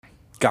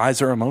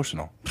guys are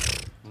emotional.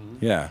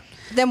 Yeah.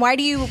 Then why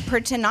do you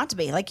pretend not to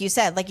be? Like you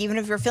said, like even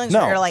if your feelings No.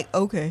 are, you're like,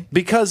 okay.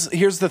 Because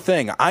here's the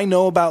thing. I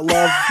know about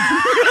love.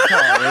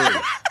 Golly,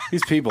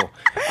 these people.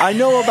 I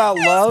know about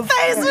love.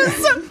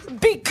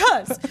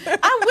 Because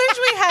I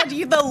wish we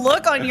had the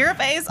look on your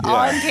face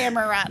on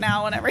camera right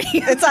now whenever you...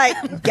 It's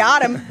like,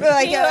 got him.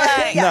 Like,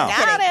 No.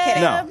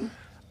 kidding. No.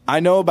 I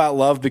know about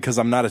love because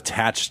I'm not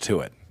attached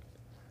to it.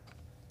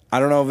 I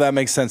don't know if that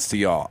makes sense to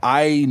y'all.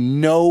 I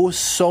know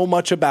so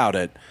much about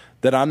it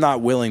that I'm not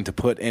willing to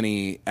put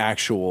any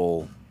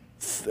actual,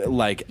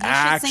 like, You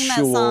should sing that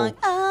song.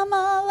 I'm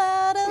all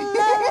out of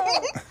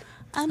love.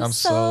 I'm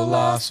so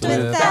lost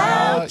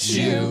without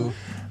you.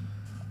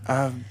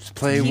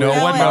 Play No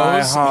with one my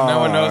knows. heart. No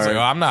one knows.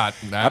 I'm not.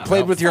 I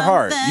played with your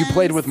heart. You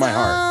played with my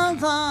heart.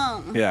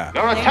 Something. Yeah.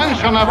 Your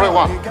attention,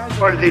 everyone.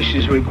 All this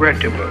is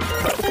regrettable.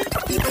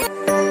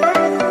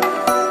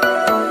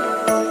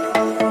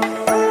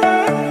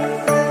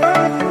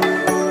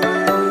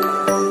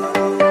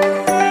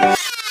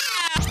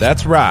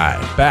 That's right.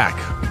 Back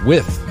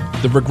with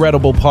the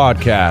Regrettable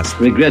Podcast.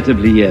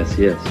 Regrettably, yes.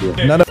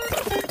 None of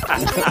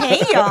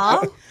Hey,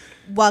 y'all.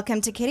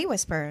 Welcome to Kitty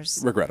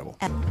Whispers. Regrettable.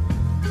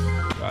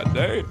 God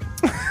dang.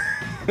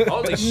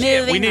 Holy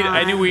shit! Moving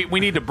on. We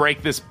need to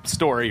break this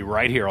story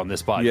right here on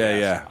this podcast.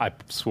 Yeah. I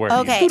swear. to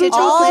you. Okay. Did you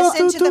all-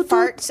 listen to the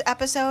farts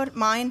episode?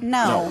 Mine?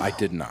 No. No, I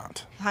did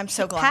not. I'm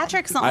so glad.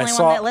 Patrick's the I only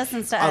saw. one that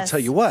listens to us. I'll tell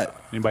you what.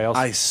 Anybody else?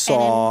 I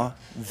saw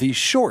the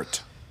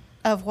short.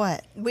 Of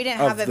what? We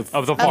didn't Of have the- a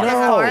Of the fart.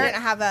 fart. We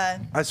didn't have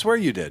a. I swear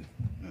you did.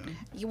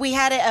 We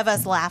had it of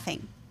us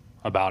laughing.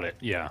 About it.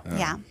 Yeah.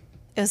 Yeah.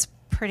 It was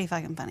pretty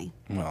fucking funny.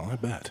 Well, I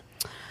bet.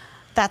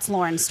 That's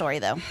Lauren's story,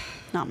 though,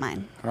 not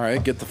mine. All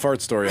right, get the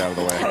fart story out of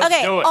the way.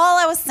 Okay, do it. all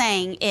I was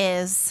saying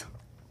is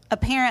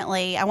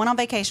apparently I went on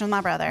vacation with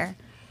my brother,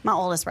 my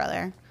oldest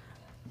brother.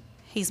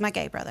 He's my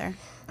gay brother.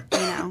 You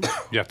know.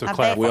 You have to I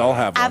clarify. We all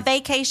have I one.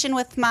 vacation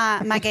with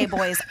my gay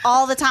boys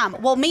all the time.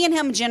 Well, me and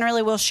him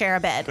generally will share a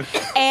bed.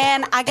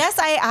 And I guess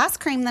I ate ice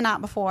cream the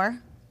night before.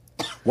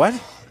 What?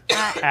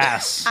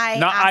 Ass, I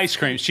not asked- ice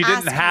cream. She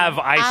didn't have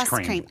ice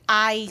cream.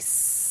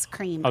 Ice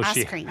cream. Oh, ice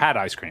she cream. had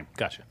ice cream.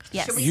 Gotcha.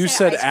 Yes. Should we You say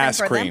said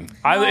ass ice cream. cream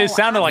for them? It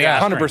sounded like Yeah.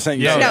 ass cream. 100%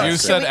 you Yeah, said you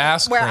ass said cream.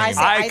 ass Where cream. I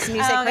say ice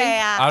music Okay, cream.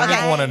 yeah. I don't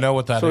Okay. want to know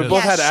what that So we is.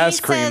 both had she ass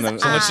cream.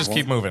 says, So let's just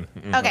keep moving.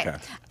 Okay. Okay.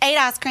 Ate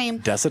ice cream.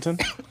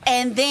 Desitin?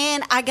 And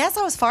then I guess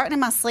I was farting in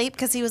my sleep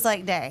because he was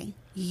like, Day,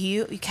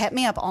 you kept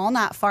me up all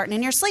night farting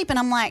in your sleep. And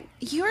I'm like,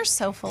 you are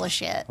so full of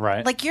shit.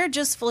 Right. Like, you're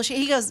just full of shit.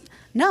 He goes,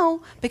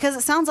 no, because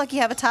it sounds like you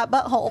have a tight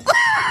butthole.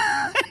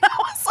 And I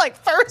was like,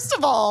 first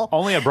of all,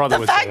 Only a brother the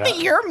would say fact that. that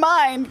your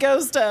mind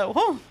goes to,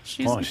 oh,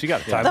 she got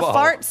a tight the butthole.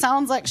 fart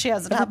sounds like she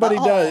has a tight Everybody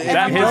butthole. does. And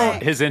I'm That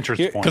like, his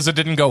interest point. Because it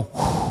didn't go.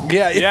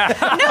 Yeah. Yeah.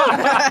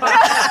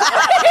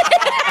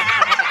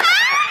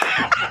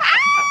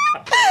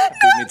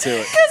 Beat me to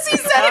it. because he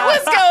said it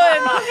was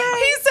going.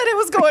 He said it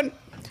was going.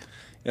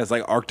 Yeah, it's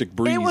like Arctic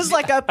breeze. It was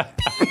like a,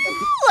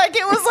 like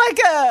it was like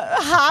a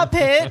high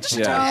pitched,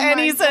 Yeah. and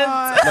he said,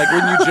 like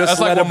when you just That's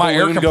let like a when my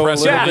air balloon go a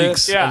compressor little bit.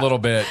 leaks Yeah. a little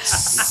bit.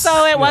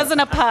 so it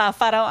wasn't a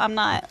puff. I'm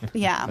not.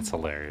 Yeah, That's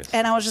hilarious.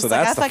 and I was just So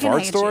like, that's I the fucking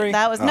fart hate story? you.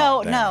 That was Oh,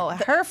 no, damn. no.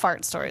 Her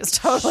fart story is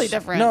totally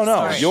different. No,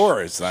 story.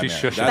 yours. I She mean,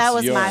 shushed. that's That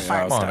was your- my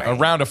fart oh, Come on, story. a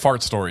round of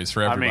fart stories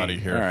for I everybody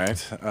mean, here. All right.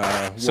 So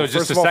well, just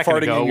first a of all, second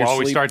farting ago, in your while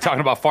we sleep- started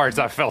talking about farts,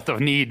 I felt the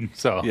need.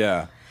 So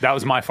Yeah. that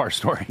was my fart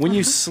story. When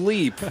you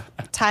sleep.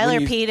 Tyler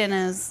when you- peed in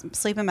his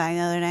sleeping bag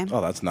the other day.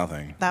 Oh, that's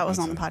nothing. That was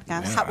That's on the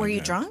podcast. yeah, How, were you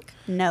okay. drunk?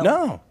 No,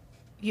 No.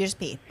 You just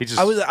peed. He just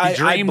I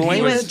dreamed blame he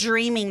he was was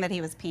dreaming that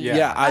he was peeing.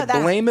 Yeah, I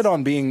that blame it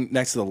on being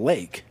next to the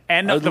lake.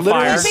 And I the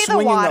literally fire. Maybe the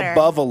swinging water.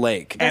 above a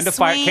lake. and The a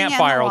fire swing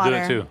campfire and the will do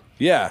it water. too.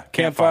 Yeah, Campfire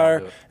campfire. will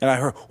do it. And I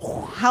heard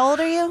How old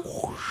are you?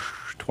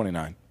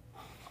 29.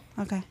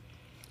 Okay.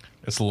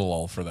 It's a little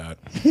old for that.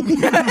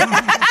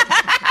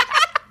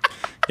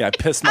 Yeah, I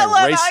pissed my I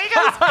love race.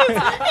 how he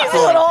goes, he's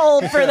a little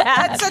old for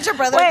that. That's such a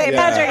brother. Wait, thing.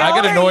 Patrick, how I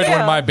get old are annoyed you?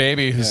 when my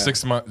baby, who's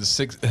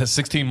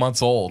 16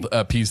 months old,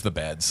 pees the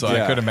bed. So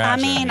Yeah. I could I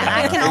imagine. mean, yeah.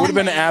 I can It would have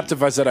been only- apt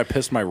if I said I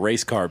pissed my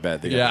race car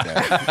bed the other day.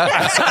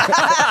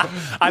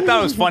 I thought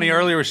it was funny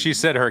earlier when she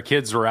said her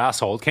kids were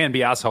assholes, can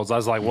be assholes. I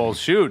was like, well,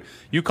 shoot,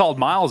 you called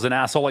Miles an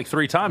asshole like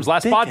 3 times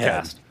last Dickhead.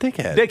 podcast.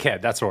 Dickhead.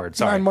 Dickhead, that's the word.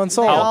 Sorry. 9 months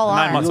old. They all Oh,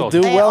 9 are. months You'll old.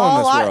 do They well in all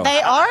this are. world.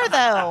 They are,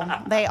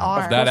 though. They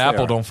are. That they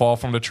apple are. don't fall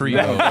from the tree.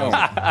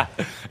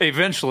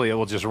 Eventually, it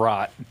will just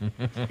rot.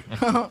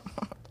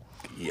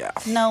 Yeah.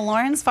 No,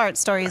 Lauren's fart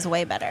story is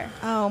way better.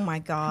 Oh my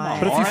god.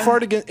 But if you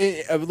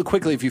fart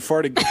quickly, if you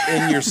fart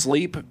in your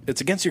sleep,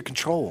 it's against your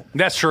control.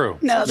 That's true.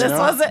 No, this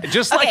wasn't.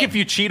 Just like Okay. if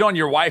you cheat on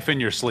your wife in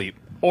your sleep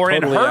or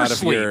Totally in her out of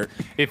sleep. your-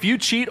 If you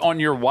cheat on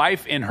your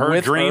wife in her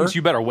With dreams, her?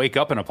 you better wake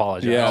up and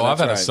apologize. Yeah. Oh, I've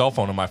that's had right. a cell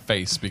phone in my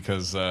face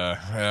because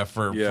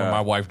for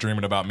my wife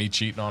dreaming about me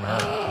cheating on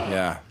her.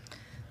 Yeah.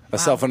 A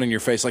cell phone in your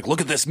face, like,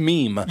 look at this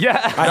meme. Yeah.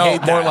 I No,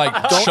 hate more that. like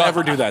don't shut-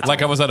 ever do that. to Like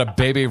me. I was at a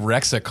Baby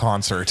Rexha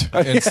concert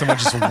and someone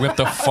just whipped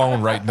the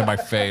phone right into my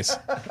face.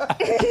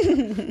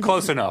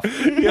 Close enough.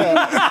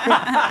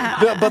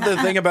 But the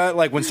thing about it,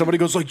 like when somebody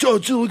goes like, "Joe,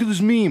 look at this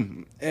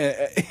meme,"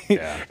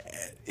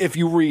 if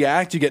you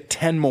react, you get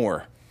 10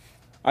 more.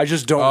 I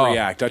just don't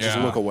react. I just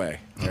look away.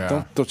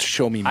 Yeah. Don't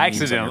show me. I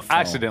memes on your phone.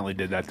 accidentally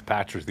did that to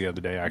Patrick the other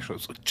day. Actually, I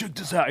was like, check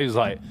this out. He was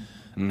like,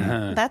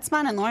 That's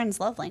mine and Lauren's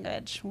love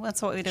language.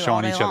 That's what we do. Showing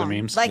all day each other long.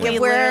 memes? Like we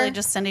if we're literally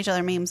just send each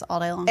other memes all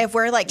day long. if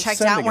we're like checked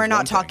Sending out and we're is not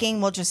one thing.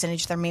 talking, we'll just send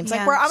each other memes.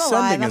 Like Yeah. I'm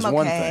alive, Sending is I'm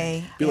one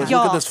okay. thing. Be like, Yeah.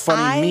 look at this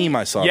funny I- meme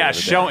I saw. yeah, the other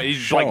showing, day.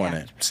 showing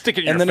it, stick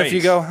it in And your then face. if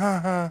you go, ha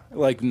ha,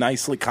 like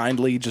nicely,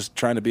 kindly, just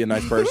trying to be a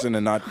nice person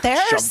and not. There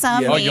are shove-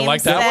 some yeah. Oh, you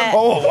like that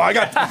Oh, I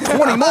got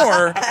 20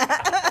 more.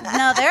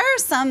 No, there are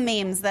some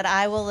memes that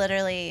I will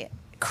literally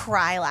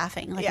cry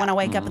laughing. Like when I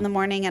wake up in the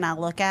morning and I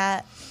look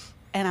at,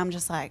 and I'm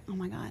just like, oh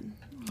my God.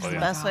 It's the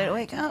best way to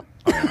wake up.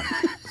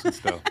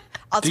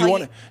 I'll Do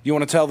tell you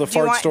want to tell the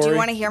fart story? Do you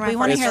want to hear my We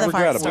want to fart hear the story?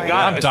 fart regrettable. story.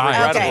 God, I'm it's dying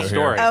a regrettable to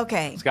story.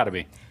 Okay. It's got to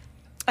be.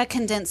 A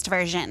condensed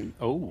version.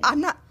 Oh,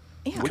 I'm not.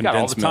 Yeah. we got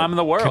all the Condensed time in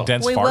the world.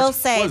 Condensed We fart? will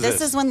say What is this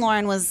this? is when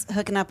Lauren was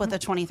hooking up with a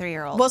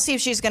 23-year-old. We'll see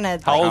if she's gonna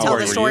How old tell were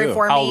the you? story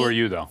for me. How old were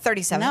you, though?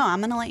 37. no, I'm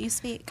going to let you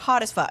speak.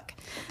 Hot as fuck.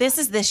 This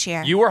is this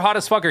year. You were hot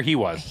as fuck, or he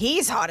was?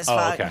 He's hot as Oh,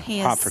 fuck. okay. He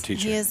is, Hot for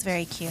teacher. He is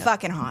very cute.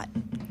 Fucking hot.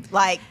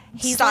 Like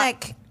He's stop.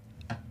 like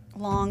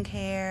long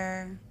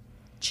hair,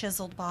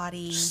 chiseled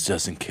body. Just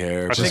doesn't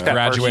care. I Just think that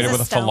Graduated He's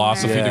with a a stoner.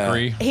 philosophy Yeah.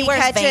 degree. He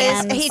wears catches.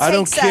 Vans. He takes. I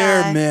don't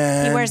care,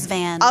 man. He wears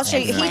Vans. I'll show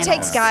you. and He flannel.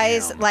 takes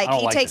guys like I don't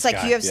he like takes this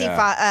like guy. UFC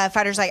Yeah.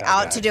 fighters like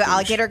out to do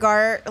alligator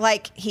gar.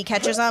 Like he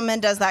catches them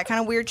and does that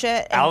kind of weird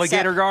shit. And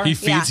Alligator so- gar? He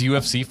feeds Yeah.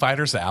 UFC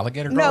fighters the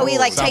alligator. No, he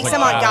like Sounds takes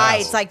them on badass.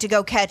 guides like to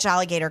go catch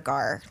alligator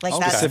gar. Like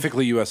that's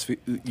specifically USV.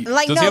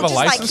 like Does no, he have a just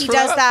like license he for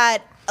does that?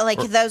 that. Like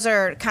those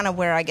are kind of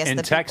where I guess In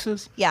the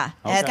Texas? Yeah,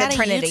 Okay. at Got the a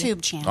Trinity.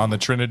 YouTube channel. on the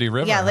Trinity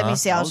River. Yeah, let me huh?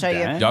 see. I'll Oh, show you.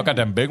 dang. Y'all got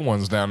them big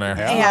ones down there.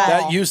 Yeah.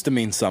 That used to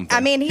mean something.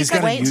 I mean, he's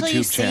got a wait till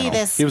you YouTube see channel.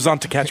 this. He was on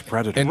To Catch a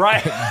Predator.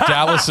 Right.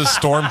 Dallas's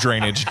storm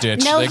drainage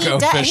ditch. No, they he go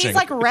does. fishing. He's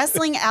like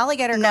wrestling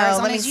alligator No, guys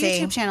on let me his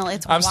see. YouTube channel.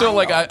 It's I'm still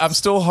wild. like I'm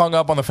still hung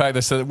up on the fact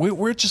they said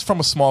we're just from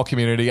a small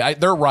community.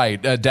 They're right.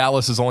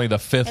 Dallas is only the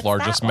fifth It's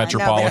largest that one.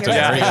 metropolitan No, but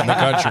area here's in the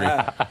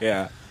country.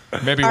 yeah.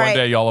 Maybe All one right.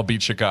 day y'all will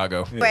beat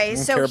Chicago. Wait,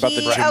 don't so care about he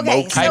the Jim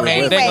okay. Moke So Hey,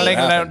 man,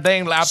 anyway,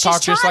 ding, loud She's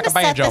talk just trying like a to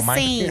set banjo, the man.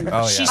 scene.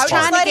 Oh, yeah. She's I was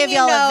trying to letting give you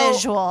y'all know, a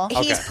visual.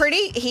 He's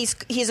pretty.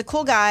 He's a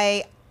cool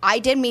guy. I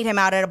did meet him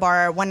out at a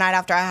bar one night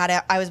after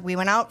we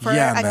went out for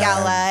Yeah, a man.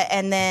 gala,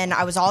 and then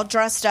I was all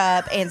dressed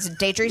up, and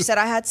Deidre said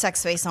I had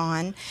sex face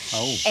on,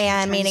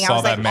 and meaning Saw I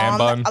was that like man on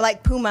bun?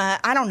 like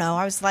Puma. I don't know.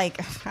 I was like,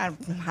 I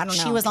don't know.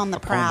 She was on the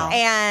prowl.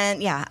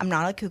 and yeah, I'm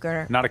not a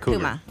cougar. Not a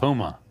cougar.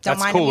 Puma. That's Don't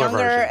mind cooler them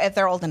younger version. if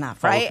they're old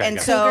enough, right? Okay, and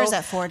gotcha. so Cougars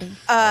at 40.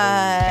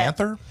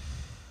 Panther?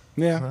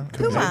 Yeah.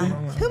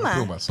 Puma.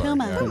 Puma, sorry.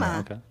 Puma. Yeah.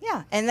 Puma. Okay.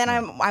 Yeah. And then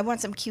I want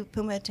some cute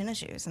Puma tennis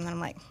shoes. And then I'm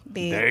like,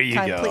 There you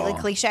completely go.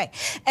 cliche.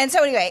 And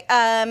so anyway,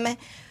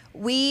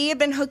 we had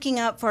been hooking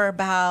up for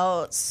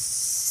about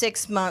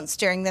 6 months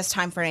during this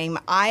time frame.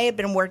 I had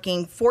been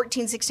working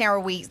 14, 16-hour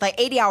weeks, like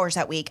 80 hours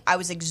that week. I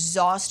was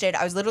exhausted.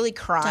 I was literally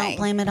crying. Don't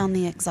blame it on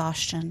the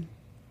exhaustion.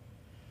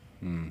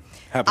 Happens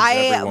to I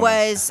everyone.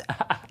 was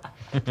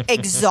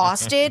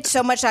exhausted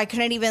so much I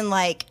couldn't even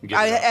like.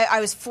 Get it out.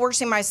 I was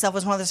forcing myself. It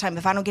was one of those times.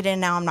 If I don't get in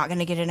now, I'm not going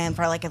to get it in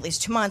for like at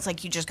least 2 months.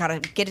 Like you just got to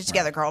get it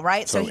together, girl.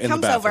 Right? So So he in the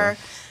comes over.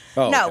 bathroom.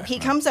 Oh, no, okay. he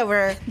comes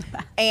over,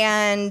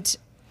 and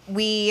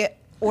we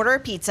order a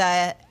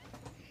pizza,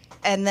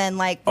 and then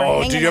like we're Oh,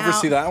 hanging did you ever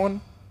out. see that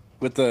one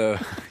with the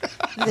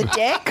The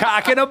dick.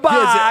 Cock in a Here's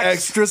box.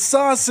 extra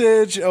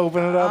sausage?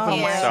 Open it up. Oh,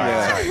 and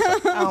yeah.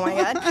 Oh my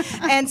god!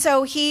 And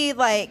so he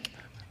like.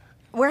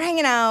 We're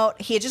hanging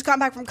out. He had just gone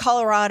back from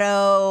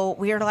Colorado.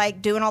 We were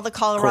like doing all the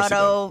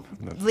Colorado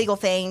legal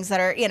things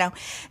that are,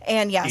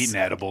 and yes, Eating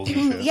edibles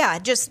and shit. yeah,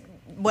 just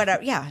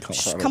whatever, yeah,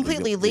 Colorado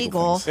completely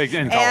legal legal. things.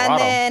 In And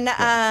Colorado.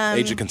 then,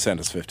 Age of consent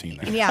is 15.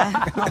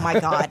 yeah, oh my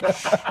god,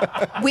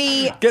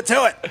 we Get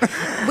to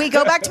it. we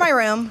go back to my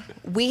room.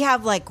 We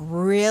have like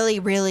really,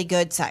 really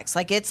good sex.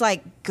 Like it's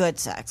like good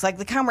sex. Like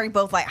the kind where you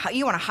both like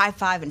you want to high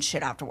five and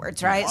shit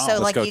afterwards, right? So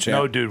Let's like go, you, champ.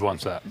 No dude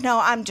wants that. no,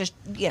 I'm just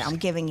I'm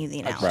giving you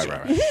the analogy.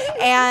 Right.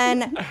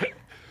 And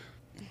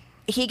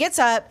he gets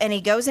up and he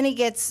goes and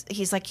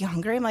he's like, you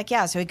hungry? I'm like,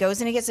 yeah. So he goes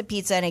and he gets a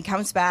pizza and he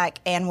comes back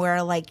and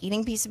we're like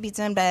eating a piece of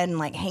pizza in bed and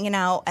like hanging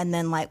out. And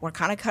then like we're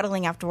kind of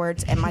cuddling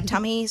afterwards and my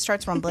tummy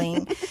starts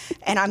rumbling.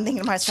 And I'm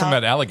thinking to myself, From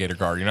that alligator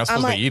guard. You're not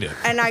supposed like, to eat it.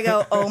 And I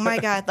go, oh my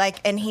God. Like,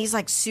 and he's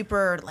like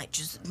super, like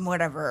just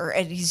whatever.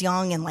 And he's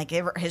young and like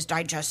his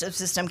digestive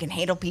system can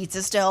handle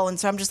pizza still. And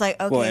so I'm just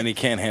like, okay. Well, and he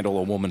can't handle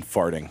a woman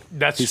farting.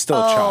 That's- He's still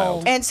a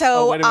child. And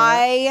so wait a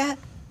minute.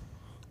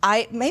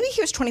 I maybe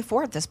he was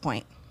 24 at this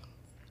point.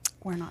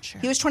 We're not sure.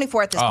 He was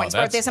 24 at this Oh, point. His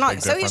birthday's that's in a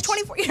August. big So he's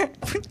difference.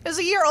 24. It was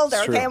a year older.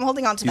 True. Okay, I'm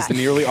holding on to He's that. the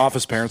nearly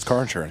office parents'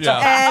 car insurance. Yeah.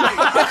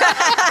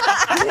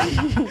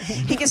 And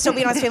he can still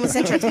be on his family's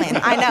insurance plan.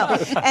 I know.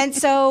 And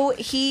so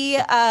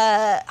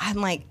I'm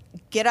like,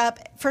 get up.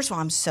 First of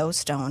all, I'm so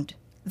stoned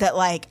that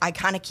like I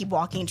kind of keep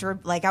walking to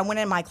like I went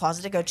in my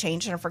closet to go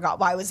change and I forgot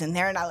why I was in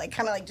there and I like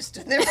kind of like just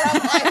stood there for a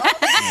while.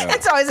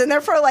 And so I was in there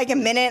for like a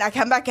minute. I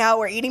come back out,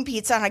 we're eating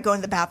pizza, and I go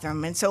in the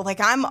bathroom. And so like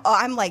I'm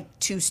like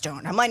too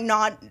stoned. I'm like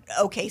not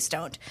okay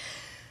stoned.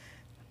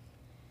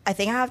 I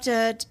think I have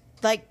to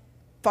like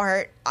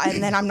fart,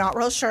 and then I'm not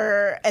real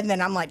sure, and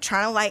then I'm like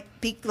trying to like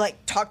be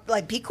like talk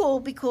like be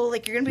cool,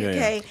 like you're gonna be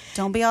okay.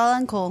 Don't be all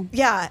uncool.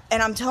 Yeah,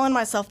 and I'm telling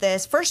myself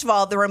this. First of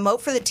all, the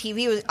remote for the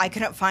TV I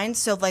couldn't find,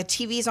 so the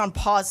TV's on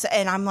pause,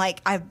 and I'm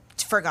like, I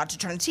forgot to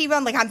turn the TV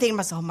on. Like I'm thinking to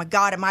myself, oh my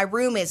god, and my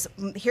room is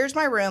here's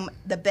my room.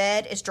 The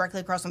bed is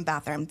directly across from the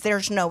bathroom.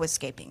 There's no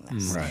escaping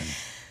this. Right.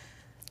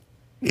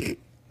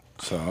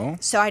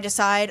 So I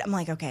decide, I'm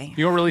like, okay.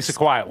 You don't release a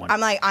quiet one. I'm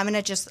like, I'm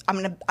gonna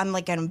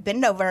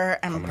bend over and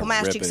I'm gonna pull my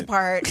ass cheeks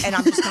apart and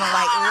I'm just gonna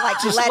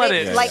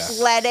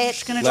let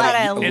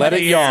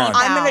it yawn.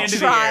 I'm gonna Into the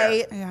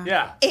try. air.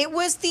 Yeah. It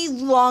was the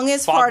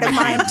longest fart of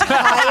my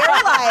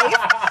entire life.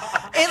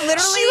 It literally.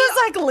 She was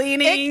like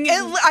leaning.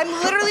 I'm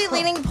literally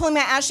leaning, pulling my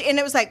ass, and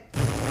it was like.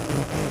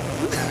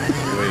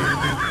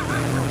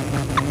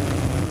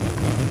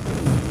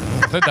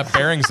 I think that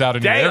bearing's out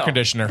in your air Damn.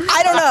 conditioner.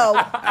 I don't know.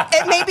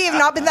 It maybe have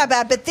not been that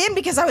bad, but then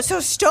because I was so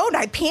stoned,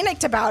 I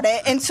panicked about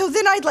it, and so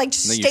then I'd like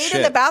just Then you stayed in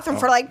shit. the bathroom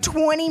for like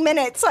 20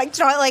 minutes, like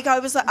I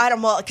was I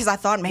don't know because I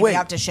thought maybe I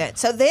have to shit.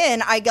 So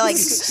then I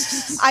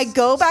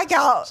go back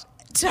out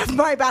to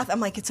my bath. I'm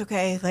like, it's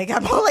okay. Like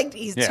I'm all like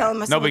he's telling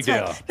myself, no big it's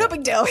fine. deal. No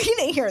big deal. He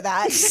didn't hear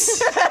that.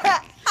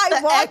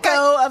 The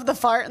echo of the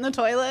fart in the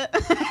toilet.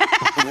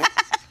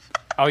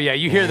 Oh, yeah.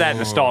 You hear that in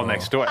the stall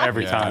next door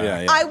every time.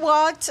 yeah. I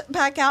walked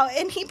back out,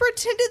 and he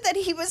pretended that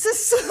he was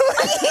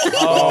asleep.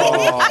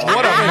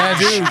 What a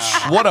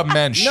mensch. What a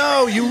mensch.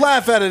 No, you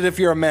laugh at it if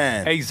you're a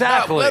man.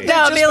 Exactly. They No,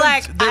 just be been-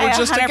 like, they were I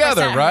just 100%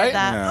 together, heard right?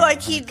 that. Yeah,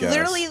 Like he I guess.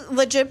 literally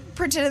legit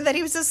pretended that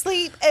he was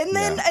asleep, and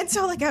then and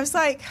so like I was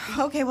like,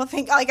 okay, well,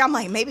 I'm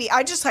like maybe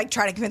I just like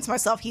try to convince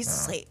myself he's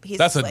asleep. He's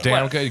That's a asleep.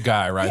 damn good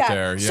guy right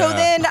there. Yeah. So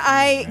then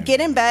I get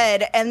in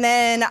bed, and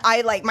then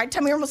I like my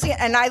tummy almost,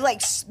 and I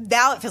like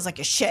now it feels like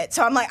a shit.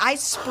 So I'm like I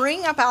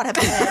spring up out of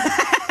bed,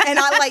 and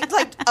I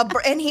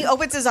and he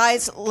opens his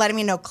eyes, letting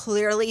me know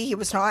clearly he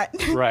was not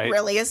Right.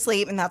 really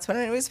asleep, and that's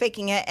when he was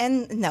faking it.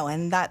 And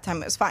that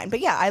time it was fine. But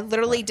yeah, I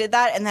literally did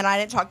that, and then I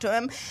didn't talk to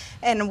him,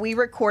 and we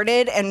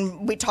recorded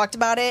and we talked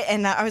about it,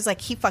 and I was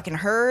like, he fucking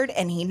heard,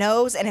 and he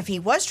knows, and if he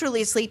was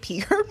truly asleep, he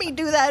heard me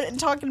do that and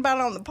talking about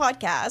it on the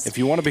podcast. If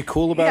you want to be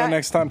cool about Yeah. it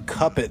next time,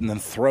 cup it and then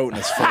throw it in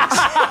his face.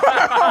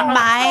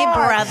 My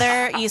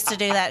brother used to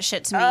do that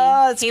shit to me.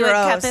 Oh, it's he would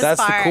cup gross. his That's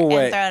the fart cool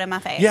way. and throw it in my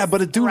face. Yeah,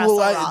 but a dude will.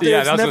 Russell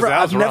Yeah, There's that was never.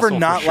 I've never Russell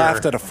not for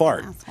laughed sure. at a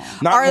fart.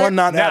 Not Are- one,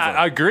 not Nah, ever.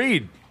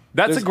 agreed.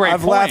 That's a great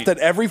I've point. laughed at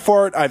every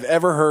fart I've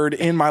ever heard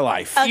in my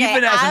life.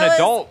 Even as an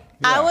adult.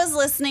 I was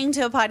listening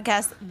to a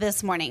podcast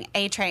this morning,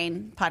 A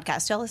Train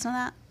podcast. Y'all listen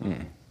to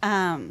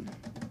that?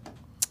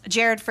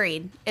 Jared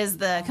Freed is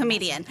the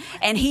comedian,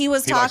 and he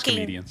was He likes talking.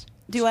 comedians.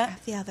 Do what?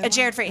 The other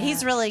Jared one, Freed.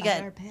 He's really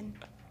other good. pen.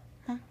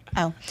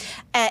 Oh,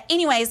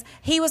 anyways,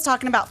 he was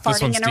talking about This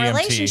farting one's in a DMT.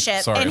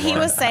 relationship, Sorry, and he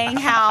Lauren. was saying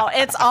how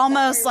it's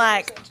almost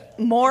like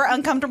more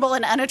uncomfortable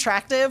and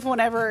unattractive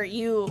whenever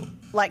you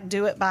like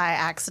do it by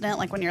accident,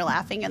 like when you're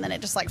laughing and then it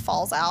just like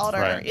falls out,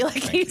 or Right.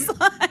 like he's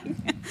like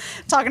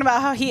talking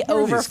about how he are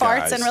over these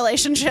farts guys? in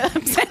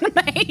relationships and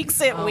makes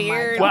it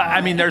weird. Well,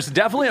 I mean, there's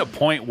definitely a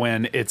point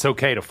when it's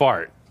okay to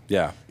fart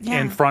Yeah.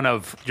 in front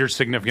of your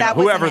significant, That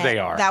wasn't whoever it. they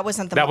are. That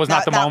wasn't the. That was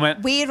not the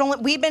moment.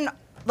 We've been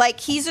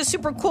like he's a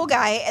super cool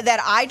guy that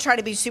I try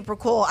to be super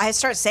cool. I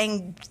start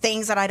saying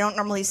things that I don't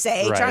normally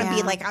say, Right. trying to be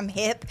Yeah. like I'm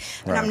hip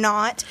and Right. I'm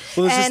not.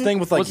 Well, there's this And- thing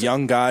with like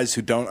young guys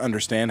who don't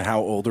understand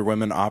how older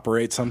women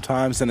operate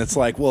sometimes, and it's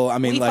like, well, I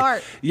mean, We like,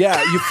 fart. yeah,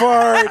 you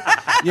fart.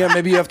 Yeah,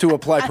 maybe you have to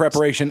apply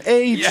prepreration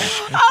H.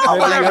 Oh Maybe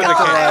my you have to,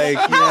 God.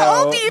 like, you How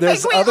old know, do you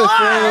there's think we other are?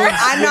 things.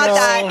 I'm you not know.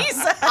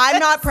 that. I'm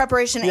not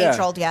preparation Yeah. age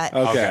old yet.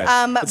 Okay.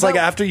 It's like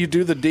but- after you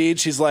do the deed,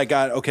 she's like,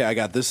 okay, I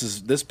got this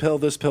pill,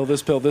 this pill,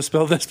 this pill, this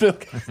pill, this pill.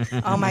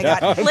 Oh my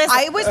god!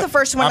 I was the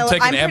first one. I'm to,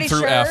 taking I'm M pretty through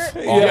sure. F.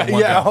 All in one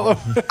yeah. go. all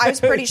of- I was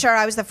pretty sure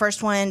I was the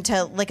first one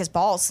to lick his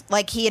balls.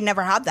 Like he had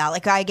never had that.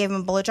 Like I gave him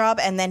a blowjob,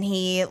 and then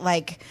he he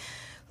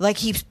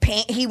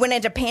went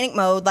into panic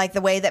mode, like the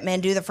way that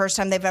men do the first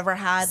time they've ever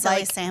had Silly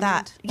like salmon.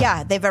 that.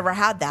 Yeah, they've ever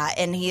had that,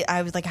 and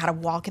I was like had to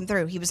walk him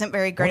through. He wasn't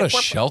very great. What a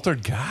at foreplay.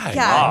 sheltered guy.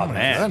 Yeah. Oh,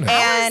 man. goodness.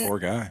 And Poor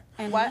guy.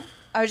 what?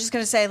 I was just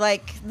gonna say,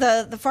 like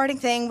the farting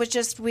thing was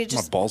we My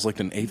just balls licked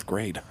in 8th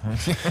grade.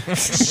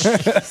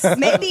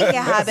 maybe you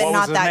have it, What was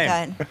not his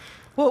that name? good.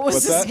 What was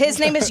What's that? his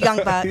name? Is Young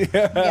Buck.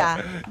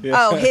 Yeah.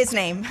 Oh, his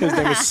name. His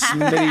name was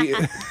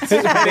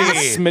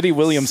Smitty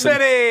Williamson.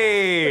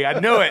 Smitty! I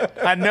knew it.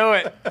 I knew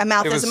it. A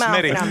mouth It is was a mouth.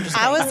 Smitty. No, I'm just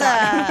I was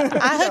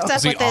I hooked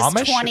up he with this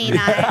Amish?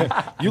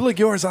 29. You lick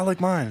yours, I lick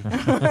mine.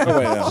 Oh,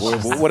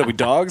 wait, no. What are we,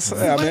 dogs?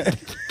 I mean,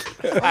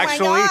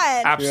 Actually,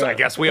 God. I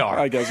guess we are.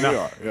 I guess we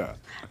are. Yeah.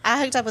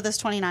 I hooked up with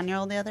this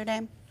 29-year-old the other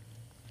day,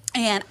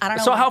 and I don't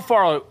know. So how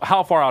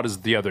far out is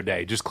the other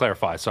day? Just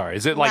clarify. Sorry,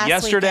 is it like Last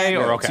yesterday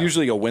weekend. or It's okay?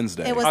 usually a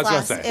Wednesday. It was I was gonna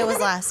last. say. It was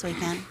last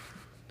weekend.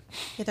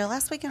 Either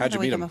last weekend How'd or the you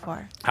meet weekend him?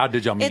 before. How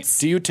did y'all meet? It's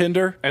Do you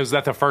Tinder? Was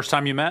that the first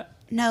time you met?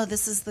 no.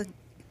 This is the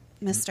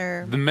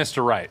Mr. The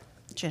Mr. Right.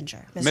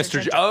 Ginger. Mr.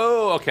 Ginger.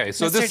 Oh, okay.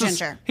 So Mr. this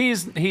Ginger.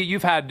 is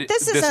you've had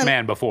this isn't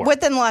man before.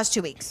 within the last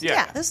 2 weeks. Yeah.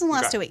 Yeah, this is in the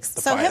last Okay. 2 weeks.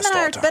 So him and finest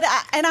I, all time.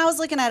 but I was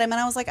looking at him and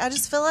I was like, I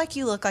just feel like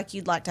you look like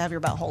you'd like to have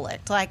your butthole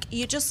licked. Like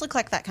you just look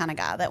like that kind of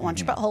guy that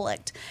wants your butthole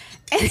licked.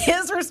 And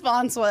his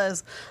response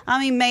was, I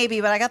mean,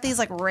 maybe, but I got these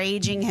like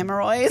raging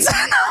hemorrhoids. And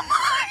I'm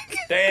like,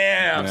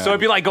 Damn. So it'd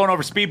be like going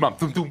over speed bump.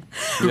 Thum, thum.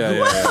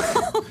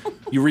 Yeah.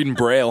 You reading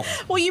Braille?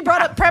 well, you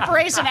brought up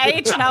preparation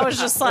H, and I was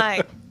just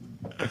like,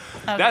 okay.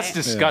 That's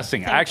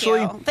disgusting. Thank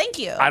Actually, you. Thank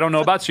you. I don't know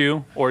about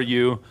you or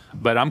you,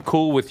 but I'm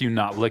cool with you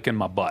not licking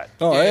my butt.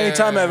 Oh,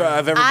 anytime I've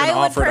ever been I would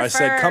offered, I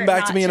said, prefer "Come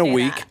back to not me in to a do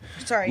week."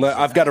 that. Sorry.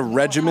 I've got a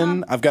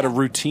regimen. I've got a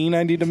routine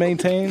I need to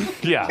maintain.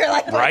 Yeah.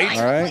 Like, right?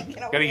 All right. you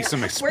know, Gotta eat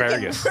some we're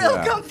asparagus. getting real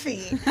Yeah.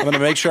 comfy. I'm going to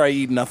make sure I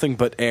eat nothing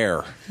but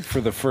air for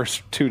the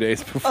first 2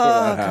 days before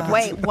that happens.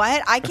 Wait,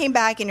 what? I came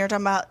back and you're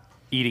talking about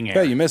Eating air.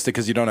 Yeah, you missed it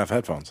because you don't have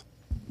headphones.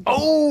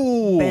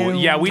 Oh,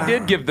 yeah. We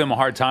did give them a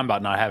hard time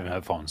about not having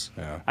headphones.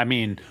 Yeah. I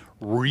mean,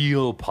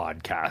 real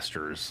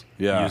podcasters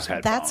Yeah. use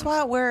headphones. That's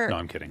what we're No,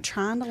 I'm kidding.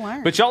 trying to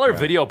learn. But y'all are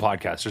video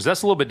podcasters.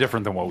 That's a little bit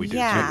different than what we do.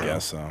 Yeah. Too, I though.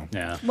 guess so.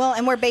 Yeah. well,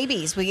 and we're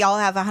babies. We all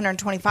have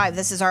 125.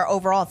 This is our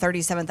overall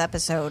 37th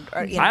episode.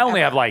 Or, you know, I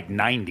only ever. have like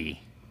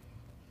 90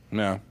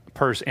 No.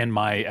 in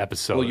my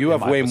episode. Well, you in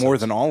have my way more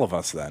episodes. than all of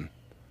us then.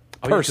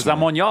 because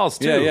I'm on y'all's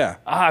too. Yeah,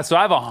 yeah. So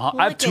I have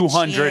I have Look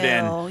 200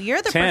 at and you.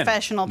 You're the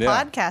professional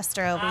Yeah.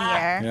 podcaster over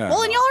here. Yeah.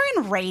 Well, and y'all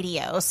are in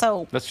radio,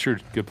 so That's true.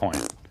 Good point.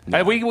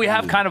 Hey, we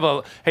have kind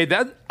of a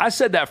that I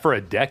said that for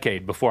a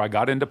decade before I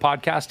got into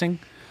podcasting.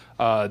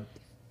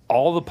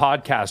 All the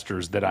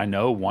podcasters that I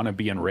know want to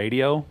be in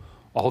radio.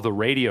 All the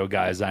radio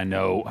guys I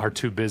know are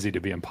too busy to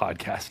be in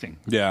podcasting.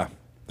 Yeah,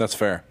 that's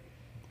fair.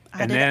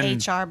 I And did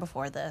then- HR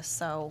before this,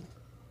 so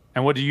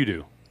And what do you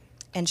do?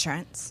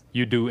 Insurance.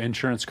 You do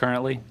insurance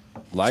currently?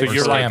 Life So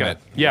you're Slam like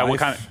it. yeah. What Life,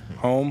 kind of?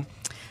 home?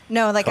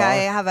 No, like Car? I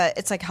have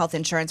it's like health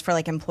insurance for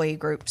like employee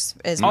groups.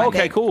 Is Oh, my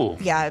okay, big- cool.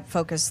 Yeah,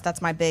 focus.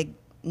 That's my big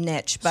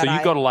niche. But So you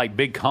I, go to like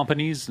big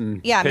companies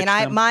and yeah. I pitch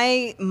mean,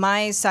 them?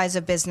 my size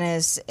of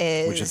business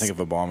is. What'd you think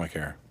of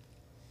Obamacare?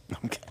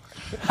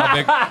 How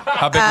big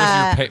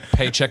was your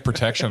paycheck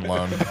protection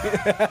loan?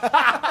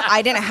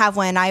 I didn't have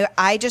one.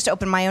 I just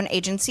opened my own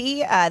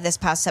agency this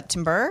past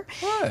September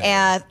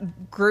and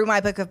grew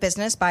my book of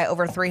business by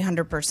over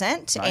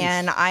 300%.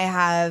 And I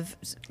have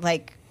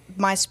like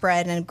my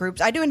spread and groups.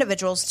 I do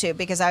individuals too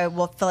because I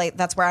will feel like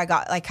that's where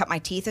I cut my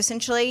teeth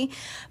essentially.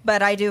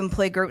 But I do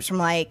employee groups from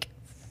like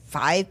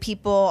 5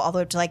 people all the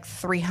way up to like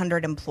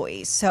 300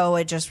 employees. So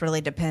it just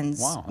really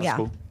depends. Wow, that's yeah.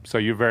 cool. So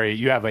you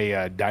have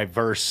a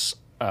diverse.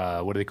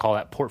 What do they call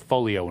that?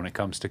 Portfolio when it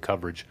comes to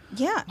coverage.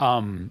 Yeah.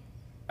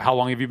 How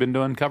long have you been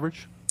doing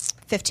coverage?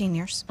 15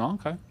 years. Oh,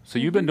 okay. So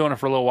you've been doing it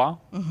for a little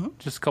while? Mm-hmm.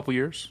 Just a couple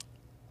years?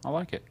 I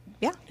like it.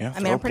 Yeah. Yeah, I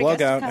mean, throw I'm a pretty plug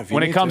good. out if you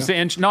When it need comes to.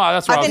 to no,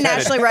 that's where I've I been was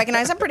headed. nationally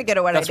recognized. I'm pretty good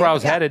at what That's I do. where I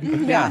was Yeah. headed.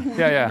 Yeah.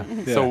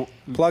 Yeah. So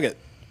plug it.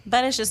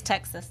 but it's just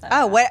Texas stuff.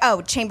 Oh, what?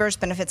 Oh, Chambers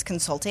Benefits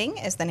Consulting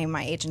is the name of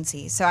my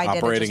agency. So I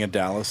did Operating it in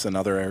Dallas and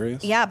other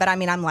areas. yeah, but I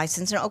mean, I'm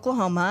licensed in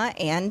Oklahoma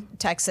and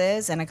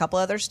Texas and a couple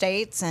other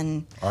states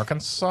and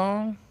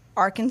Arkansas?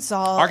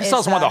 Arkansas. Arkansas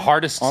is one of the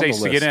hardest on the states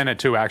to get list. in it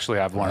too. Actually,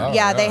 I've learned. Oh.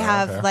 Yeah, they yeah,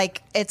 have okay.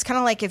 like it's kind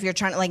of like if you're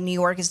trying to like New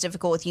York is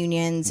difficult with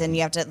unions and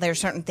you have to. There's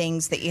certain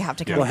things that you have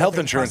to. Kind Well, of go health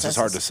through insurance is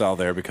hard to processes. sell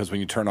there because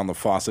when you turn on the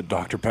faucet,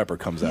 Dr. Pepper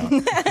comes out.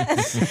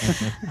 Biscuits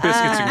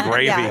and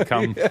gravy yeah.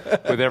 come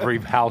with every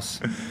house.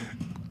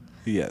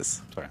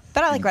 Yes. Sorry.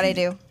 But I like what I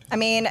do. I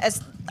mean,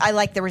 I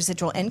like the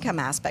residual income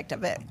aspect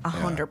of it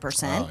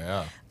 100%.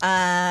 Oh,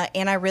 yeah.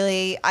 And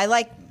I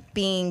like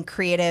being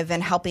creative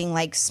and helping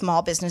like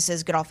small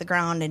businesses get off the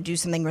ground and do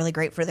something really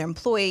great for their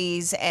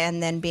employees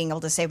and then being able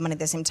to save money at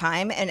the same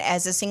time. And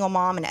as a single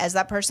mom and as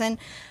that person,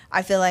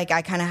 I feel like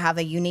I kind of have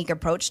a unique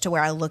approach to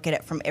where I look at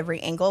it from every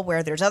angle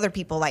where there's other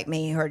people like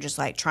me who are just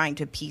like trying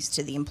to piece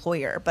to the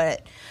employer.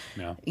 But,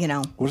 Yeah. you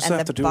know, What does and that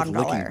have the to do with bottom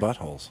licking dollar.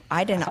 buttholes?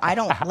 I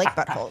don't lick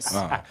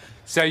buttholes.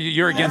 So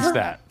you're against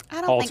that? I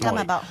don't think I'm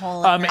ultimately. about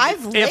whole.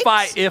 I've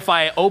if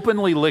I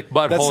openly lick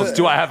buttholes,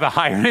 do I have a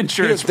higher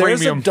insurance There's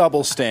premium? a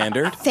double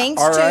standard.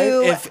 Thanks All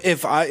right? to-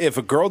 If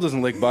a girl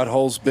doesn't lick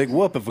buttholes, big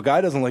whoop. If a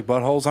guy doesn't lick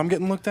buttholes, I'm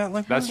getting looked at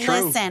like That's that.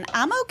 true. Listen,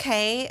 I'm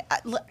okay.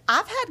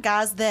 I've had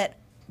guys that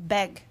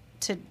beg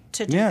to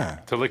do Yeah.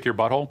 that. To lick your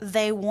butthole?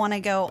 They want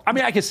to go. I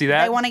mean, I can see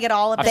that. They want to get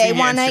all of I've it. They seen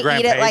your want to Instagram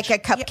eat it page. like a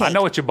cupcake. I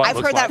know what your butt I've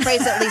looks heard that like.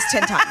 phrase at least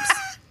 10 times.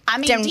 I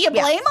mean, Damn, do you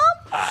yeah. blame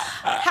them?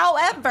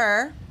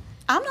 However,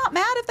 I'm not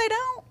mad if they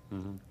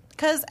don't.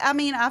 Because, I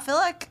mean, I feel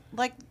like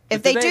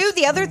If they Today- do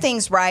the other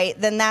things right,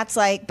 then that's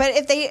like. But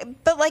if Put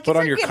if on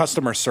you're your get-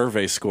 customer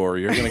survey score,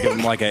 you're going to give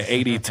him like an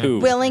 82.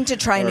 willing to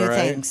try new All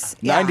right? things,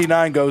 yeah.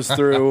 99 goes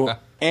through,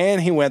 and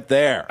he went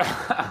there.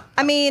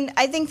 I mean,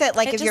 I think that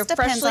like It if you're just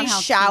depends freshly on how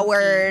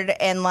showered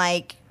and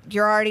like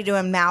you're already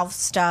doing mouth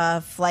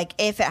stuff, like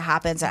if it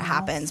happens, it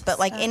happens. But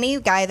like any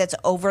guy that's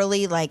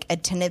overly like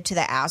attentive to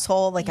the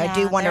asshole, like I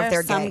do wonder if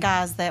they're some gay.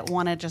 guys that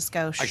want to just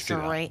go see that.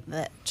 straight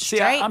See,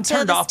 straight I'm to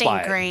turned the off by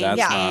it. stink That's ring.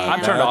 not, and-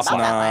 I'm turned off that's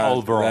by it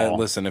overall.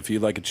 listen, if you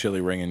like a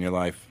chili ring in your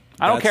life,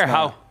 I don't that's care not-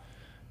 how.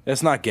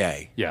 It's not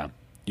gay. Yeah.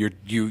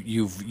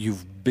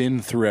 You've been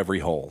through every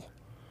hole.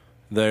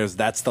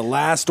 That's the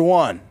last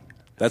one.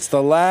 That's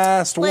the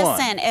last one.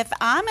 Listen, if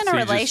I'm in a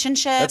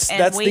relationship and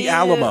that's we the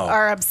Alamo.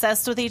 are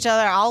obsessed with each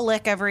other, I'll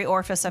lick every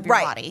orifice of your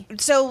Right. body.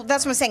 So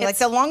that's what I'm saying. Like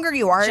the longer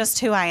you are, Just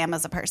who I am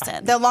as a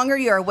person. the longer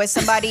you are with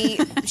somebody,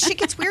 shit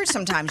gets weird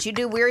sometimes. You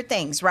do weird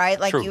things, right?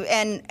 Like True. you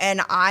and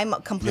I'm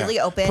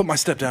completely open. Put my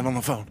stepdad on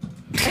the phone.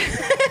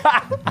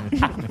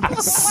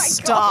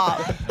 Stop.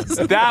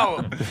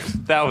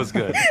 That was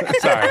good.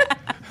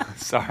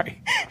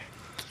 Sorry.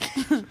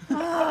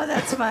 Oh,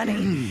 that's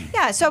funny.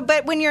 Yeah. So,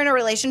 but when you're in a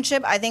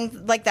relationship, I think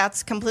like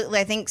that's completely.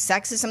 I think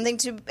sex is something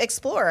to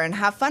explore and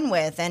have fun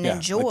with and Yeah,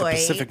 enjoy. like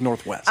the Pacific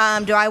Northwest.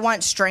 Do I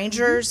want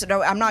strangers?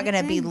 No, I'm not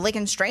going to be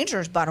licking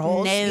strangers'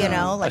 buttholes. No. You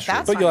know, like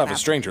that's. But not you'll gonna have a happen.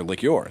 stranger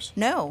lick yours.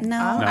 No,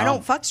 No. I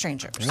don't fuck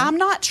strangers. I'm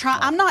not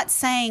trying. I'm not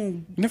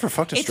saying You never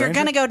fucked a if stranger.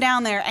 you're gonna go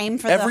down there, aim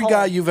for Every the guy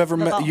hole, you've ever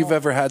the met, you've butthole.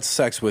 ever had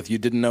sex with, you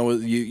didn't know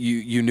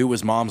you knew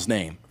his mom's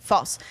name.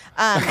 False.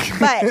 But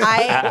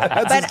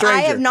I stranger.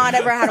 have not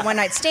ever had a one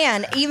night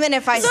stand. Even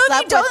if I So you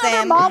slept don't with know their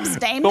them. mom's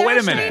name. But they're wait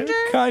a minute.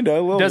 stranger? Kinda.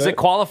 A little Does bit. it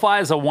qualify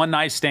as a one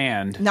night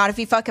stand? Not if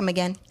you fuck him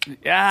again.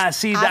 Yeah,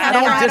 see, that, I've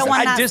never had a I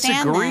one-night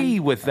stand disagree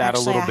then. with that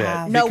Actually, a little I bit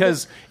have. No,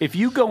 because if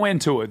you go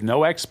into it with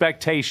no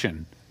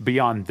expectation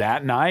beyond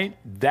that night,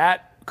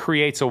 that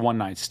creates a one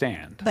night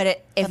stand. But if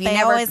But you they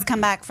never always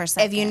come back for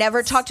seconds. if you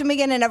never talk to him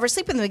again and never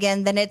sleep with him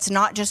again, then it's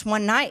not just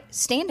one night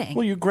standing.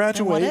 Well, you what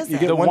graduate. is You it?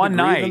 get The one one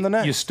degree, night then the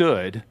next. you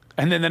stood,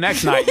 and then the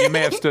next night you may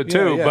have stood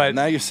too, Yeah, but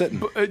now you're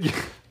sitting.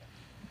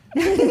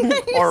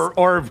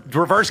 or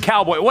reverse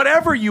cowboy,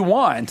 whatever you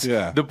want.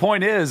 Yeah. The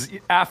point is,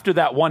 after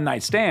that one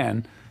night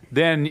stand,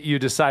 then you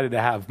decided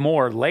to have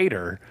more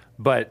later.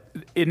 But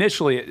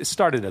initially, it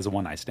started as a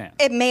one night stand.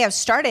 It may have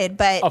started,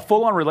 but A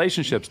full on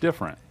relationship's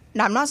different.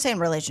 no, I'm not saying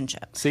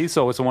relationship. See,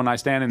 so it's a one night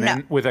stand, and then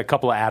No. with a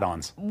couple of add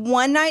ons.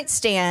 One night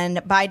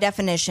stand, by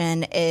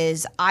definition,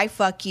 is I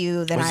fuck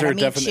you, then Was I there a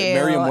meet you.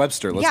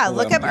 Merriam-Webster? Let's Yeah, pull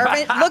look that up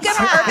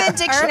up. Urban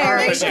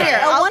Dictionary. Here,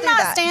 A I'll one do night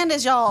that. stand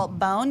is y'all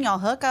bone, y'all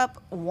hook up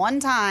one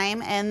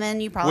time, and then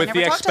you probably With never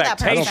the talk to that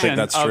person. I don't think expectation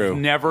that's of true. I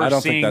never don't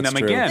think seeing that's them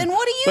true. again. Then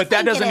what do you But that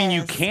think doesn't it mean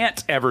you is?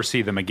 can't ever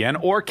see them again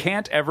or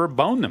can't ever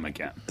bone them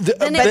again. Then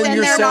But then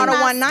you're they're not a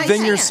saying- one night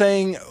Then you're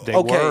stand. saying, They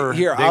okay, were.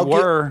 here They I'll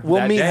were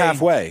we'll that meet day.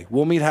 halfway.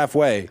 We'll meet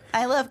halfway.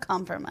 I love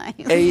compromise.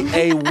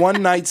 A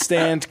one night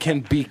stand can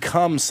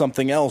become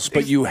something else,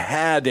 but you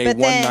had a But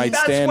one then- night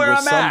That's stand where with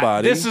I'm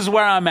somebody. at. This is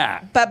where I'm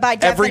at. But by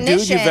Every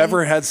definition, dude you've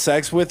ever had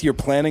sex with, you're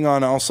planning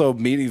on also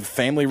meeting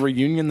family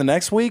reunion the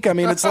next week. I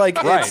mean, it's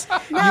like Right. it's,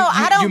 No, you,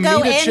 I don't you go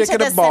meet a chick into at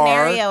the a bar.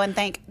 scenario and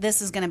think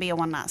this is going to be a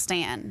one night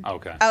stand.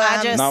 Okay.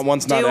 I just Not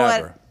once, do not what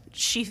ever.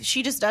 she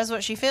just does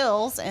what she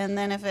feels, and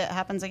then if it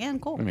happens again,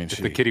 cool. I mean, If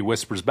she, the kitty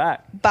whispers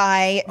back.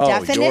 by Oh,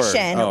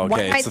 definition, you're- oh, okay, one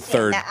it's night the stand,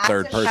 third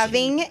after person.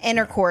 having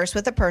intercourse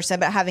with a person,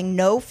 but having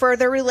no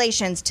further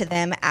relations to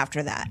them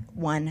after that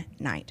one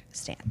night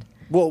stand.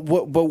 well,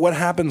 but what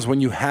happens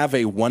when you have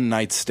a one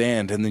night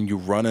stand and then you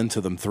run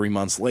into them 3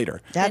 months later?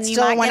 That's you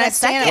still might a one get a night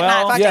stand. second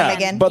night Fuck stand. them Yeah,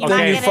 again. but You then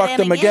might you get it fuck in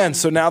them again. again.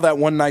 So now that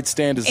one night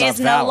stand is not Is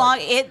no valid.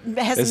 longer it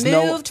has It's moved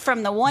no-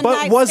 from the one But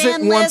night was it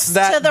stand once list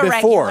that to the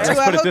before? regular.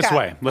 Let's put it this hookup.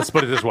 way. Let's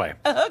put it this way.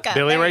 hookup.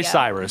 Billy There Ray you go.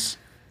 Cyrus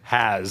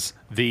has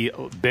the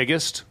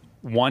biggest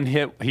one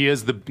hit. He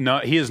is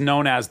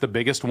known as the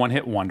biggest one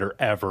hit wonder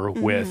ever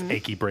with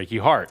Achy Breaky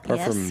Heart.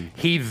 Yes.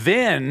 He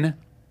then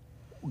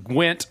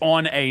went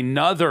on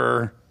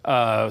another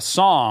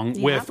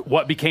song with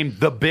what became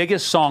the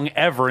biggest song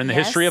ever in the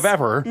Yes. history of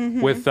ever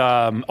with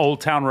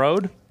Old Town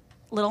Road.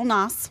 Little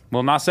Nas.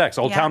 Well, Nas X,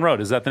 Old Yeah. Town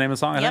Road. Is that the name of the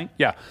song? I Yep. think.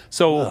 Yeah.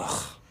 So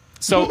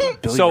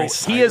Billy so Ray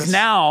he is Cyrus?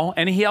 now,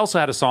 and he also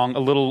had a song, a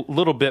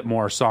little bit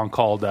more song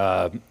called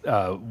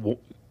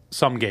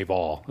 "Some Gave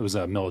All." It was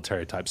a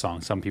military type song.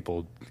 Some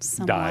people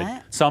Some died.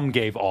 what? Some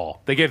gave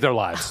all. They gave their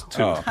lives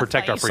to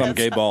protect our you said freedom. Some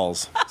gay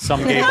balls.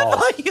 Some gave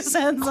all. You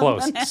said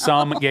Close. something else.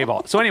 Some gave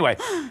all. So anyway,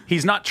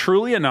 he's not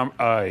truly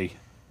a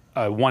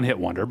one-hit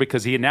wonder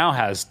because he now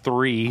has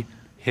 3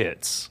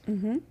 hits,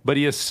 but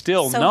he is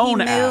still So known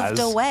he moved as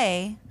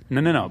away.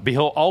 No. But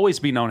he'll always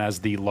be known as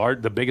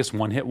the biggest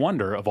one-hit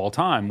wonder of all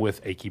time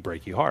with Achy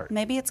Breaky Heart.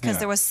 Maybe it's because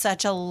there was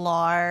such a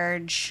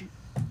large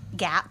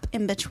gap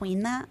in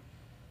between that.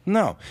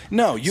 No.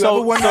 You So- have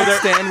a one night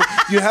stand.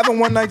 You have a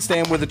one night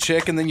stand with a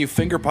chick, and then you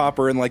finger pop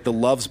her in like the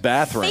Love's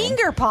bathroom.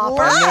 Finger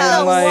popper. And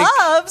then, like,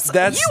 Loves.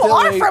 that's you still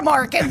are a- from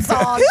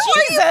Arkansas.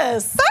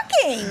 Jesus.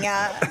 Fucking.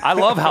 I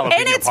love jalapeno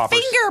And it's poppers.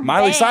 finger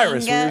Miley bang,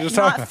 Cyrus, we were just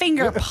not talking-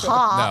 finger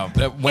pop.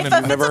 No, when if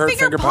have it's never a heard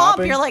finger finger pop,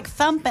 popping? you're like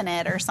thumping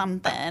it or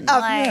something.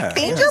 yeah. It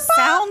Finger just pop?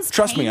 sounds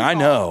Trust me, I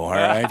painful. know. All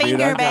right, dude.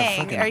 Finger I got bang.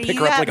 fucking Or pick you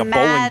her up got like a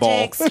bowling ball.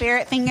 magic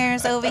spirit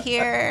fingers over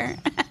here.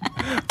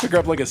 Pick her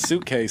up like a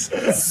suitcase.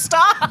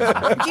 Stop.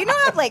 Do you know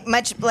how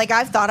much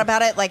I've thought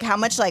about it, like how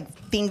much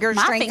finger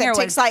My strength finger it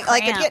takes, would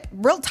like it cramp. get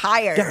real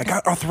tired. Yeah, I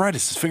got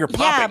arthritis. It's finger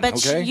popping. Yeah, but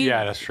okay? you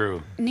Yeah, that's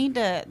true. they need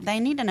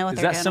to know what Is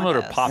they're that doing similar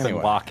with to this. popping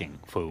Anyway. locking,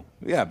 Foo?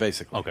 Yeah,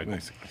 basically. Okay, cool.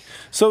 Basically.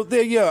 So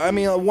there, yeah, I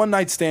mean, a one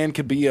night stand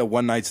could be a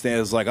one night stand.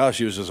 It's like, oh,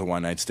 she was just a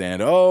one night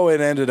stand. Oh, it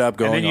ended up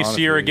going. And then you on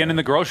see her again in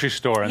the grocery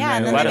store, and Yeah,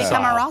 and then then let they us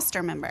become a off.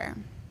 roster member.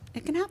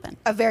 It can happen.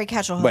 A very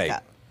casual Wait,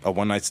 hookup. a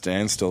one night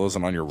stand still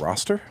isn't on your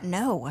roster.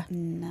 No,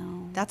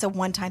 No. that's a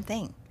one-time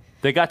thing.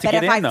 They got to But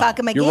get if in I though. fuck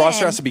him again, Your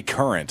roster has to be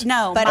current.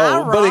 No, But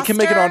our but it can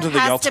make it roster onto the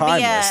has Yell to Time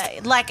be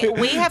list. Like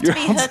we have to You're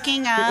be on-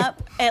 hooking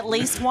up at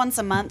least once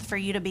a month for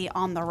you to be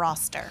on the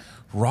roster.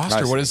 Roster.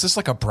 I What see. is this,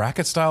 like a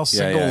bracket style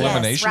single yeah. Yes,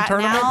 elimination right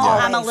tournament? now,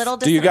 I'm a little.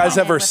 Do you guys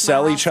disappointed ever with my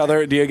sell each roster.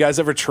 other? Do you guys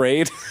ever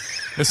trade?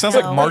 It sounds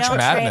like No, we March don't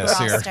Madness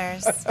trade here.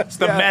 rosters. It's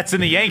the Mets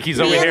and the Yankees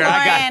over Me and, here.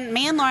 Lauren,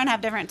 me and Lauren have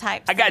different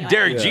types. I got anyway.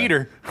 Derek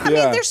Jeter. I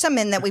mean, there's some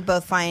men that we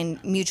both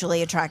find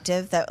mutually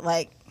attractive that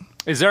like.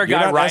 Is there a You're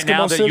guy not right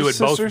now Eskimo that you would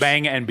both sisters?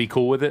 bang and be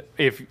cool with it?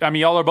 If I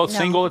mean, y'all are both No,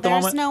 single at the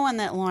There's moment. no one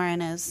that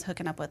Lauren is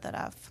hooking up with that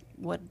I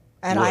would.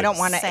 And I don't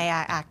wanna- say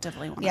I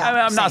actively want. Yeah. I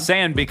mean, I'm not Same.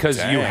 saying because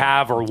you Dang.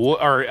 have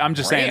or I'm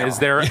just saying, is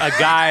there a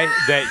guy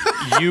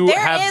that you There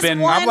have is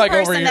been? one I'm like over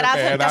person here, that I've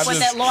man. hooked up I with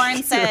just- that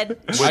Lauren said.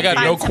 I got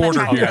no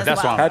quarter here. Okay,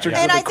 that's why I'm- Patrick's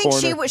Yeah. And in I the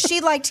think corner. she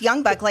liked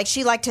Young Buck. Like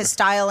she liked his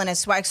style and his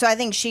swag. So I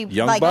think she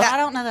Young like Buck? that. I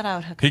don't know that I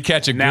would hook. He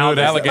catch a Now good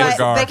this- alligator But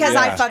gar. because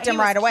I Yeah. fucked him He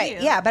was right away.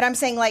 cute. Yeah, but I'm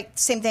saying like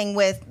same thing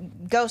with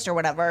Ghost or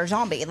whatever or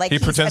Zombie. Like He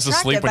he's pretends to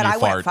sleep attractive, when but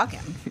you I wouldn't fart. fuck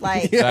him.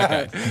 Like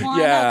Yeah. Well,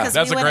 no, Yeah. 'cause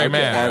That's we a great wouldn't-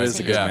 man. That is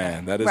a good Yeah.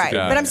 man. That is right. a good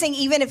But I'm man. saying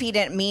even if he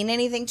didn't mean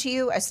anything to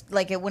you,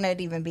 like it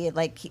wouldn't even be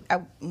like I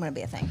wouldn't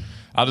be a thing.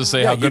 I'll just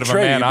say Yeah, how you good of a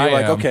trade. man You'd I be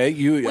like, am. okay,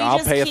 We I'll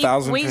just pay keep-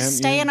 $1,000 for We him.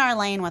 stay you- in our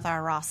lane with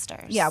our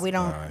rosters. Yeah, we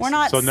don't. We're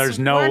not. So there's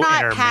no We're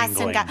not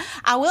passing. intermingling.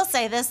 I will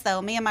say this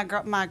though. Me and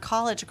my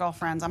college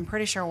girlfriends. I'm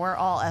pretty sure we're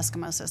all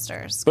Eskimo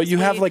sisters. But you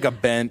have We- like a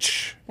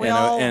bench we and,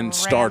 all and ran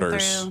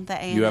starters. through the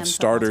You have A&M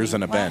starters football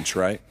and a team. What? bench,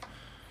 right?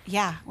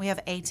 Yeah, we have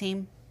a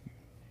team.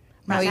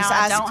 No, Right he's now, I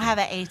asked- don't have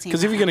an A team.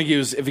 Because if you're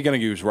gonna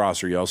use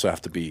roster, you also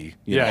have to be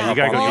Yeah, know, you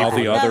gotta up go on all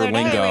deeper. the other day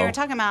lingo. we were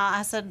talking about.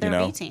 I said you they're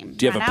know, B team.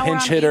 do you have Right a now we're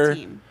pinch on B hitter?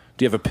 team.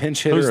 Do you have a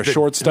pinch hitter, a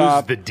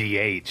shortstop? Who's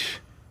the DH?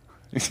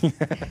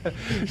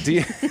 Do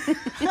you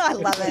I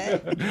love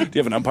it. do you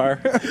have an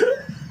umpire?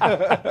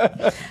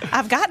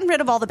 I've gotten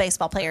rid of all the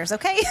baseball players.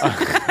 Okay,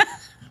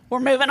 we're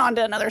moving on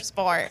to another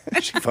sport.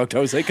 She fucked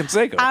Jose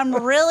Canseco. I'm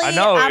really, I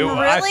know, I'm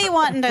I- really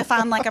wanting to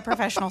find like a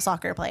professional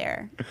soccer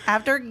player.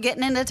 After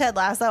getting into Ted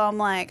Lasso, I'm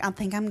like, I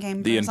think I'm game.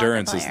 For The a soccer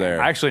endurance is player.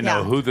 there. I actually know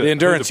Yeah. who the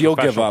endurance who the you'll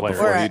give professional up player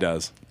before is. he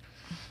does.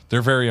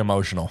 They're very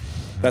emotional.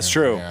 That's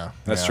true. Yeah,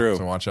 That's yeah, true.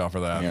 So watch out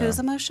for that. Yeah. Who's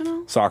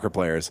emotional? Soccer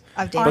players.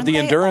 I've But dated- the Aren't they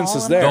endurance all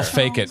is there. They'll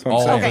emotional? fake it That's what I'm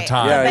all saying. the Okay.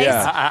 time. Yeah, Base-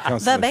 yeah. The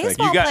Constantly fake.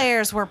 baseball You got-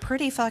 players were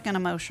pretty fucking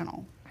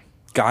emotional.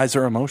 Guys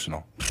are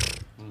emotional.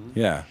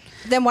 Yeah.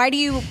 Then why do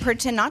you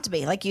pretend not to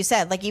be? Like you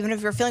said, like even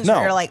if your feelings No.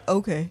 hurt, you're like,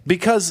 okay.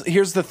 Because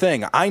here's the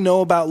thing. I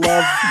know about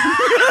love.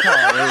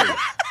 Golly,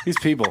 these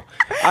people.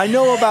 I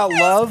know about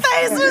love.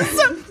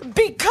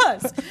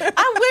 Because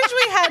I wish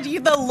we had you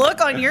the look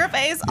on your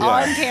face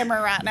on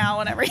camera right now.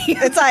 Whenever you,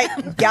 It's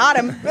like, got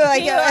him.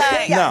 Like, You're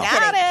like, yeah, No. kidding,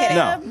 got it.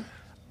 kidding. No.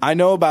 I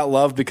know about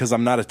love because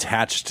I'm not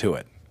attached to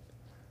it.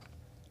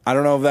 I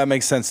don't know if that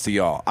makes sense to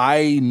y'all.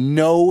 I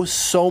know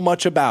so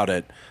much about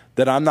it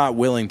that I'm not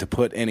willing to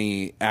put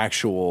any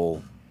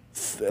actual,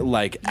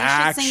 like, you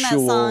should sing that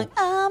song.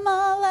 I'm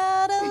all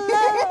out of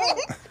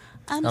love.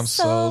 I'm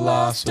so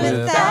lost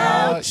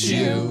without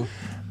you.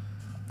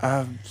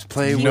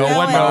 play with No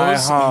one my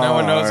knows. No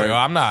one knows. heart. Like, oh,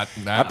 I'm not.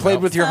 I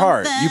played with your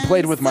heart. You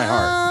played with my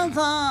heart.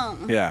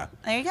 Something. Yeah.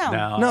 There you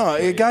go.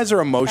 No, guys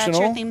are emotional. That's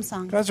your theme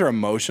song. Guys are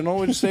emotional.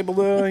 We're just able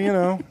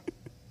to,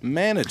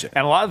 manage it.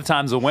 And a lot of the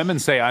times the women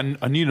say, I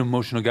need an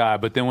emotional guy,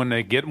 but then when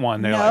they get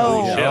one, they're like,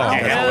 No. holy shit, I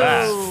can't handle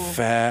that.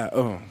 Fat.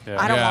 Oh,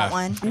 I don't Yeah.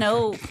 want one.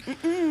 No,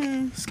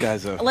 this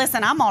guy's a.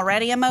 listen, I'm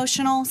already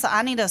emotional, so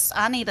I need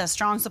a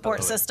strong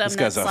support system This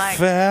guy's that's a like.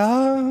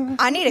 fat.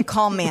 I need a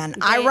calm man.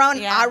 I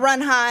Yeah.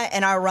 run high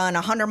and I run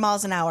 100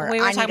 miles an hour. We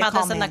I were need talking a about this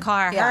calm in man. the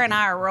car. Yeah. Her and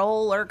I are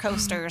roller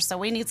coasters, so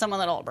we need someone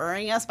that'll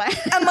bring us back.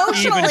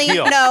 Emotionally, Even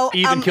keel. no.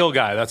 Even kill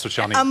guy. That's what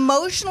y'all need.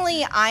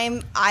 Emotionally,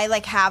 I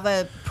like have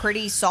a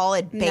pretty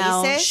solid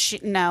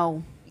basis.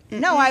 No,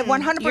 No, I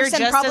 100% you're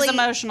just probably as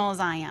emotional as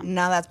I am.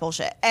 No, that's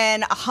bullshit.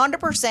 And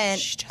 100%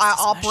 just I as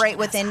operate emotional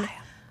within as I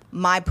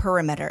my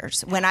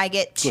perimeters. When I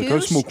get too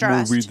Look, I smoke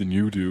stressed, more weed than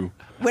you do.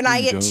 when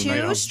I get don't.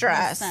 too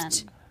stressed,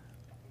 Listen,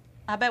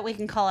 I bet we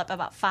can call up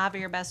about 5 of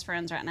your best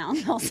friends right now, and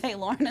they'll say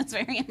Lauren is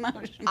very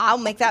emotional. I'll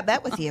make that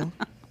bet with you.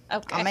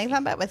 Okay, I'll make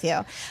that bet with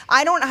you.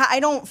 I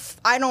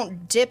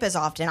don't dip as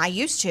often. I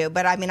used to,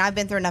 but I mean, I've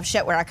been through enough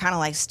shit where I kind of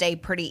like stay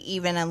pretty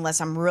even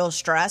unless I'm real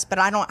stressed. But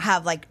I don't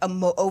have like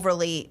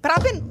overly. But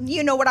I've been,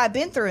 what I've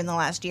been through in the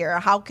last year.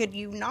 How could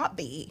you not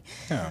be?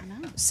 Yeah.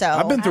 So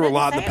I've been through a didn't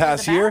lot in say the it was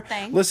past a bad year.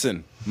 thing.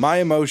 Listen, my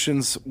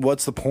emotions,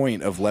 what's the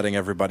point of letting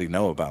everybody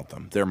know about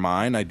them? They're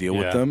mine. I deal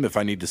with Yeah. them. If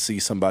I need to see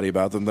somebody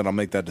about them, then I'll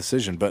make that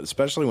decision. But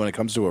especially when it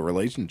comes to a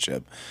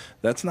relationship,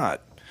 that's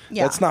not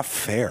Yeah. that's not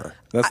fair.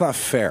 That's not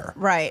fair.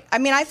 Right. I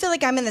mean, I feel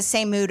like I'm in the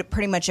same mood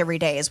pretty much every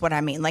day is what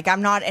I mean. Like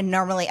I'm not, and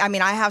normally, I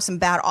mean, I have some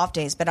bad off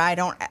days, but I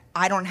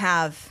don't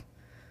have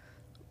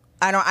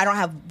I don't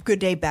have good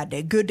day, bad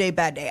day, good day,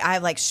 bad day. I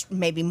have like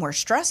maybe more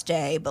stress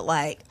day, but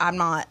like I'm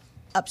not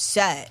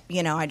upset.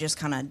 You know, I just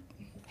kind of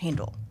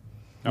handle.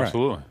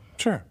 Absolutely.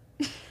 Sure.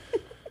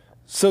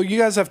 So you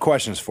guys have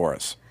questions for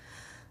us?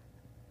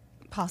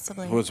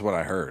 Possibly. Was what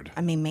I heard.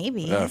 I mean,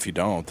 maybe. If you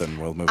don't, then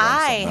we'll move on. to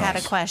I something had a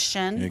else.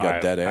 question. You got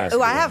All dead right. ass.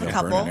 Oh, I have a You're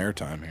couple. burning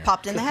airtime here.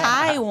 Popped in the head.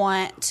 I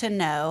want to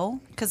know,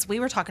 because we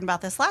were talking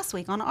about this last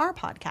week on our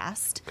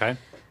podcast. Okay.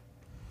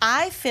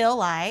 I feel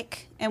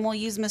like, and we'll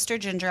use Mr.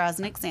 Ginger as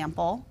an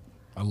example.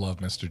 I love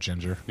Mr.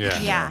 Ginger. Yeah.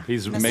 Yeah.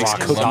 He's Makes rock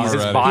cookies. solid. His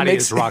Already. body He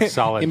is rock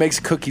solid. He makes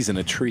cookies in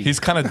a tree. He's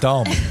kind of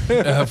dumb,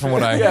 from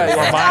what I hear.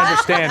 From my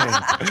understanding.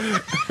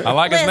 I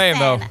like his name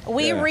though.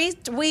 We Yeah.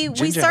 we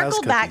Ginger has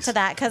circled back cookies. to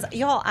that because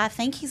y'all, I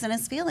think he's in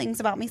his feelings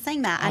about me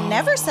saying that. I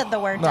never said the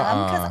word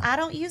dumb because I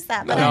don't use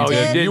that, but No, I you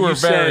did. did. You were You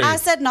said- very. I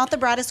said not the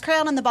brightest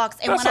crayon in the box,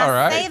 and That's when I all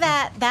right. say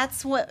that,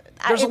 that's what.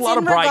 There's a it's lot in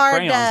of bright regard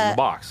crayons in to- the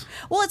box.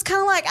 Well, it's kind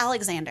of like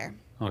Alexander,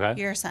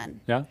 Okay. your son.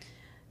 Yeah.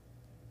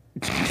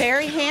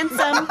 Very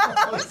handsome.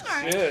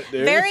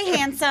 Very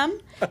handsome.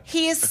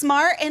 He is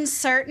smart in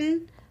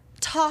certain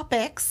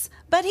topics,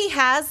 but he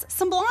has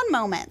some blonde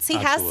moments. He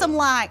has some Absolutely.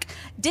 like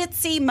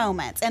ditzy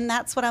moments, and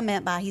that's what I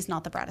meant by he's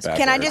not the brightest. Bad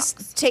Can I word.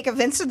 just take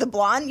offense to the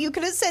blonde? You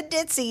could have said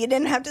ditzy. You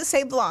didn't have to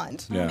say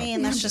blonde. Yeah. I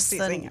mean, that's just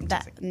teasing, I'm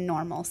that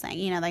normal thing.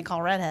 You know, they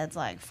call redheads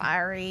like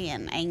fiery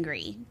and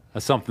angry.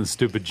 That's something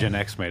stupid Gen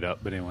X made up,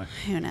 but anyway.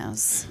 Who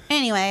knows?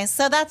 Anyway,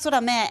 so that's what I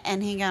meant,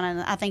 and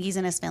I think he's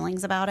in his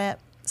feelings about it.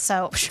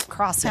 So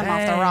cross him off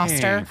the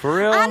Dang, for for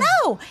real? I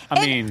know.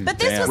 I mean, but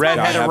this damn. was my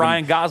Redheaded thing.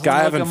 Ryan Gosling.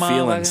 Guy looking having mother-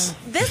 feelings.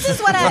 This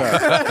is what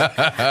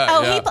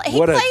I. He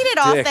What a played it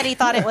off dick. that he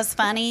thought it was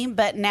funny,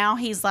 but now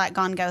he's like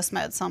gone ghost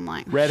mode. So I'm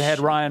like, Redhead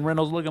Ryan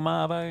Reynolds looking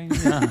mother.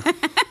 Yeah.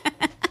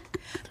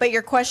 But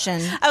your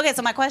question, okay.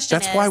 So my question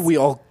That's is, why we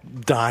all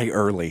die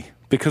early,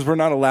 because we're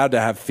not allowed to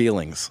have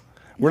feelings.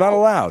 We're not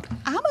allowed.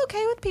 I'm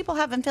okay with people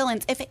having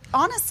feelings.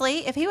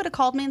 Honestly, if he would have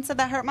called me and said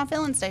that hurt my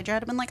feelings, Deidre, I'd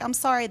have been like, I'm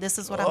sorry. This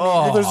is what I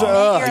meant. There's a-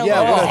 You're a yeah,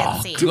 little what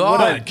a- ditzy. dude, God,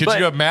 what a- could but-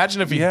 you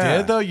imagine if he Yeah.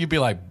 did though? You'd be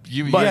like,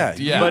 But-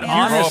 yeah. but you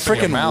honest- throw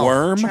up in your Freaking mouth.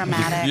 worm.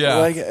 Dramatic. Yeah.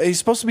 Like he's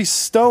supposed to be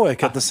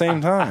stoic at the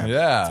same time.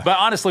 Yeah. But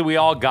honestly, we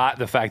all got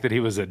the fact that he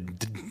was a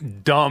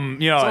dumb,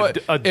 So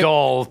a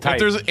dull type. If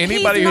there's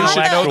anybody who He's should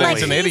not know a- that's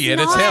like, an he's idiot,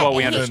 it's not- him. what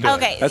we understood.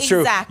 Okay, That's true.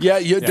 exactly. Yeah,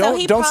 you So don't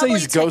he don't say probably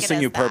he's took it ghosting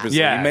as you that. purposely.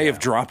 Yeah, he may yeah. have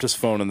dropped his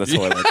phone in the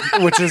toilet,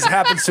 which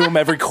happens to him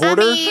every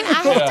quarter. I mean,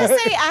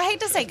 I hate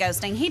to say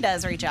ghosting. He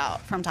does reach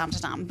out from time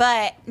to time.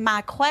 But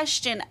my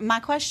question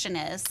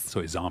is,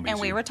 So he's zombies and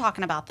we you. were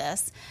talking about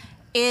this,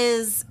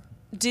 is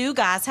do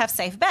guys have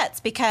safe bets?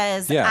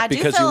 Because Yeah, I do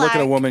because feel you look at a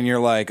like- woman, and you're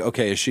like,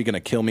 okay, is she going to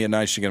kill me at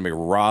night? Is she going to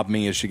rob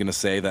me? Is she going to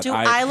say that Do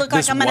I look like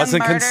this I'm gonna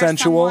wasn't murder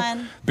consensual?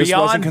 someone? This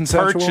Beyond wasn't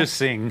consensual.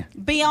 purchasing.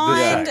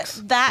 Beyond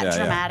sex. that Yeah, yeah.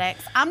 dramatic,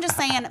 I'm just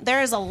saying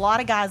there is a lot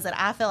of guys that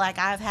I feel like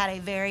I've had a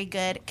very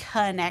good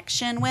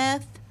connection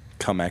with.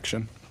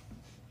 Connection.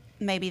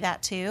 Maybe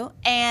that too.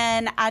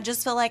 And I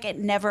just feel like it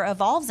never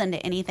evolves into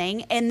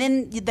anything. And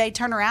then they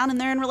turn around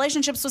and they're in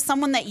relationships with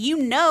someone that you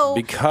know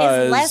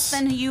Because- is less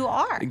than who you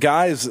are.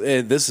 Guys,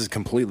 this is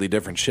completely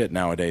different shit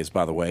nowadays,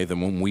 by the way, than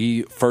when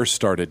we first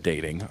started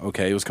dating.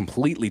 Okay, it was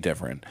completely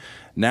different.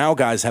 Now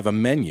guys have a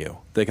menu.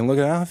 They can look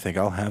at, I think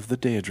I'll have the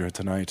Deidre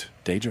tonight.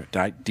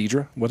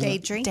 Deidre? What is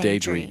Daydream. it?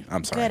 Daydream.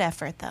 I'm sorry. Good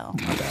effort, though.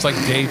 It's like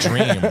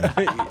daydream.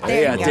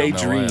 Yeah, you go.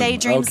 Daydream.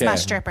 Daydream's Okay. my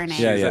stripper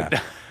name. Yeah, yeah.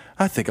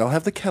 I think I'll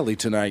have the Kelly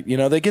tonight. You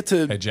know, they get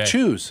to Hey, Jay.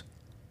 choose.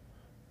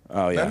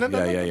 Oh, yeah.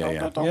 No,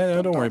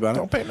 Yeah. Don't worry about it.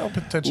 Don't pay no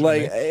attention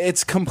Like, to me.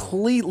 it's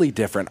completely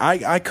different.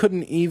 I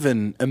couldn't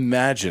even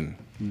imagine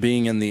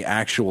being in the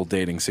actual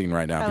dating scene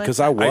right now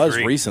because I was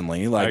agree.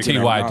 recently, like, agree. you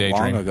know, TY not long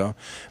daydream. ago.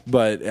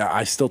 But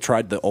I still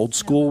tried the old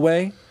school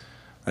way.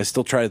 What's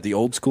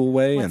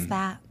and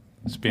that?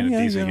 Just being Yeah,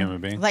 a decent yeah. human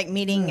being. like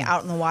meeting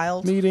out in the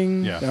wild.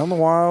 meeting Yeah. down the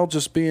wild,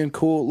 just being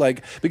cool.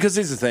 Like, because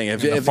here's the thing: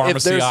 if, In the if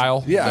pharmacy there's,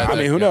 aisle? yeah, That- I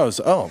mean, who yeah.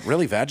 knows? Oh,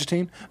 really,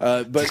 Vagitine?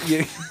 But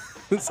you,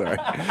 sorry,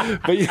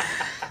 but you,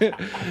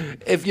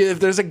 if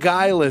there's a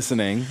guy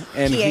listening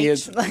and he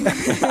is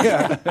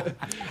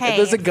Hey,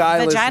 there's a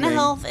guy vagina listening-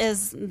 health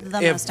is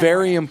the if most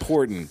very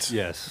important.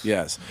 important.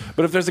 Yes.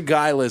 But if there's a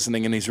guy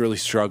listening and he's really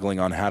struggling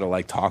on how to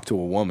like talk to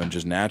a woman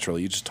just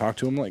naturally, you just talk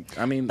to him like,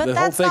 I mean, But the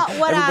that's whole not thing.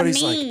 what I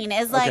everybody's mean.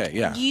 Is like okay,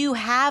 yeah. you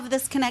have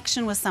this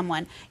connection with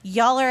someone.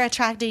 Y'all are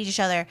attracted to each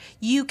other.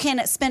 You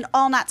can spend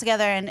all night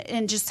together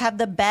and just have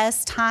the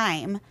best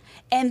time.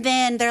 And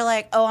then they're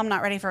like, oh, I'm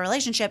not ready for a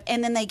relationship.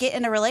 And then they get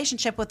in a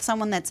relationship with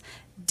someone that's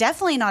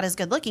definitely not as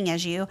good looking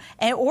as you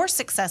or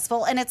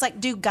successful. And it's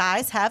like, do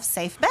guys have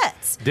safe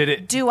bets?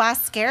 Do I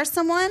scare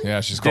someone?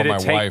 Yeah, she's called Did my it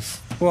take-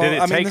 wife. Well, did it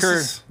I mean, take this her?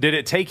 is- Did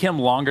it take him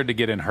longer to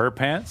get in her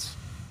pants?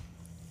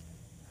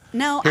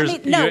 No, Here's- I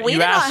mean, no, you- we you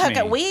did not asked hook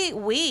up.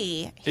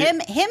 me.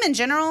 Him in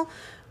general,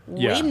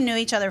 Yeah. we knew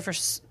each other for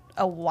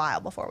a while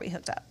before we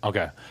hooked up.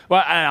 Okay.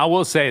 Well, and I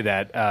will say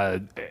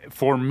that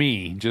for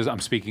me, just I'm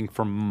speaking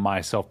from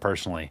myself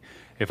personally.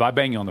 If I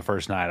bang you on the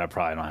first night, I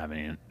probably don't have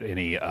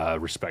any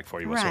respect for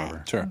you whatsoever.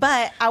 Right. Sure.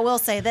 But I will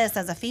say this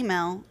as a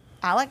female,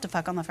 I like to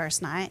fuck on the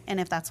first night, and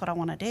if that's what I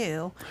want to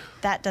do,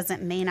 that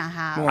doesn't mean I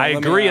have. Well, I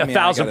let me- agree I mean,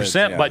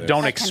 1,000%, yeah, but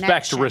don't a expect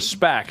connection.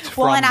 respect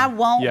from. Well, and I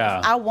won't.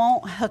 Yeah. I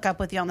won't hook up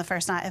with you on the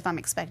first night if I'm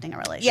expecting a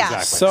relationship. Yeah.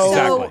 Exactly.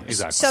 So-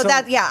 Exactly. So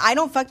that I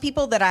don't fuck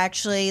people that I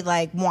actually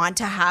like want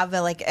to have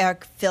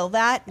feel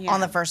that Yeah.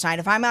 on the first night.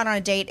 If I'm out on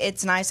a date,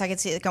 it's nice. I can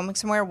see it going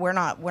somewhere. We're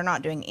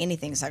not doing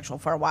anything sexual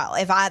for a while.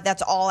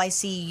 That's all I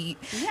see.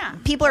 Yeah.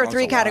 People are Once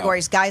three a while.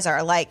 categories. Guys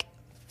are like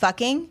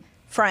fucking,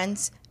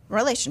 friends,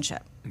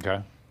 relationship.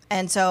 Okay.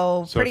 And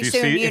so, So pretty if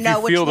soon if know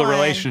you which feel the one.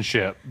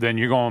 relationship, then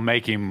you're going to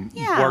make him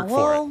Yeah, work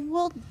for it.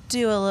 we'll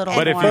do a little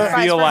But if more. you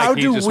feel like How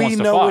he do just we wants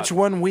to know fuck. which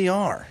one we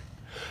are?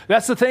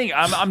 That's the thing.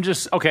 I'm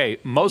just okay.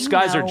 Most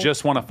guys are No.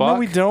 just want to fuck. No,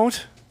 we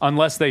don't.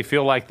 Unless they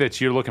feel like that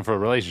you're looking for a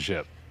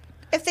then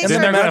If they And they're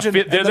then going imagine-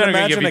 to they're and then going to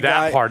imagine give you a that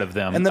guy- part of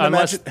them. and then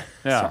unless, imagine-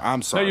 yeah.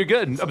 I'm sorry. No, you're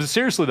good.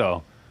 Seriously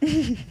though,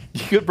 you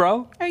good,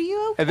 bro? Are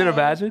you okay? And then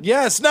imagine.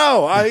 Yes,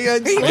 no. He's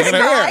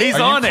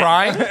Are on you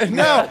it.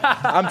 No, crying?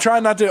 I'm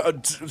trying not to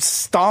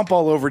stomp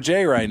all over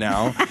Jay right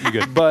now. You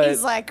good? But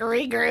He's like,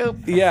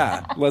 regroup.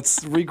 yeah,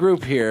 let's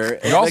regroup here.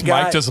 Y'all's The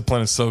guy- mic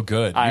discipline is so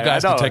good. You I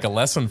guys know. can take a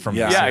lesson from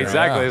Yeah. this. Yeah, here.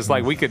 exactly. Yeah. It's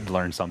like we could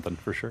learn something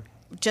for sure.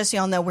 just so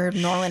y'all know, we're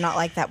normally not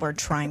like that. We're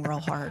trying real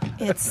hard.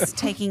 It's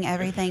taking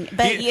everything.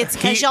 But He- it's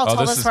because he- y'all Oh,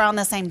 told this us is- we're on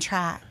the same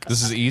track.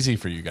 This is easy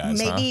for you guys.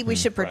 Maybe huh? we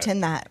should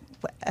pretend that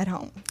at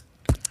home.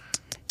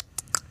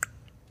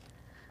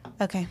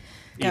 Okay.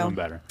 Go. Even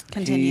better.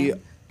 Continue.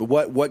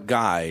 What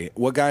guy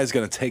is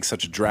going to take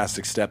such a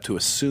drastic step to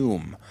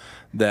assume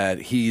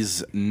that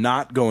he's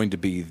not going to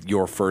be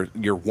your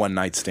one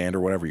night stand or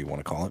whatever you want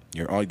to call it?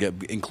 You're all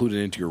get included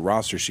into your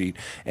roster sheet,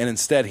 and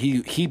instead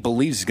he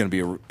believes he's going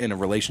to be in a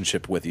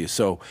relationship with you.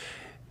 So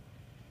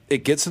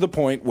it gets to the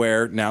point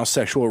where now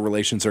sexual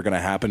relations are going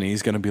to happen, and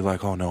he's going to be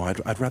like, "Oh no,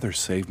 I'd rather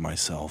save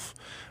myself.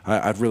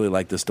 I'd really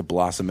like this to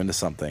blossom into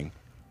something."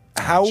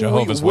 How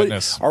Jehovah's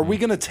Witness. are we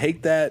going to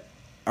take that?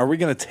 Are we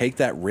going to take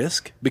that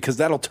risk? Because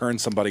that'll turn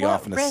somebody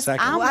off in a Risk?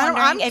 second. I'm Well, wondering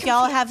I'm if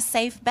y'all have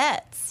safe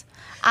bets.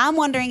 I'm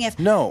wondering if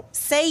No.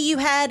 say you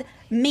had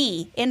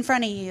me in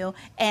front of you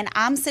and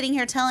I'm sitting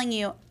here telling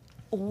you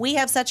we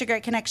have such a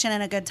great connection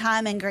and a good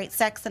time and great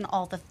sex and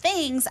all the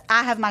things.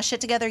 I have my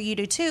shit together, you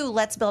do too.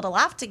 Let's build a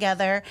life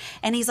together.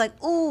 And he's like,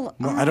 "Ooh,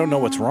 Well, I don't know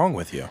what's wrong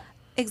with you.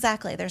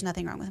 exactly. There's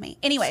nothing wrong with me."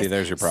 Anyways, See,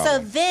 there's your So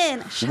problem.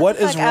 then, shut What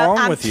the is fuck up. wrong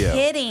I'm with you?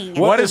 kidding.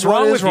 What is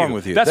wrong with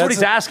you? you? That's what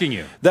he's asking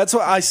you. That's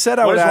what I said.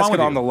 I What would is wrong ask with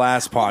it on you? the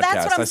last podcast.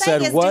 That's what I'm I saying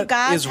said, is, "What do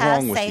guys is have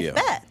wrong with safe you?"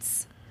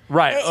 bets?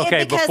 Right.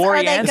 Okay. Because Before are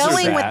he they answers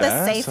going with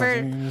that, the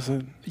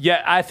safer?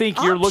 yeah, I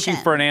think you're looking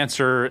option? for an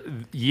answer.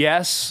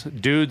 Yes,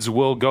 dudes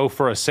will go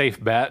for a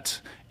safe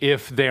bet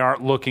if they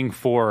aren't looking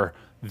for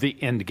the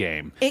end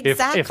game. If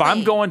I'm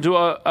Exactly. going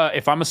to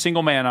if I'm a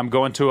single man, I'm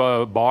going to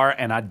a bar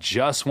and I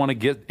just want to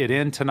get it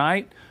in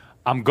tonight.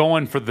 I'm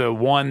going for the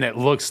one that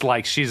looks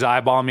like she's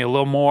eyeballing me a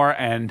little more,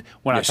 and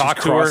when I she's talk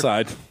to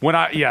cross-eyed.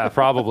 her,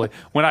 probably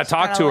when I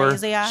talk got to a her,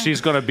 lazy eye. she's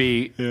going to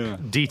be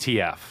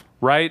DTF,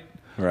 right?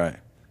 Right.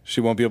 She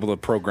won't be able to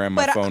program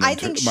my But phone, I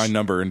into, think my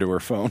number into her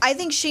phone. I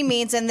think she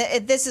means, and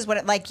this is what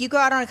it like. You go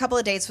out on a couple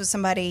of dates with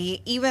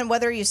somebody, even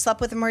whether you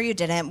slept with them or you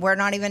didn't. We're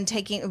not even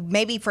taking.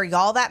 Maybe for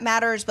y'all that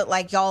matters, but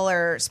like y'all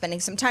are spending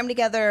some time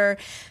together.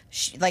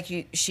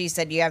 She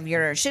said, you have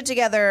your shit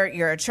together.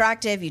 You're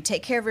attractive. You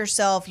take care of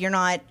yourself.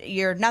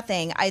 You're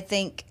nothing. I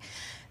think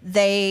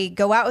they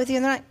go out with you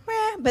and they're like, meh.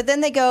 But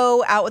then they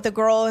go out with a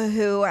girl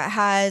who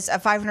has a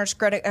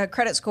 500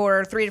 credit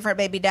score, 3 different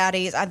baby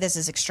daddies. This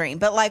is extreme,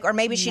 but like, or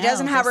maybe she No,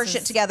 doesn't have her this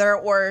shit is- together,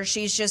 or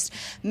she's just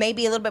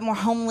maybe a little bit more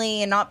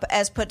homely and not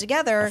as put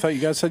together. I thought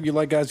you guys said you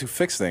like guys who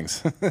fix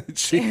things.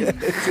 she looked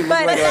But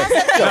like that's the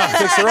thing.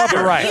 fixer upper.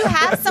 You're right. You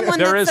have someone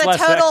There that's is a less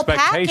total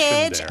expectation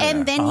package, there.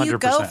 and then you 100%.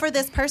 go for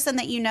this person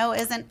that you know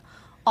isn't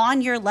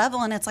on your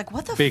level, and it's like,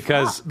 what the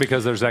Because fuck?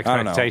 because there's don't know.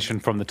 expectation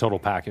from the total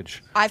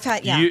package. I've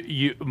had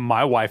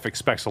My wife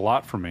expects a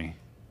lot from me.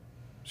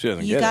 She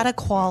doesn't You get got it. a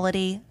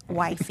quality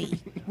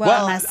wifey.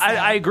 Well, Must I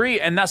say. agree,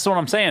 and that's what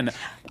I'm saying.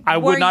 I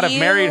Were would not have you-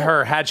 married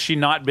her had she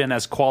not been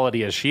as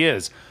quality as she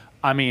is.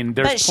 I mean,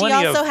 there's But she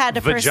plenty also of had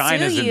to pursue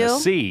vaginas in you. the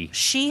sea.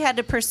 She had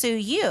to pursue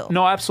you.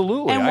 No,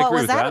 absolutely. And I what agree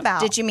was with that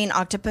about? Did you mean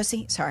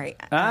octopussy? Sorry.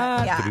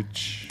 Ah, Yeah.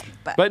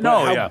 But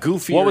no, how yeah.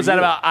 goofy What are was that you?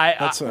 about?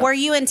 That's Were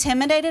you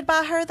intimidated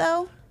by her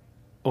though?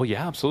 Oh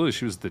yeah, absolutely.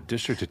 She was the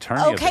district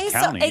attorney Okay, of the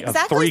so county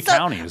exactly. of 3 so,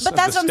 counties. but of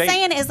that's the what I'm state.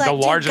 saying is the like,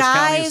 do largest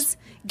guys counties.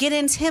 get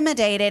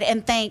intimidated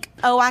and think,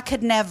 oh, I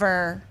could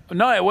never?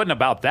 No, it wasn't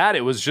about that.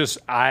 It was just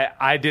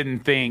I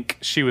didn't think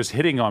she was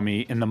hitting on me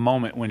in the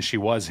moment when she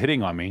was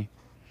hitting on me,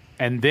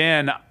 and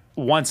then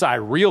once I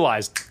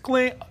realized,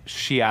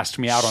 she asked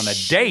me out on a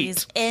date.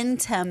 She's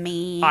into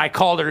me. I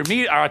called her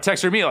immediately, or I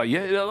texted her immediately,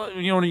 yeah,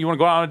 you want to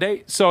go out on a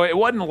date? So it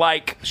wasn't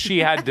like she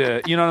had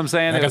to, you know what I'm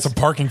saying? I It got was- some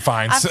parking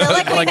fines.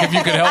 I feel like, if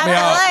you could help me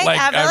out,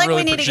 I feel like we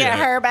really need to get appreciate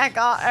it. her back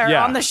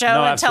Yeah, on the show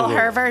no, and tell her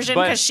absolutely. version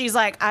But- because she's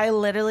like, I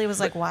literally was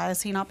like, why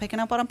is he not picking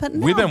up what I'm putting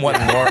We've down? been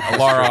wanting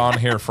Laura on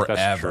here That's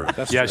forever.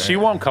 true. Yeah, she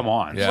won't come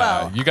on. Yeah,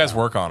 Well- you guys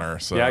work on her.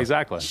 So Yeah,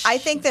 exactly. I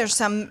think there's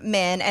some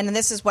men, and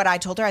this is what I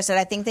told her. I said,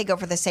 I think they go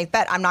for the safe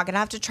bet. I'm not not going to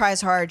have to try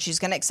as hard. She's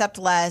going to accept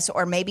less,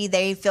 or maybe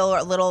they feel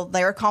a little,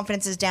 their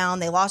confidence is down.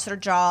 They lost their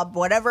job,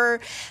 whatever.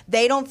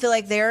 They don't feel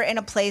like they're in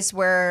a place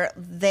where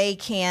they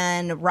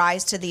can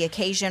rise to the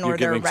occasion You're or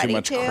they're giving ready too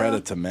much to.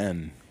 credit to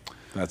men.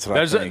 That's what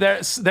There's I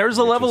think. there's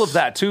a level of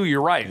that too.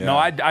 You're right. No,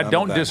 I none of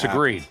don't that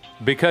disagree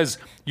because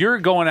you're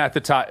going at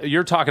the top.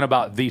 You're talking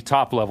about the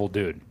top level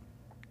dude.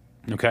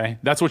 Okay,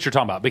 that's what you're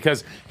talking about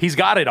because he's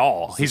got it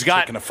all. He's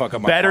got gonna fuck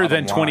up my better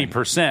bottom than line.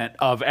 20%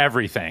 of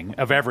everything,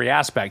 of every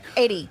aspect.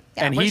 80.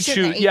 Yeah, and we're he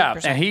shooting at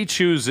chooses 80%. and he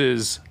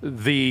chooses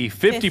the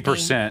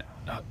 50%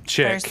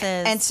 chick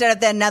Versus, Instead of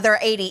the another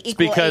 80,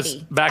 equal because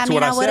 80. back I to mean,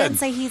 what I I wouldn't said.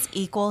 say he's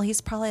equal. He's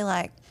probably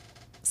like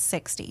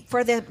 60.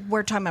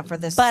 We're talking about for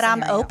this. But I'm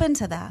scenario. open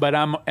to that. But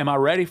am I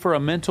ready for a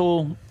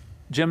mental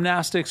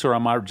gymnastics or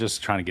am I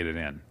just trying to get it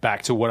in?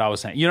 Back to what I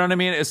was saying. You know what I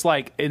mean? It's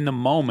like in the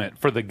moment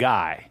for the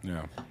guy.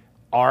 Yeah.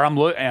 Or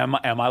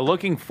am I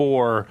looking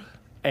for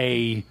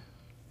a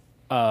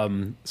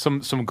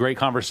some great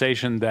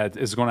conversation that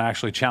is going to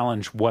actually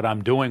challenge what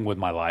I'm doing with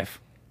my life?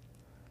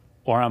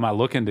 Or am I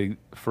looking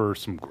for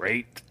some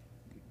great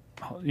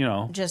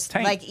Just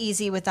tank? like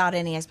easy without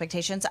any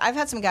expectations. I've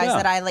had some guys Yeah.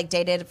 that I like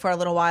dated for a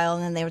little while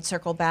and then they would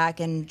circle back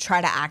and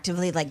try to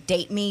actively like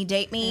date me.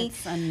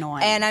 It's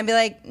annoying. And I'd be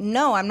like,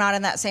 no, I'm not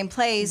in that same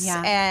place.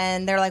 Yeah.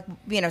 And they're like,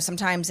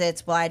 sometimes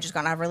it's, well, I just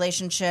got out of a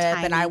relationship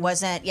and I Timing.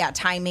 wasn't,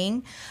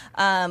 timing.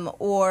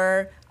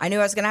 Or I knew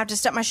I was going to have to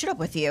step my shit up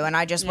with you and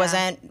I just Yeah.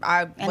 wasn't,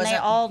 and they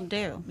all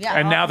do. Yeah.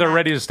 and now they're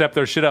ready to step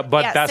their shit up,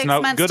 but Yeah, that's 6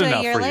 not months good to a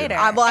enough year for later.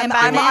 you. Well, And by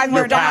I'm then,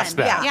 you're we're past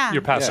done. that. Yeah,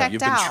 You're past Yeah, that.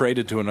 you've checked been out.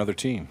 traded to another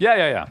team.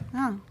 Yeah.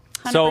 Oh,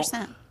 100%. So-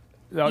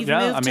 You've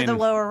moved to the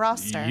lower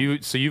roster.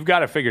 So you've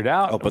got it figured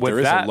out. Oh, but with there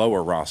is that. a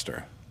lower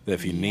roster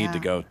if you need Yeah. to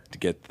go to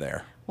get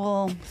there.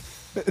 Well,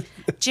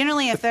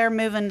 generally, if they're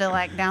moving to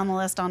like down the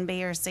list on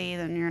B or C,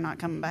 then you're not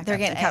coming back. They're up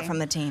getting to cut A. from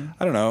the team.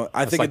 I don't know.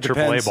 I think like it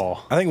depends. AAA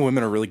ball. I think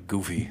women are really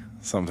goofy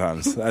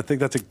sometimes. I think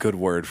that's a good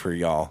word for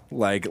y'all.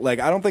 Like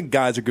I don't think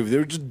guys are goofy.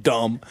 They're just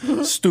dumb,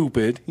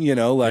 stupid.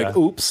 Yeah.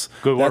 Oops,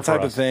 Good word that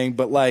type for of us. thing.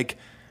 But like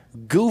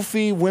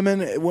goofy women,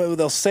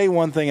 they'll say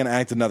one thing and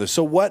act another.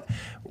 So what?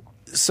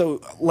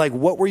 So like,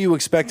 what were you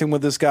expecting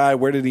with this guy?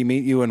 Where did he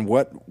meet you? And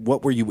what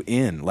were you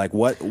in? Like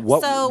what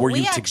So were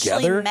we you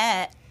actually together?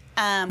 met.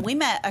 We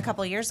met a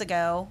couple years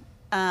ago.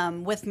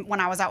 When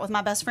I was out with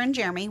my best friend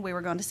Jeremy, we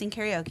were going to sing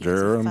karaoke.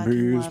 'cause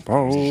we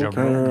fucking love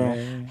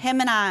karaoke. Him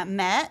and I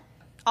met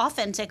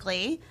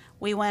authentically.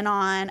 We went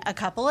on a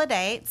couple of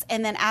dates,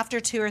 and then after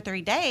 2 or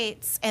 3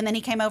 dates, and then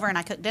he came over and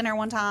I cooked dinner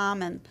one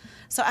time, and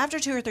so after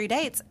 2 or 3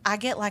 dates, I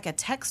get like a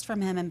text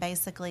from him and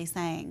basically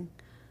saying,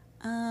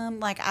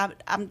 like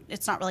I'm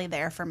it's not really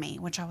there for me,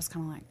 which I was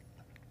kind of like,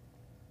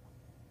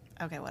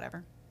 okay,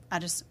 whatever. I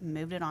just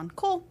moved it on.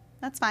 Cool.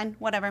 That's fine.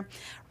 Whatever.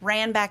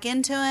 Ran back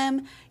into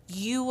him.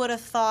 You would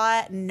have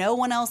thought no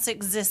one else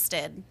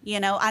existed.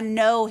 I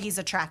know he's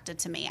attracted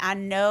to me. I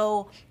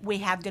know we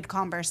have good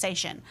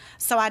conversation.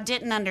 So I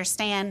didn't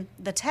understand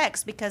the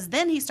text because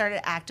then he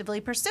started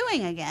actively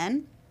pursuing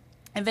again.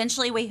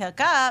 Eventually we hook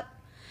up,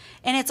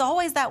 and it's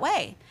always that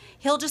way.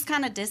 He'll just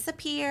kind of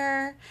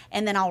disappear,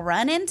 and then I'll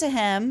run into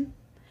him,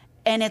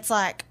 and it's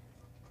like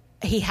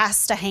he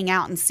has to hang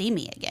out and see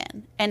me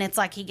again. And it's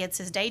like he gets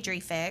his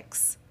daydream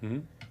fix.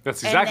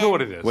 That's exactly then-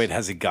 what it is. Wait,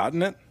 has he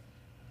gotten it?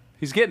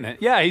 He's getting it.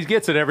 Yeah, he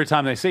gets it every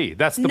time they see.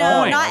 That's the No,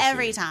 point. not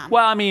every time.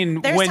 Well, I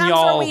mean, There's when times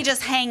y'all, where we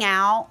just hang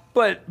out.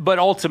 but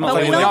ultimately,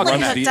 But we when y'all don't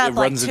come like in, hooked up it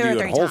like runs 2 into or you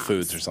 3 at Whole times.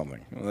 Foods or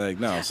something. Like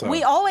no, so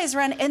We always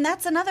run, and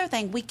that's another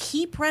thing. We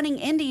keep running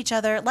into each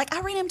other. Like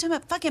I ran into him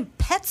at fucking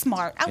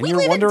PetSmart. And We you're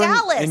live wondering, in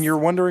Dallas. and you're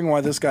wondering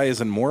why this guy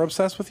isn't more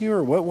obsessed with you,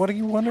 or what? What are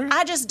you wondering?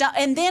 I just don't.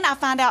 And then I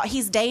find out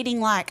he's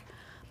dating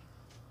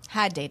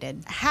Had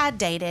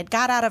dated.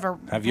 got out of a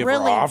Have you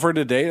really, ever offered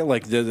a date?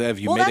 Like, have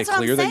you Well, made it that's what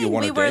I'm clear that you saying.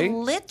 want We to were date?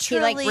 He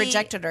literally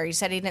rejected her. He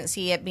said he didn't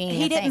see it being.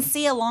 He a didn't thing.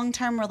 see a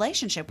long-term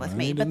relationship with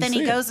me, he but didn't then he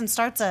see it. goes and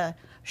starts a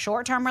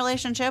short-term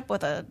relationship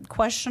with a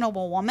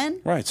questionable woman.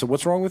 Right. So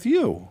what's wrong with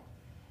you?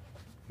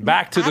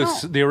 back to I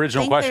don't the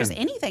original think question. There's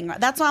anything wrong.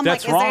 That's why I'm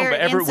That's like, wrong, is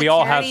there but we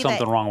all have insecurity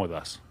something that- wrong with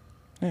us.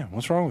 Yeah.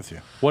 What's wrong with you?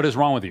 What is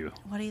wrong with you?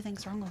 What do you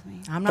think's wrong with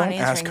me? I'm not Don't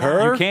ask answering her.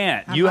 that. Sure. You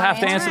can't. I'm You not have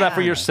to answer answering that for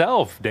that.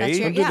 yourself, That's Dave.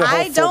 your- Do Yeah, the whole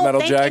I Full don't Metal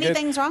think Jacket.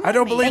 anything's wrong I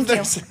don't with me. believe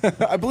Thank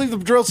this. I believe the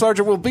drill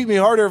sergeant will beat me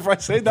harder if I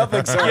say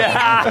nothing. Sir. No,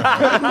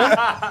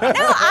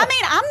 I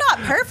mean I'm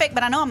not perfect,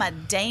 but I know I'm a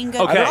dang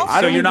good Okay, girlfriend.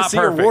 I don't so need you're to not see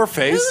your perfect. war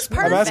face. Who's I'm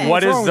asking perfect? What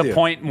what's is wrong the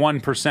with you?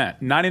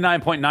 0.1%?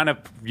 99.9 of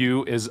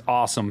you is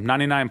awesome.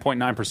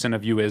 99.9%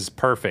 of you is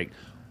perfect.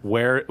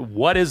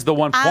 What is the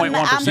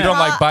 1.1%? You don't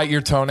Well, like bite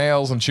your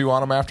tonails and chew on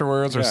them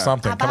afterwards or Yeah.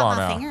 something. I Come bite on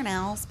my now.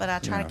 fingernails, but I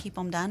try to keep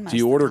them done. Most Do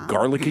you order of the time.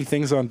 garlicky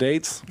things on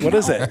dates? What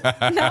is it?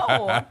 You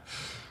No,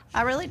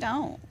 I really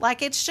don't.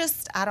 Like it's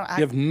just I don't.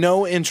 have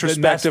no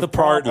introspective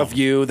part problem. of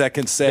you that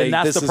can say Then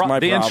that's this is the my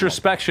the problem.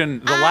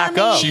 introspection, the I lack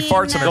of. mean, She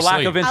farts in her the lack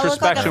sleep. of I look like a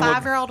introspection. would-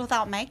 5-year-old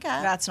without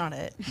makeup. That's not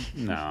it.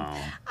 No.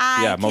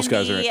 I Yeah, most can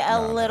guys are- be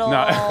no, a no. little.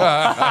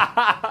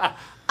 I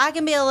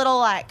can be a little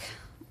like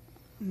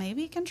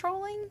maybe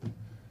controlling.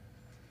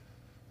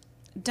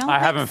 Don't I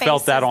make haven't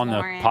felt that faces, on the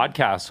Lauren.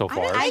 podcast so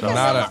far. I so. can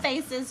Not see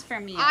a- faces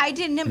from you. I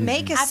didn't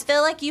make a. I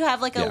feel like you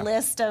have like a Yeah.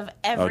 list of dude.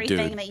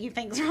 everything that you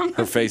think's wrong.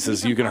 Her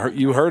faces,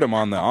 you heard him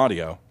on the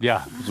audio.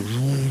 Yeah.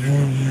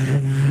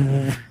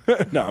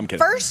 No, I'm kidding.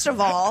 First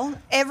of all,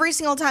 every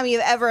single time you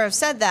ever have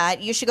said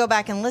that, you should go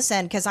back and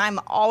listen because I'm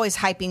always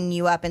hyping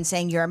you up and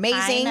saying you're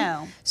amazing. I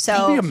know.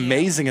 So be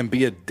amazing and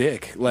be a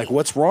dick. Like,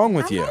 what's wrong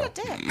with I'm you? not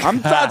a dick.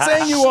 I'm not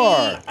saying you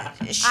are.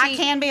 I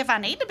can be if I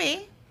need to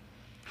be.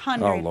 Oh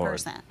Lord.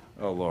 100%.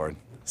 Oh Lord.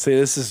 See,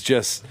 this is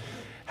just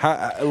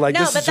like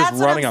No, this but is just that's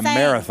what running I'm a saying.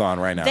 marathon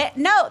right now.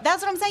 No,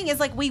 that's what I'm saying. Is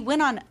like we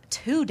went on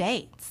 2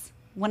 dates.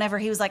 Whenever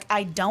he was like,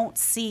 I don't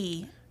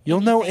see. You'll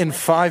know anything in with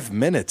 5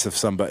 minutes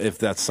if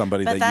that's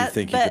somebody But that you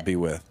think you but could be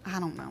with. I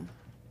don't know.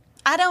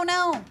 I don't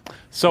know.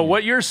 So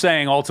what you're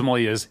saying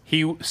ultimately is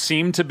he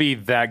seemed to be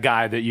that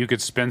guy that you could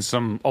spend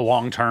a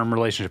long-term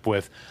relationship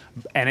with,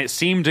 and it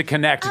seemed to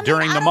connect I mean,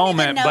 during I the don't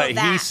moment, even know but he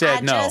that.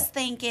 said no. I just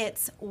think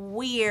it's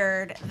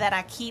weird that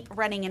I keep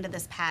running into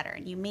this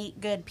pattern. You meet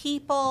good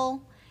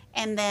people,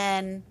 and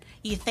then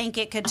you think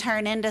it could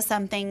turn into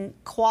something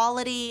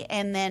quality,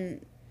 and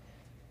then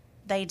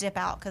they dip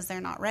out because they're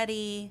not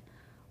ready,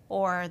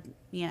 or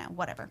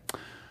whatever.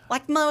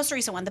 Like the most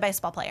recent one, the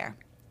baseball player.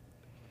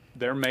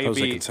 There may Jose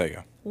be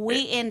Canseco.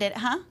 We ended,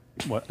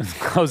 what?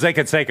 Jose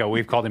Canseco.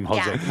 We've called him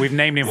Jose. Yeah. We've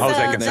named him Jose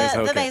So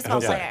Canseco. the baseball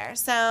Jose. player.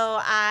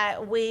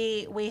 So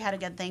we had a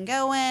good thing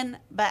going,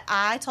 but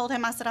I told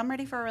him, I said, I'm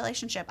ready for a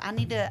relationship. I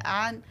need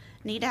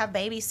to have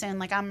babies soon.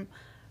 Like I'm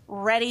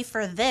ready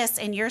for this,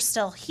 and you're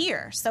still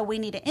here, so we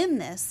need to end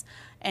this.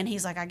 And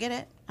he's like, I get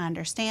it, I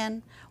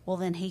understand. Well,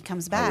 then he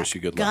comes back, wish you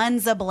good luck.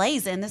 guns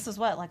a-blazing. This is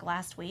what, like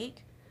last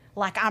week.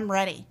 Like I'm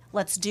ready.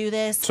 Let's do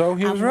this. So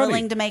he was I'm ready.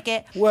 willing to make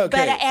it. Well,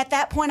 okay. But at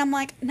that point, I'm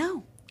like,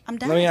 no, I'm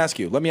done. Let me ask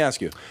you.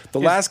 The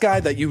last guy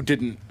that you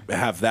didn't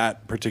have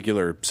that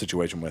particular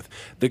situation with,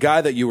 the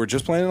guy that you were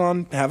just planning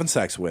on having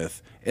sex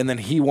with, and then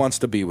he wants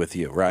to be with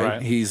you, right?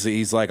 Right.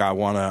 He's like, I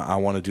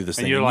wanna do this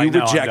And thing. you're And like, you "No,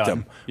 I'm reject done."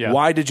 him. Yeah.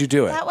 Why did you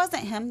do it? That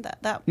wasn't him.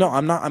 That No,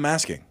 I'm not. I'm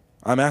asking.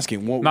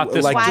 Well, Not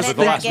this like, one, Why just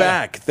did I think get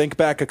back. Think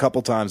back a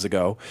couple times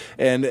ago,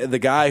 and the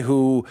guy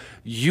who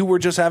you were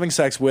just having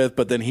sex with,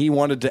 but then he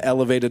wanted to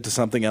elevate it to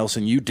something else,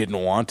 and you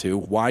didn't want to.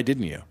 Why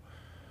didn't you?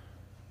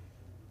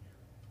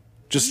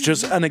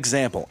 Just an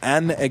example.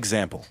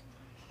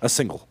 A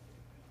single.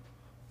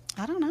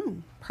 I don't know.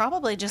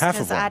 Probably just Half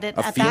of because I one. did.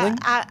 A feeling?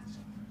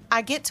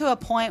 I get to a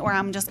point where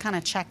I'm just kind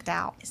of checked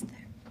out.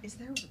 is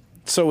there?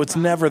 So it's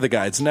never the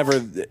guy.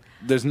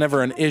 There's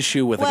never an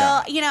issue with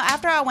Well, a guy.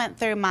 after I went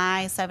through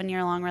my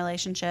 7-year-long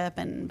relationship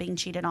and being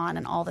cheated on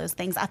and all those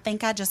things, I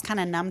think I just kind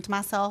of numbed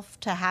myself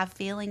to have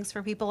feelings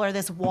for people, or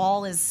this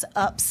wall is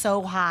up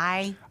so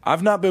high.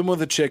 I've not been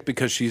with a chick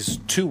because she's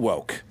too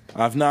woke.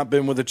 I've not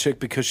been with a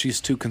chick because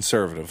she's too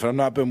conservative. I've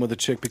not been with a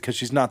chick because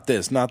she's not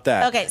this, not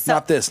that. Okay, so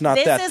not this, not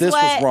this that. is This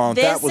was what- wrong.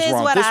 That this was is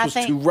wrong. what This I was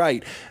think- too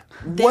right.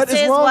 This What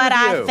is wrong what with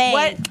I you?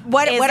 think.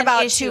 What is an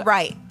about issue. too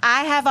right?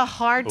 I have a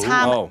hard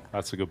time. Oh,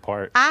 that's a good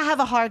part. I have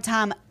a hard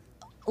time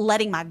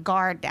letting my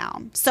guard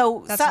down.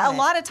 So That's a not it.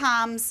 lot of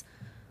times.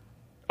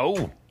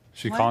 Oh,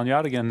 she's calling you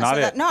out again. So Not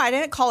it. that- no, I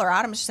didn't call her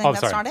out. I'm just saying Oh,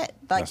 that's sorry. not it.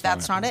 Like That's not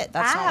that's not it.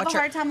 That's I not have what a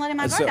you're. hard time letting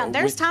my guard So down.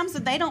 There's we- times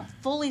that they don't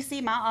fully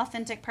see my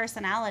authentic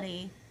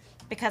personality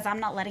because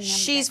I'm not letting them.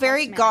 She's get close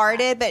very to me like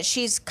guarded, but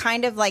she's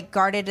kind of like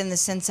guarded in the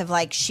sense of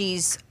like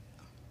she's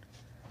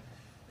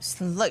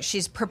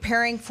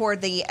preparing for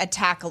the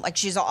attack. Like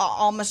she's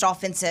almost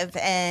offensive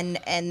and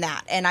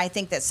that. And I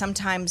think that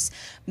sometimes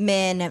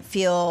men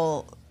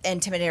feel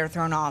intimidated or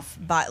thrown off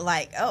by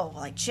like, oh,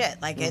 like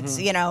shit, like it's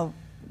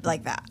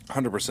like that.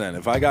 100%.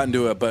 If I got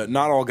into it, but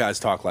not all guys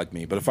talk like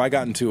me. But if I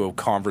got into a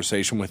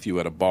conversation with you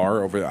at a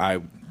bar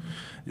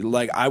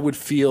I would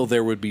feel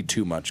there would be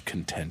too much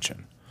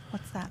contention.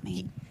 What's that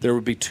mean? There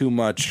would be too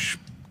much,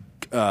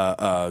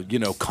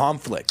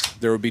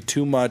 conflict. There would be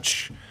too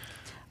much.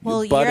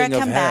 Well, you're a butting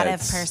of combative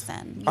heads.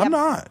 person. I'm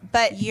not.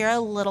 But You're a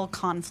little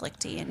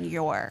conflicty in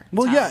your.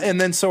 Well, tone. yeah, and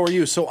then so are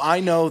you. So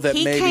I know that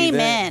He maybe came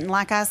that- in,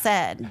 like I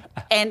said,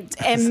 and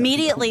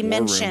immediately War room.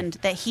 mentioned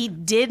that he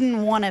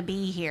didn't want to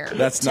be here.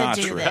 That's to not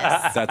do true. This.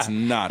 That's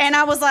not. And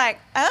true. I was like,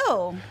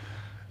 oh,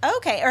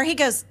 okay. Or he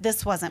goes,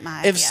 this wasn't my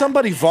idea. If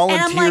somebody And I'm like,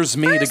 volunteers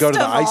me to go to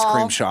the first of ice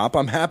cream all- shop,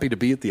 I'm happy to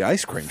be at the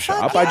ice cream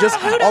shop. yeah, I just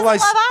who doesn't all I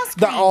love ice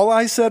cream? all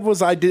I said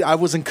was I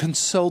wasn't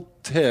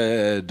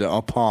consulted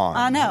upon.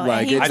 I know.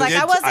 And he it- was like,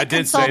 I I wasn't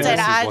did say consulted. this is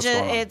I what's just,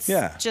 going on. it's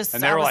Yeah. just,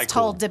 And they I were was like,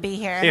 told cool. to be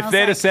here. And I If was they'd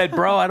like, have said,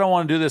 "Bro, I don't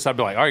want to do this," I'd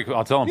be like, "All right,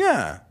 I'll tell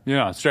them."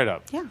 yeah, straight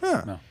up. yeah.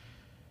 yeah.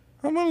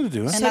 I wanted to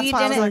do it. And So that's you why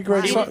I was didn't- like,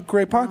 you wow. didn't-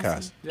 Great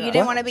podcast. you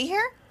didn't want to be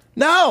here.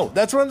 No,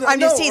 that's what I'm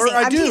just no, teasing. or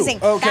I I'm do.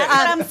 teasing. Okay. That's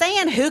what I'm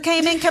saying. Who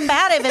came in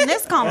combative in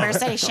this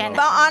conversation?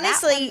 But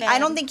honestly, That one I did.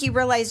 don't think you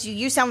realize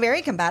you sound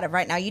very combative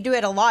right now. You do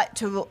it a lot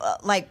to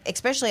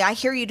especially I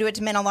hear you do it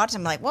to men a lot.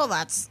 I'm like, well,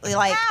 that's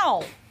like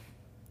How?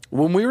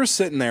 When we were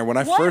sitting there, when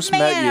I What first man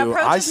met you, I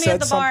approaches me at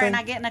said the bar something. and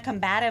I get in a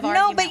combative No,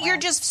 argument but you're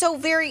with? just so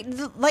very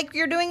like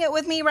you're doing it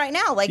with me right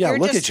now. Like Yeah, you're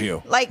look just at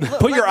you. Like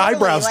Put your literally,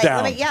 eyebrows like,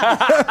 down. like, yeah,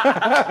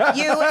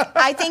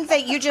 I think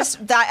that you just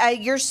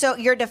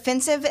you're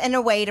defensive in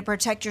a way to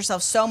protect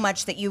yourself so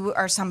much that you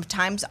are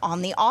sometimes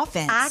on the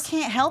offense. I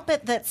can't help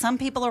it that some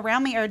people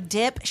around me are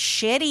dip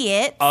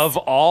shitty. Of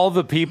all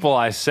the people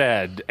I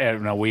said,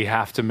 we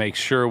have to make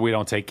sure we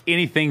don't take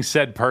anything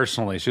said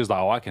personally. She was like,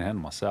 "Oh, I can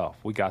handle myself.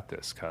 We got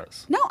this,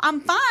 cuz." No, I'm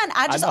fine.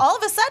 I just know. all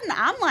of a sudden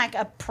I'm like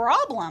a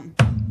problem.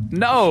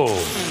 No,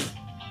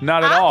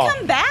 not at all. I'm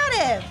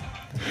combative.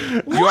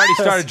 You already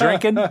started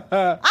drinking? I haven't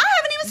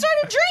even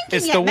started drinking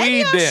It's yet. the Maybe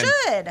weed I then.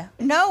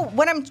 should. No,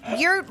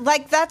 you're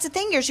like that's the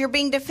thing. You're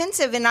being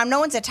defensive, and no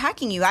one's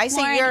attacking you. I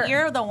say Lauren,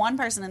 you're the one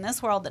person in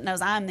this world that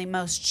knows I'm the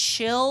most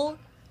chill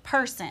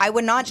person. I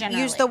would not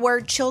generally. use the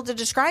word chill to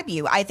describe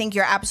you. I think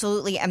you're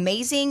absolutely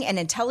amazing and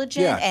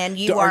intelligent, Yeah. and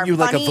you Aren't are you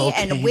like a funny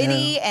and volcano?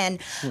 witty and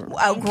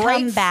a great.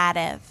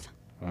 combative.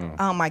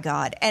 Oh my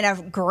god! And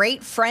a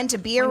great friend to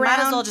be We around. might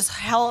as well just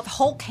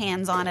Hulk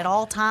hands on at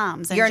all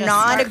times. And You're just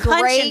not start a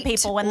punching great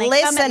people when they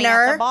come at me at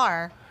listener. the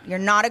bar. You're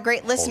not a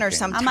great listener. Okay.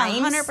 Sometimes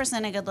I'm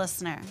 100% a good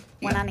listener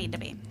when I need to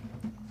be.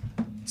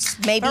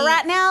 Maybe But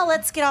right now,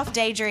 let's get off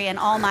Deidre and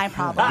all my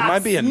problems. You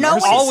might be a No,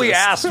 narcissist. All we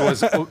asked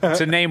was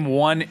to name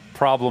one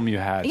problem you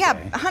had. Yeah,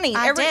 Jay. honey.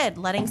 I did,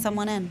 letting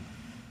someone in.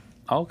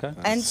 Okay.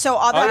 And so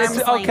other. Arm's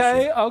length.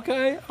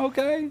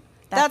 Okay.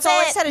 That's all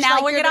I said is Now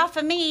like we're you're get the- off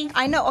of me.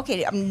 I know.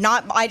 Okay, I'm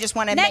not. I just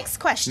want to. Next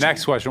question.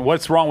 Next question.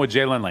 What's wrong with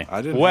Jay Lindley?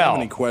 I didn't well, have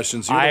any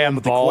questions. You're the I one am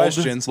with the bald,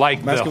 questions. like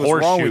I'm the asking what's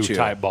wrong with horseshoe you.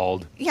 type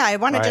bald. Yeah, I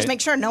want to Right. just make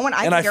sure no one.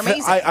 I And think you're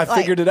amazing. I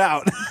figured it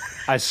out.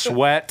 I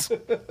sweat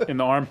in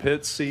the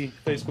armpits. See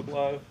Facebook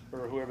Live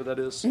or whoever that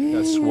is.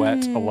 I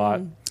sweat a lot.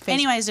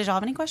 Anyways, did y'all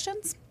have any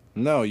questions?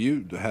 No,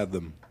 you had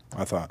them.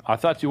 I thought. I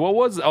thought you. What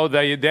was? Oh,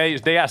 they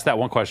asked that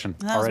one question.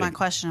 That was already. my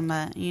question,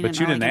 but you But didn't.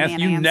 you really didn't give me answer.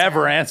 an You answer.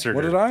 never answered.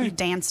 What it. did I? You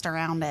danced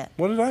around it.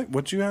 What did I?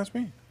 What'd you ask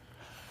me?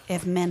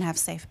 If men have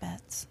safe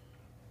bets.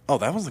 Oh,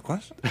 that was the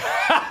question.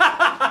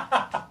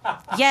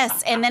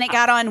 Yes, and then it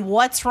got on.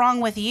 What's wrong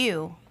with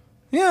you?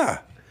 Yeah.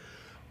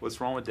 What's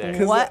wrong with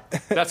Dave? What?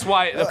 That's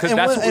why. Because And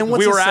that's what- and we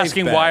what's were a safe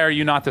asking. bet? Why are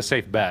you not the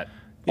safe bet?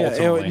 Yeah.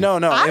 ultimately? No. I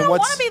and don't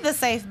what's want to be the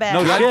safe bet.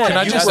 No I shit. wanna Can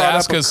I be just brought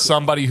ask, up a- as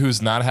somebody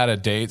who's not had a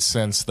date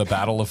since the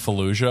Battle of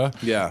Fallujah?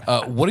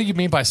 Yeah. What do you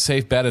mean by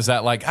safe bet? Is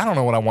that like, I don't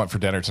know what I want for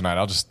dinner tonight.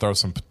 I'll just throw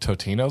some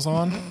Totinos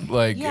on?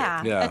 Like,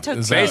 Yeah, Yeah. a Totino.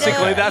 Is that-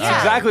 Basically, that's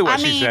exactly what I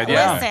she mean, said.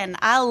 Yeah. listen,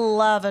 I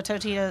love a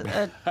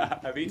Totino.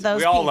 Those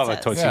we all love a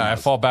pizzas. Totino. yeah, I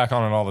fall back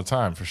on it all the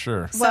time for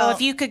sure. So Well- if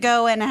you could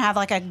go in and have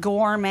like a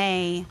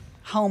gourmet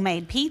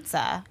homemade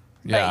pizza,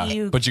 Yeah,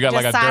 but you got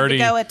like a decide to dirty,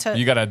 go to-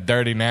 you got a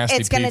dirty, nasty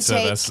It's gonna pizza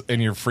take- that's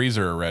in your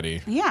freezer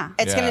already. yeah,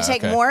 It's going Yeah, to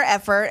take okay. more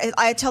effort.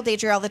 I tell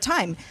Deidre all the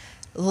time.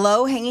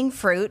 Low hanging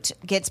fruit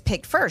gets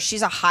picked first.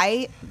 She's a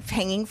high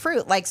hanging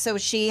fruit. Like, so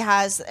she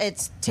has,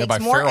 it Yeah, by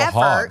takes more feral effort.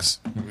 hogs.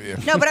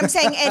 No, but I'm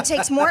saying it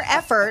takes more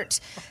effort.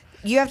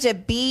 You have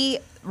to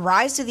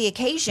rise to the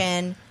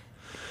occasion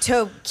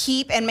to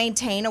keep and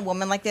maintain a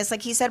woman like this,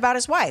 like he said about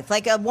his wife.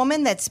 Like a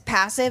woman that's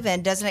passive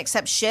and doesn't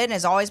accept shit and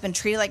has always been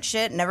treated like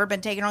shit, never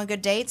been taken on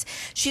good dates.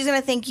 She's going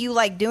to think you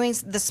like doing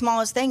the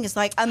smallest thing is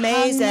like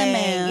amazing.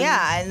 Honeymoon.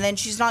 Yeah. And then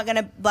she's not going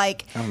to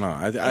like. I don't know.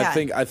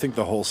 I think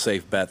the whole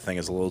safe bet thing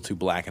is a little too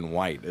black and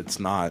white. It's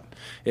not.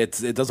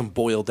 It doesn't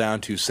boil down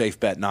to safe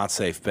bet, not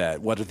safe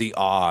bet. What are the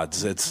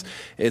odds?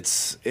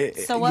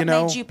 So what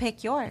made you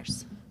pick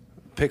yours?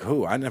 pick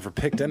who? I never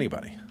picked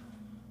anybody.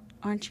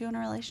 Aren't you in a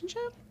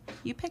relationship?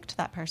 You picked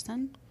that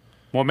person.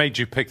 What made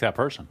you pick that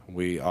person?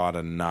 We ought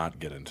to not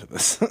get into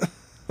this.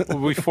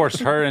 We forced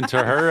her into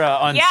her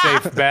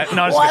unsafe bet.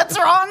 No, I'm just What's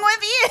wrong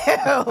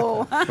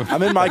with you?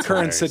 I'm in my current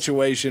hilarious.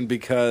 situation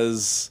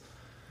because,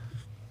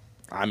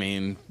 I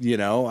mean,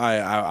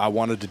 I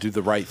wanted to do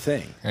the right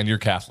thing. And you're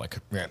Catholic.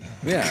 Yeah.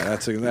 Yeah,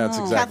 that's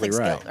exactly Catholic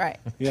right. skill, right.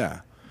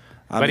 Yeah.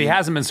 but he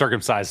hasn't been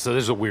circumcised, so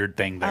there's a weird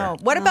thing there. Oh,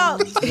 what about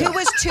who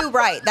was too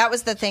bright? That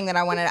was the thing that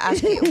I wanted to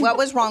ask you. What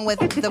was wrong with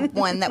the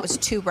one that was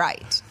too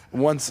bright?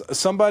 Once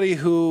somebody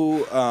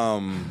who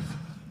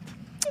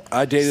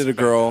I dated a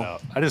girl.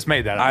 I just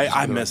made that up.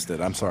 I missed it.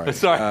 I'm sorry.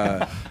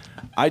 Sorry.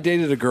 I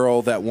dated a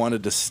girl that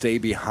wanted to stay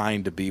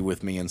behind to be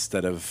with me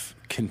instead of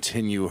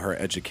continue her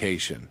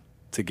education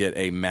to get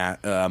a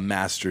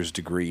master's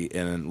degree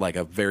in like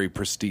a very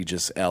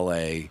prestigious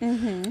LA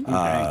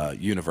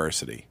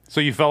university. So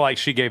you felt like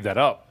she gave that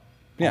up,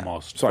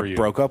 almost. So for I you.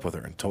 broke up with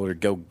her and told her to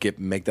go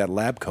make that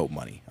lab coat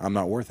money. I'm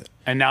not worth it.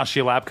 And now she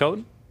a lab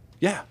coat.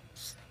 Yeah.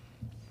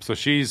 So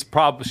she's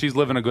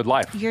living a good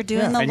life. You're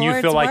doing the and Lord's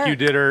you feel like work. you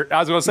did her. I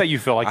was going to say you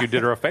feel like you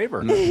did her a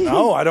favor.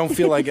 No, I don't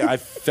feel like I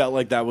felt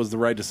like that was the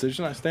right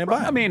decision. I stand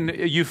by it. I mean,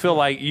 you feel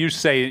like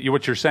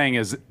what you're saying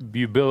is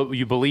you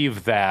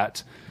believe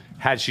that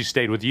had she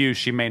stayed with you,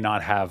 she may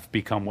not have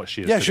become what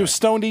she is. yeah, today. she was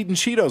stoned eating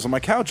Cheetos on my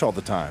couch all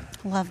the time.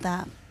 Love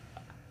that.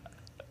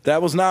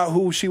 That was not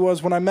who she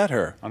was when I met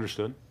her.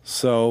 Understood.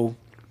 So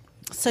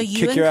So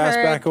you kick your ass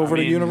encourage- back over I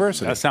to mean,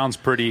 university. That sounds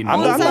pretty. I'm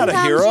noble. not a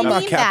Sometimes hero. you I'm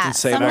not need Captain that.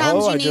 Save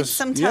Sometimes you I need just,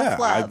 some tough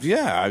love.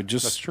 I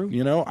just, That's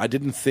true. I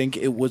didn't think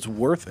it was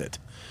worth it.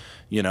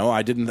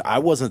 I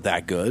wasn't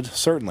that good.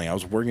 Certainly, I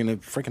was working at a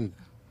freaking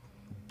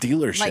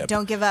dealership. Like,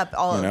 don't give up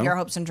all You of know? your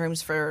hopes and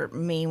dreams for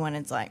me when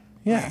it's like,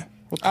 Yeah.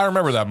 I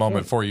remember that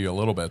moment for you a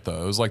little bit,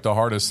 though. It was like the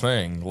hardest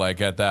thing. Like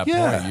at that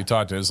Yeah. point, you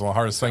talked to it was the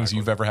hardest things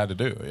you've ever had to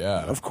do. Yeah,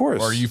 Of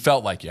course. Or you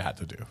felt like you had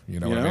to do. You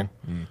know what I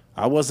mean?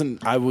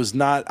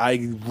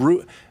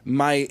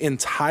 My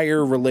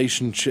entire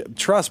relationship,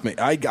 trust me,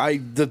 I've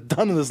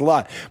done this a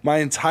lot. My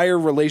entire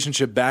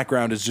relationship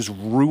background is just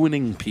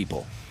ruining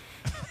people.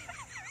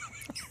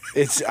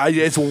 It's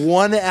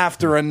one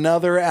after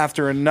another,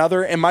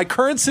 and my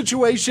current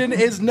situation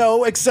is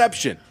no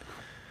exception.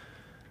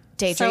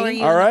 daydream. So are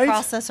you All in right. the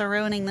process of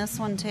ruining this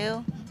one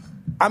too?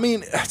 I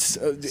mean,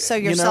 So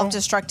you're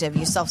self-destructive.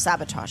 You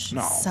self-sabotage.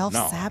 No, not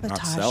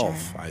Self-sabotager.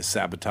 self. I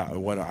sabotage.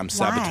 I'm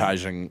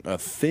sabotaging a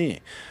thing.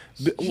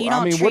 You I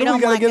don't mean, treat what are we them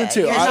gonna like get it. into?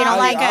 You don't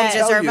like I'll it.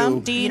 tell Deserve you, them?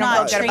 Do you don't not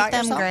feel good treat about them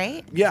yourself?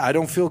 great? Yeah, I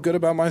don't feel good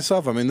about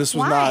myself. I mean, this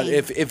was Why? not.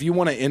 If you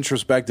want to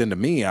introspect into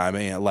me, I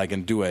mean, like,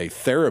 and do a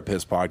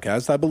therapist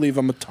podcast, I believe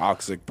I'm a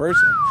toxic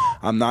person.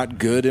 I'm not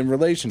good in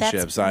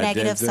relationships. That's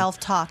negative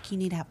self-talk. You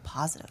need to have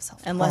positive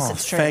self-talk. Unless Oh,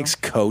 it's true. thanks,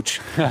 Coach.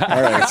 All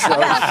right,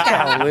 so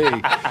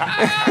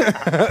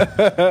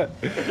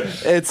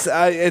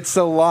it's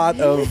a lot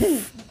of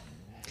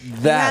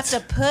that. You have to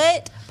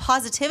put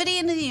positivity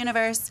into the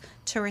universe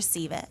to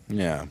receive it.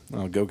 Yeah,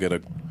 I'll go get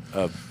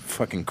a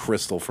fucking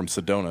crystal from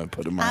Sedona and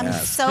put it in my I'm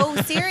ass. so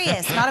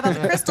serious. Not about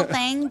the crystal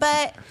thing,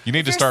 but You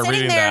need to if start you're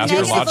sitting reading the there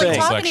negatively astrological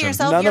talking section. to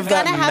yourself, None you're of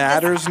that gonna have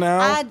matters this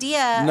now.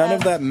 idea. None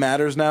of that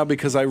matters now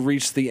because I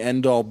reached the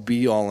end all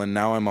be all, and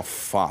now I'm a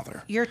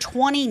father, You're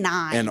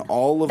 29, and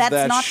all of That's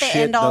that not the shit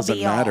end all doesn't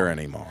be all. matter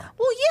anymore.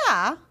 Well,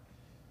 yeah.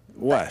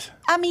 What?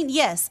 I mean,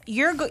 yes,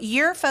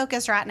 your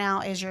focus right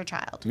now is your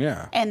child.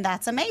 Yeah. And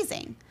that's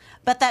amazing.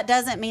 But that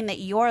doesn't mean that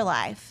your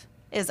life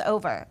is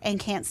over and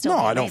can't still No,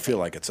 be I don't amazing. feel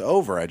like it's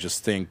over. I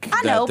just think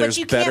I that know, there's but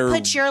you better.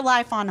 can't put your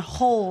life on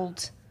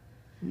hold.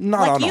 not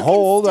like, on you can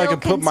hold. I still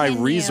can put my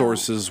continue.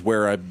 resources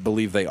where I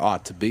believe they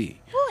ought to be,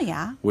 Well,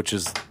 yeah. which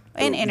is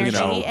And energy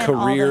and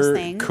career, all those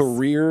things.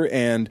 career,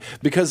 and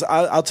because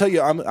I'll tell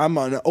you, I'm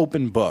an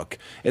open book.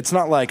 It's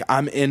not like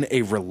I'm in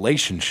a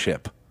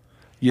relationship.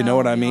 You know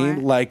what I you mean?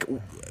 aren't? Like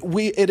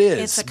it is,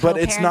 It's a but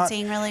it's not.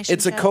 co-parenting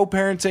It's a relationship?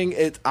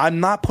 co-parenting. I'm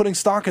not putting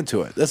stock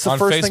into it. That's the On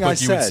first Facebook, thing I you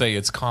said. would say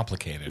it's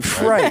complicated.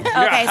 Right.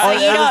 Okay, so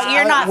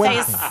you're not when-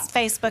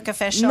 Facebook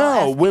official.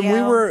 No, when we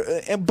FBO.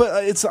 were,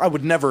 but it's I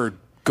would never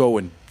go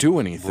and do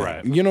anything.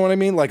 Right. You know what I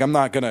mean? Like I'm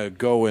not gonna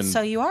go and.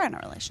 So you are in a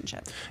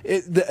relationship.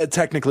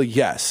 Technically,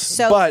 yes.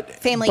 So, but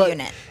family but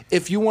unit.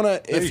 If you want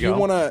to, if you go.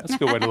 want That's a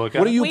to, good way to look at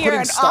what are it. you We are putting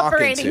an stock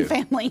operating into?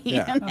 family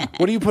Yeah. unit.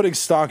 What are you putting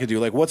stock into?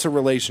 Like, what's a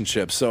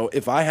relationship? So,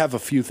 if I have a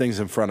few things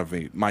in front of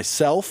me,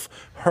 myself,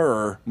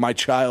 her, my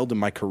child, and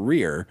my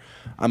career,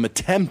 I'm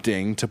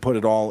attempting to put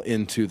it all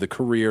into the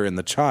career and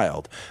the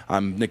child.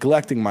 I'm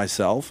neglecting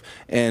myself,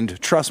 and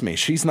trust me,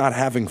 she's not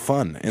having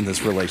fun in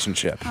this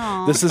relationship.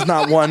 This is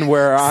not one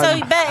where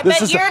I'm.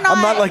 but you're I'm not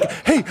not- like,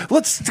 hey,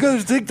 let's go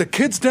take the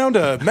kids down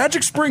to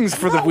Magic Springs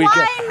for the But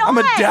weekend. why not? I'm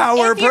a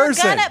dour If you're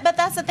person. but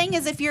that's the thing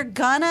is, if you're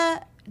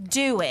gonna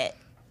do it,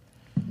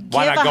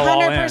 Why give not go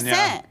all in?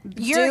 100%.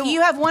 Yeah.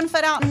 You have one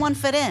foot out and one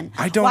foot in.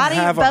 I don't Why do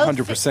you have both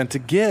 100% to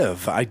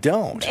give. I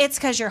don't. It's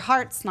because your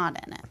heart's not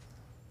in it.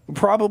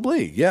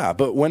 Probably, yeah.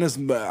 But when is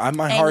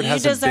my heart you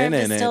hasn't deserve been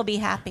to in it? still be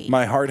happy.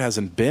 My heart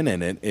hasn't been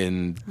in it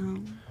in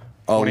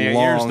a 28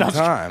 long years. No,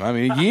 time. I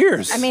mean,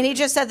 years. I mean, he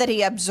just said that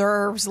he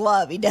observes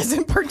love. He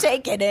doesn't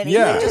partake in it.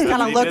 Yeah. He just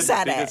kind of He looks did-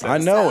 at he it. did say I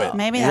know it.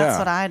 Maybe Yeah. that's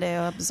what I do.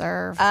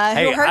 Observe. Who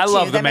Hey, hurt I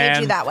love you the that made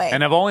man, you that way?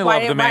 and I've only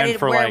loved the man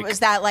for, where, like- was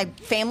that like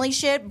family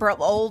shit,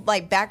 old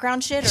like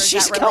background shit, or is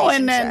She's that going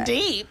in relationship?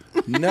 deep.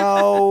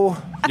 no.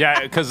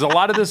 Yeah, because a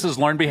lot of this is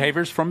learned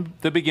behaviors from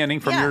the beginning,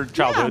 from Yeah, your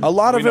childhood. A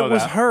lot of We it know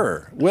was that.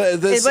 her. Well,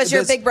 this, Was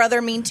your this- big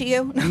brother mean to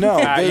you? No.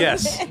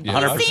 Yes, Yeah.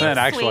 100%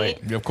 actually.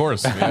 Sweet. Of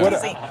course.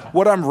 Yeah.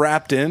 What I'm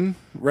wrapped in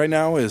right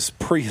now is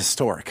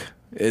prehistoric.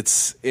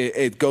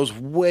 It goes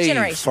way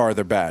Generation.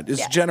 farther back. It's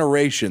Yeah.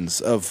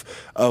 generations of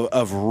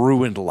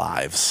ruined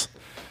lives.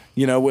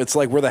 You know, it's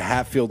like we're the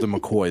Hatfield and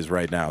McCoys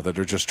right now that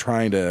are just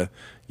trying to,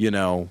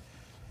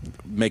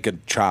 make a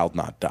child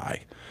not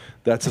die.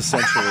 That's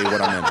essentially what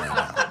I'm in right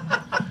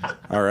now.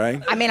 All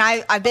right. I mean,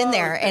 I've been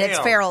there, and it's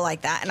feral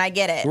like that, and I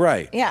get it.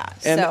 Right. Yeah.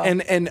 And so.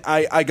 and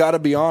I got to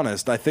be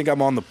honest. I think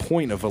I'm on the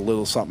point of a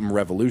little something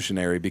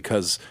revolutionary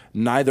because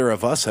neither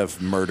of us have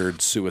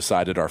murdered,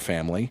 suicided our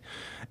family,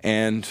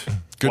 and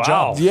Good Wow.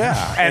 job.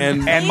 yeah,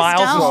 And Please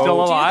Miles is don't still do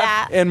alive.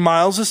 that. and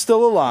Miles is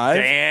still alive.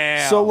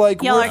 Damn. So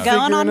like Y'all we're are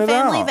going on figuring it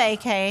family out.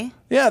 vacay.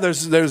 Yeah,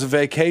 there's a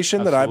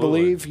vacation that I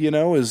Absolutely. believe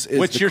is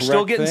Which the you're still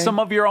correct getting thing. some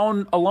of your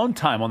own alone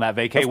time on that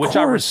vacay, Of which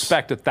I course.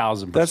 respect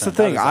 1,000%. That's the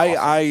thing. That is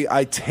awesome.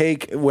 I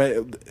take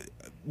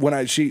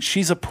when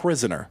she's a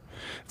prisoner.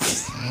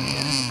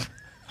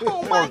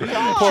 Oh my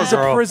god! She's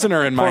a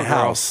prisoner in my Poor girl.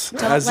 house.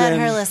 Don't let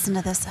her listen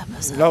to this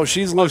episode. No,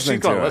 she's listening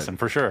She's going to to it. listen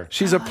for sure.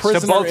 She's a To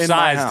prisoner both in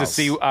my sides to house.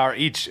 see our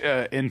each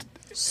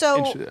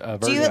So, do you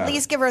version. at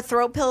least give her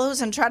throat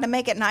pillows and try to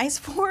make it nice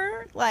for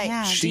her? Like,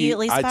 Yeah, She- do you at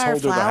least I buy her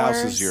told her the house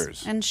flowers is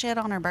yours. and shit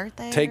on her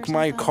birthday? Take or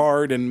my something?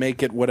 card and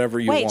make it whatever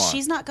you Wait, want.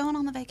 she's not going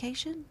on the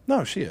vacation?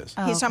 No, she is.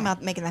 he's talking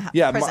about making the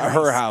Yeah, prison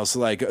her nice. house,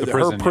 like her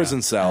prison, prison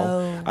yeah.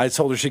 cell. I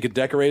told her she could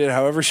decorate it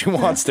however she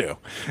wants to.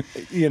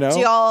 You know? Do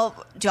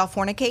y'all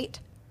fornicate?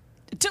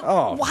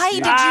 Oh, Why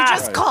did you Ah.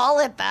 just call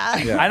it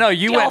that? I know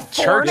you Y'all went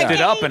churched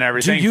it up and Do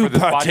everything you for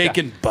this partake podcast.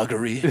 in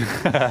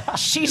buggery?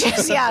 She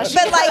just, she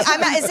But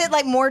like, is it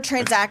like more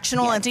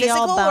transactional and do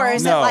y'all physical, or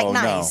is no, it like no.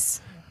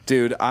 nice?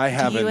 Dude, I do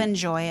haven't. you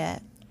enjoy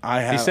it?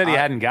 I have. He said he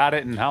hadn't got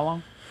it in how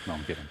long? No,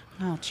 I'm kidding.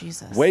 Oh,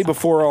 Jesus. way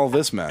before all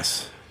this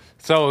mess.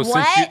 So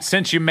What?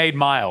 since you made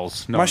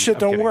Miles, no, My shit I'm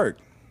don't kidding. work.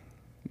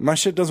 My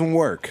shit doesn't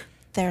work.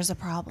 There's a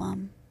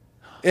problem.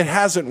 It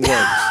hasn't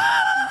worked.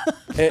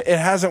 It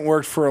hasn't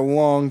worked for a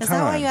long Is time.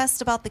 that why you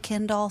asked about the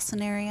Ken doll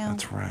scenario?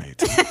 That's right.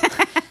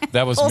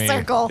 That was Full me.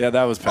 circle. Yeah,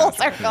 that was Full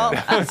Patrick. circle.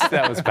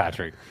 That was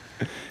Patrick.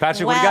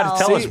 Patrick, what do you got to Well-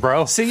 tell us,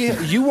 bro? See,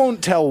 you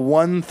won't tell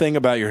one thing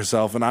about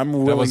yourself, and I'm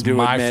willing was to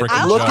my admit.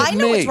 freaking Look joke. at I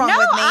know me. what's wrong with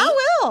me. I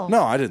will.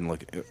 No, I didn't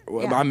look.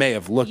 Well, Yeah. I may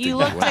have looked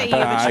You at looked at you, but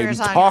but you were I'm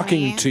talking to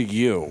talking me. to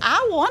you.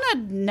 I want to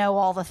know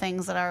all the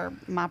things that are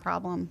my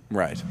problem.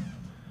 Right.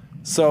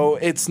 So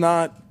it's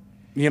not,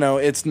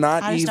 it's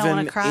not I just don't even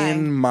wanna cry.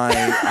 in my.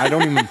 I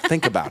don't even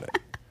think about it.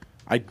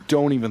 I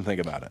don't even think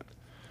about it.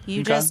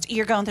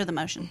 You're going through the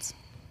motions.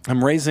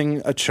 I'm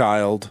raising a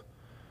child.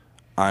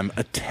 I'm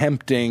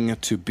attempting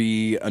to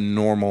be a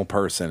normal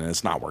person, and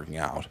it's not working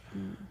out.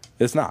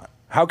 It's not.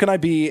 How can I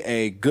be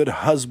a good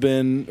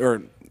husband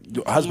or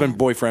husband,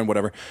 boyfriend,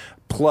 whatever,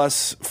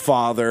 plus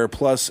father,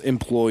 plus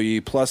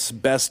employee, plus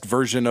best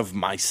version of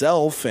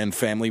myself and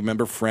family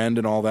member, friend,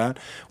 and all that,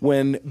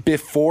 when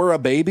before a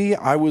baby,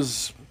 I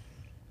was...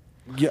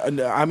 Yeah,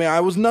 I mean, I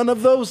was none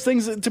of those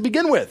things to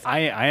begin with. I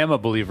am a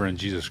believer in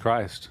Jesus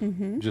Christ,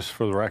 just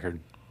for the record.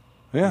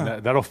 Yeah.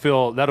 That'll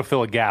fill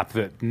a gap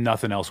that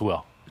nothing else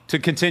will. To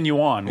continue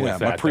on with Yeah,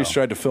 that, my priest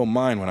though. tried to fill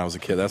mine when I was a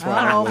kid. That's why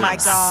I Oh don't my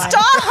believe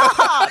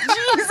god!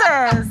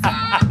 Jesus.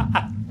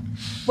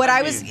 What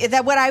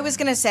I was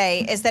gonna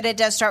say is that it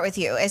does start with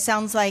you. It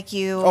sounds like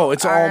you. Oh,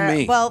 it's all are-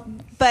 me. Well,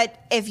 but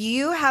if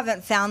you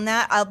haven't found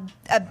that,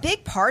 a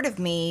big part of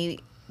me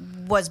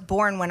was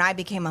born when I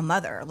became a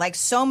mother. Like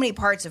so many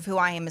parts of who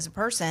I am as a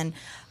person,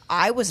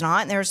 I was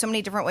not. And there were so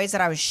many different ways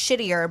that I was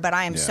shittier, but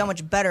I am so Yeah.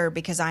 much better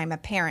because I am a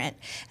parent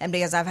and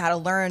because I've had to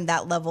learn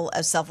that level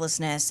of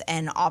selflessness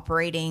and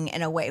operating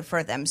in a way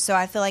for them. So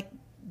I feel like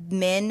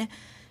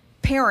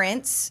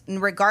parents,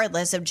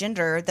 regardless of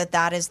gender,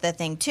 that is the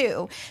thing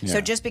too. So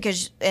Yeah. just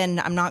because, and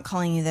I'm not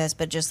calling you this,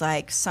 but just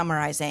like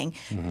summarizing,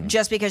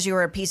 just because you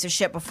were a piece of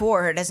shit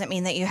before, it doesn't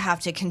mean that you have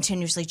to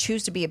continuously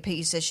choose to be a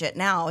piece of shit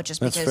now. Just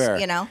That's because,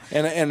 fair.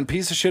 And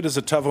piece of shit is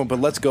a tough one,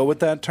 but let's go with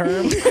that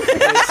term.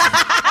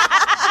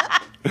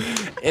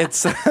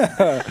 It's Well,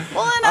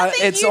 and I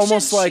think it's you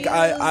almost should like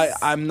choose-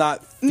 I'm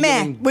not feeling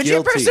man, would you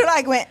guilty. person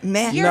like went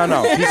man?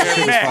 No, piece of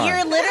shit is fine.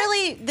 You're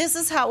literally, this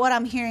is what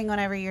I'm hearing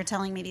whenever you're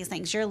telling me these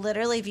things. You're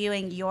literally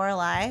viewing your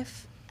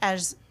life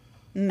as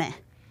meh.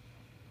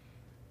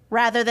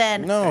 Rather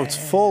than, No, it's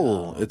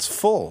full. It's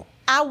full.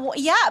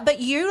 yeah, but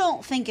you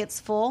don't think it's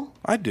full.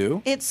 I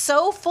do. It's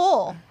so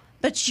full,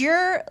 but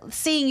you're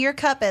seeing your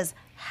cup as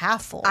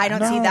half full. I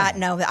don't see No. that.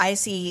 No, I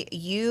see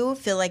you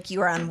feel like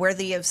you are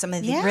unworthy of some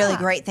of the Yeah. really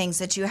great things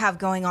that you have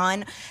going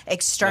on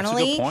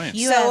externally. point.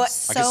 You So- have I can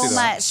so see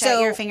that. much So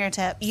at your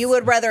fingertips. You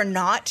would rather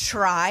not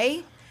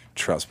try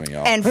Trust me,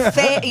 y'all. and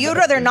you'd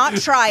rather not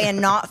try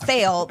and not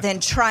fail than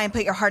try and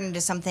put your heart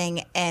into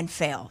something and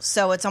fail.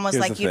 So it's almost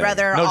Here's like the you'd thing.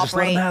 rather No, just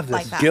let operate him have this.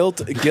 like that.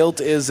 Guilt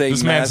is a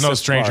This man's no massive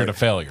stranger part. to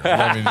failure.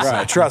 Let me just say.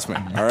 Right, trust me.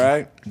 All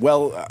right.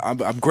 Well,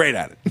 I'm great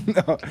at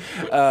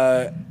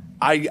it.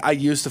 I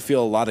used to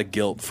feel a lot of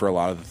guilt for a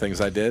lot of the things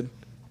I did.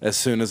 As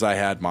soon as I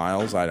had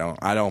Miles, I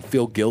don't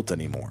feel guilt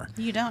anymore.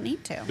 You don't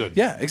need to. Good.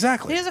 Yeah,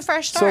 exactly. Here's a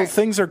fresh So start.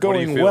 things are do you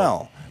going feel?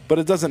 well, but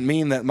it doesn't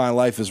mean that my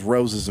life is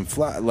roses and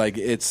flowers. Like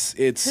it's.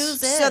 Who's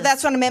this? So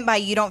that's what I meant by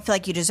you don't feel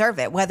like you deserve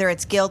it. Whether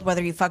it's guilt,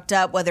 whether you fucked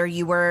up, whether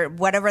you were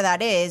whatever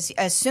that is,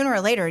 sooner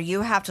or later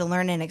you have to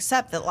learn and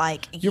accept that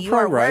like You're you are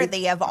probably right.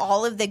 worthy of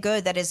all of the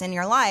good that is in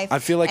your life. I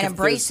feel like and if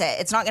embrace there's-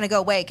 it. It's not going to go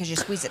away because you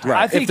squeeze it. Tight.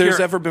 Right. I think if there's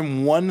you're- ever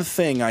been one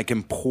thing I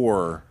can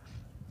pour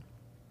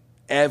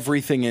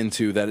everything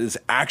into that is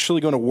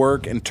actually going to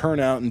work and turn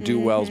out and do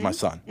well, is my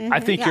son. I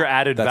think you're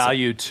added That's it.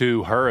 value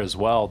to her as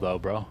well, though,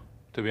 bro.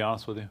 To be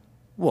honest with you,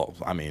 Well,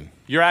 I mean,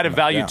 you're added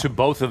value yeah. to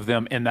both of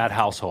them in that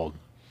household.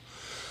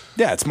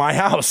 yeah, it's my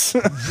house.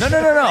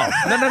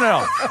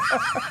 No.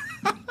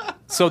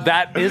 So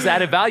that is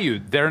added value.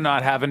 They're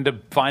not having to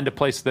find a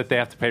place that they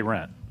have to pay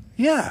rent.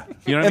 Yeah,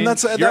 You know what I and mean?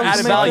 that's You're that was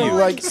added the value. thing,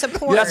 like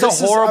Support. That's a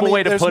this is- horrible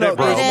way to there's put no- it,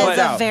 bro. there's It no is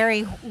doubt. a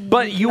very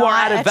But you are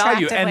not added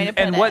value, attractive way to put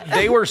and it. what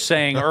they were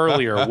saying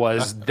earlier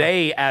was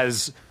they,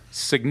 as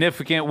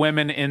significant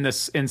women in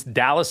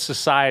Dallas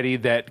society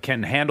that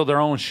can handle their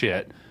own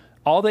shit,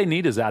 all they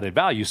need is added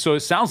value. So it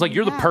sounds like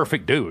you're the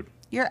perfect dude.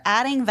 You're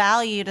adding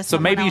value to So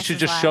someone maybe you else's should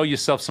just life. show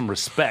yourself some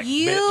respect.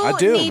 You I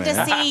do, need man.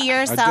 to see I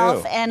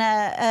yourself do. in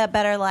a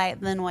better light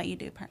than what you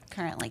do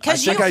currently.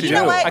 Because I think I you do.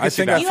 know what? I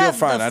think I you feel have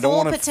fine. the I don't full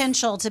wanna-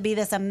 potential to be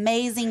this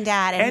amazing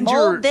dad and And mold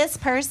you're- this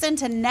person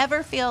to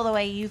never feel the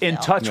way you feel. In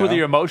touch with Yeah.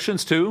 your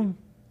emotions too.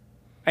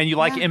 And you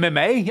like Yeah.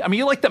 MMA? I mean,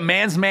 you're like the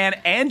man's man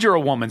and you're a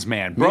woman's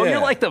man, bro. Yeah.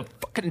 You're like the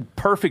fucking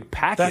perfect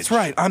package. That's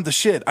right. I'm the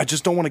shit. I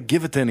just don't want to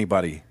give it to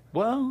anybody.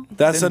 Well,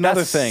 That's then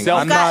another thing.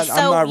 self- I'm not ready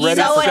you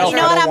know for what, that. you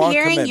know I what don't I'm want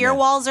hearing? Your commitment.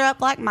 walls are up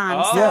like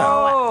mine. So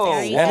Oh.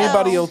 there you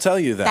Anybody go. will tell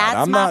you that. That's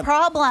I'm my not.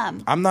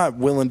 problem. I'm not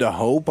willing to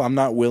hope. I'm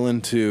not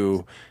willing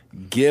to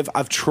give.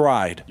 I've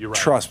tried. You're right.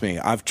 Trust me.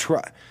 I've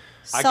tried.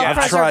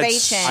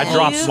 Self-preservation. I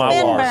dropped You've my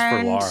been Lars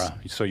burned. for Laura.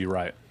 So you're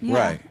right.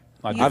 Right.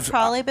 You've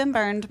probably been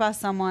burned by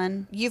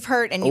someone. You've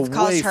hurt and you've way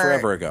caused hurt.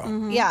 forever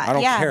ago. Yeah. I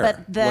don't yeah,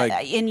 care. but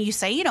Like- and you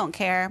say you don't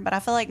care, but I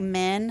feel like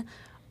men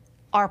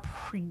are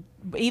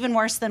even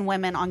worse than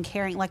women on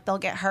caring. Like they'll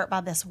get hurt by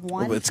this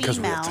one Well, it's because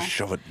we female. have to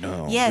shove it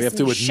down. Yes, we have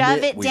to you shove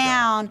admit it we don't.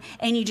 down,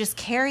 and you just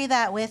carry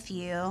that with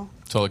you.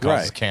 Until it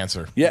causes Right.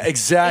 cancer. Yeah,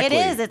 exactly.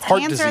 It is. It's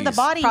Heart cancer of the disease.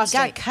 body. You got to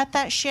Prostate. cut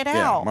that shit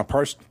Yeah, out. my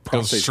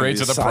prostate straight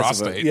to the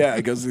prostate. Yeah,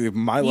 it goes to the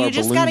mylar You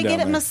just got got to to get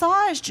it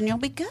massaged, and you'll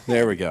be good.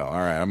 There we go. All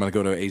right, I'm gonna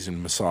go to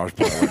Asian massage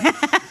parlor.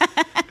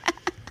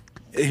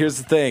 Here's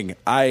the thing.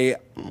 I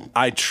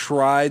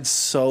tried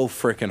so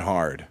freaking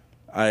hard.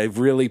 I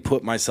really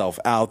put myself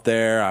out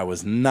there. I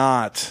was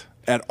not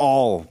at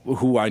all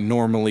who I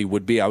normally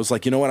would be. I was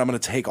like, you know what? I'm going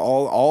to take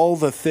all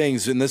the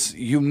things in this.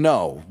 You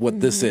know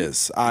what this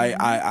is.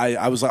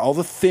 I was like, all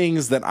the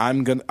things that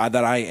I'm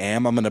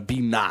gonna be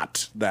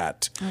not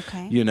that.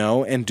 Okay. You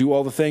know, and do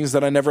all the things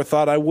that I never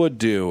thought I would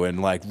do,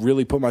 and like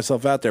really put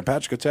myself out there.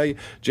 Patrick will tell you.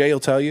 Jay will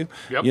tell you.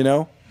 Yep. You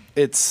know,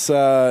 it's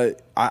I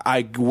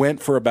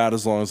went for about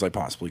as long as I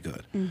possibly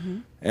could,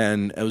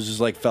 and it was just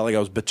like felt like I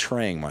was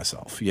betraying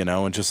myself. You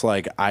know, and just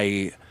like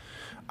I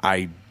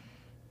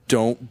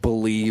don't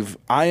believe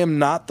I am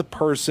not the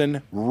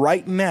person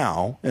right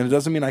now, and it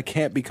doesn't mean I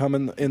can't become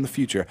in the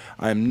future.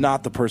 I am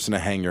not the person to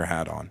hang your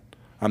hat on.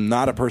 I'm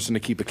not a person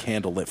to keep a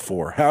candle lit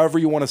for. However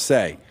you want to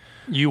say.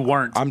 You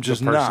weren't I'm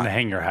just the person not. to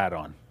hang your hat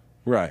on.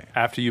 Right.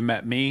 After you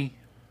met me,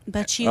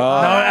 But you Oh,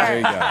 are. there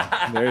you go.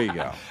 There you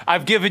go.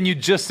 I've given you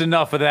just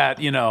enough of that,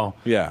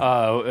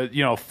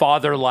 Yeah.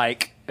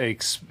 father-like,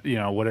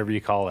 whatever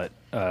you call it.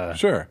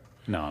 Sure.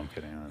 No, I'm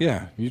kidding.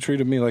 Yeah, you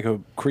treated me like a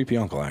creepy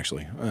uncle,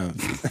 actually.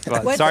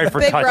 But What's sorry for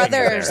Big touching you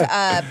Brother's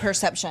there.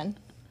 perception?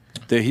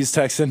 He's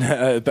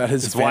texting about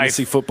his wife.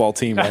 fantasy football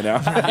team right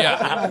now.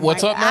 Yeah.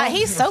 What's up now?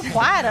 He's so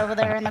quiet over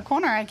there in the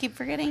corner. I keep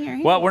forgetting you're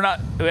here. Well, we're not.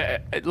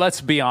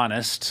 Let's be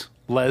honest.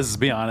 Let's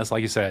be honest.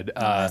 Like you said,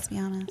 Let's be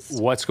honest.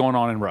 what's going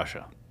on in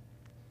Russia?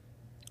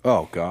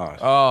 Oh, God.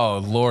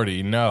 Oh,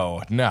 Lordy,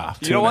 no. No.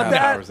 You don't want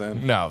that? Hours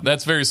in. No,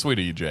 that's very sweet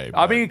of you, Jay.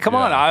 I but, mean, come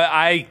yeah. on.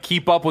 I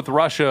keep up with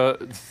Russia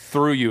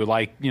through you,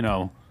 like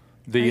the.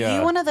 Are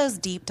you one of those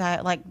deep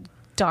dive, like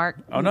dark?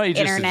 Oh no, he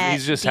internet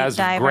just deep has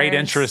divers? great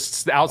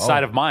interests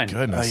outside of mine.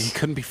 Goodness. He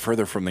couldn't be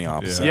further from the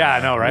opposite. Yeah,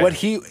 I know, right? What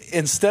he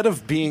instead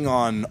of being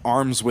on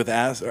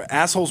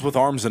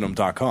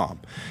assholeswitharmsin'em.com,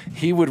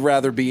 he would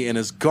rather be in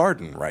his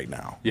garden right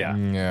now. Yeah.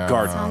 Yeah.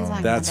 Garden. Sounds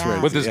like That's my dad.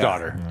 right. With his Yeah.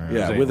 daughter.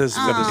 Yeah, with his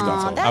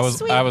daughter. That's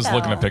sweet, I was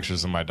looking though. at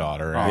pictures of my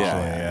daughter.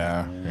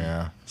 Actually,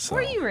 yeah. So,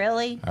 Were you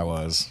really? I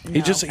was.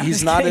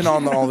 he's not in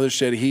on all this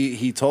shit.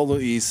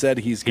 He said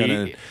he's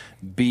gonna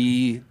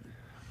be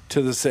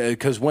to the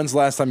because when's the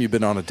last time you've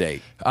been on a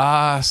date?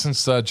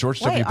 Since George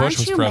W. Wait, Bush aren't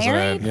was you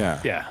president. married?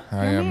 Yeah. Yeah.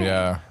 I am.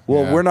 Yeah.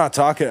 Well, yeah. we're not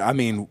talking. I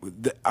mean,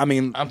 I'm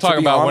to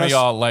talking be about one of honest,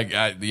 y'all like,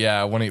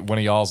 one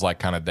of y'all's like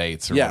kind of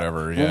dates or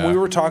whatever. Yeah. When we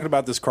were talking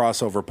about this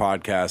crossover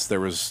podcast,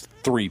 there was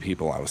 3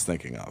 people I was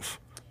thinking of: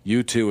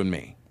 you 2 and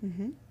me.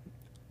 Mm-hmm.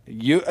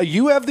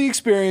 You have the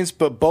experience,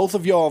 but both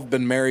of y'all have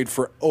been married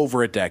for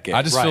over a decade.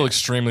 I just Right. feel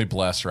extremely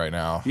blessed right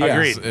now. Yeah.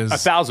 Agreed.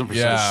 1,000%.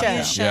 Yeah.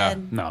 You should. Yeah.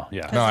 No.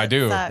 Yeah. No, I it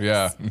do. sucks.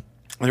 Yeah.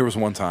 There was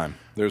one time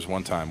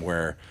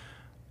where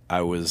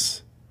I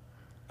was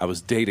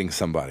dating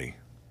somebody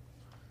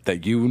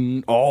that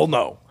you all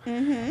know,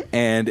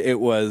 and it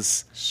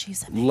was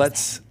She's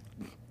amazing.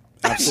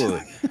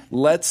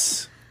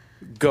 let's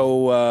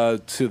go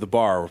to the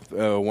bar.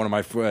 One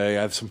of I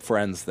have some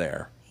friends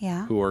there,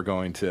 Yeah. who are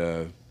going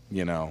to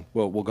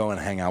we'll go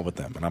and hang out with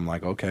them, and I'm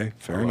like, okay,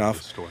 fair love enough.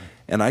 this story.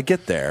 And I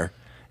get there,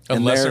 A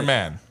and lesser they're-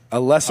 man. A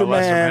lesser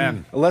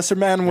man. A lesser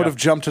man would Yeah. have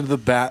jumped into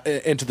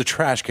the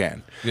trash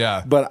can.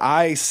 Yeah. But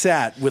I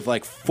sat with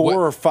like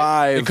 4 or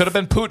 5. It could have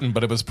been Putin,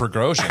 but it was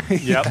Prigozhin.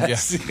 Yep.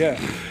 Yeah.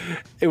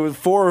 It was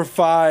 4 or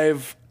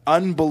 5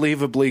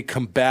 unbelievably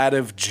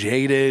combative,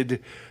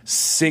 jaded,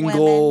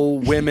 single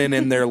women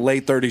in their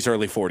late 30s,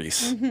 early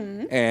 40s.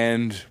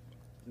 And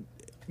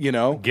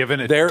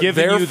Giving their you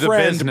the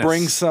friend business.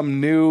 brings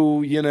some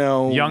new,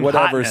 Young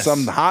whatever, hotness.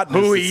 some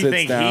hotness. Who that you sits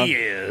think down. he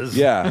is?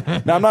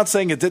 Yeah. Now, I'm not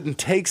saying it didn't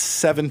take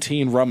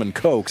 17 rum and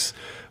cokes,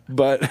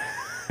 but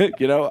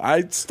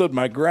I stood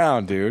my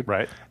ground, dude.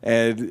 Right.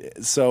 And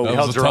so That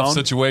held was a your tough own?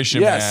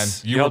 situation,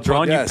 Yes. man. You held your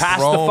own. You yes. passed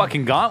the Rome.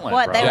 fucking gauntlet.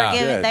 What bro. they Yeah. were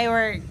giving? Yeah. They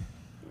were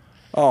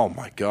Oh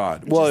my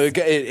God! Well, it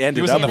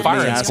ended was up on the with me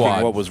firing asking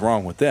squad. what was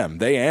wrong with them.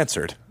 They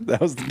answered. That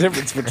was the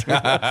difference between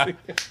us.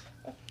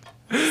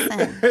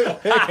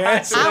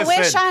 I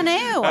wish I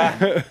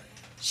knew.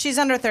 She's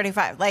under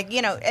 35. Like,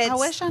 you know, it's, I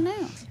wish I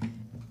knew.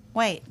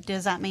 Wait,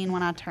 does that mean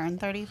when I turn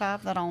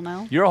 35 that I'll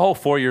know? You're a whole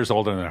 4 years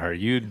older than her.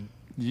 You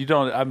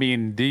don't. I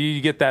mean, do you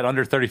get that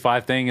under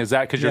 35 thing? Is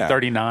that because you're Yeah.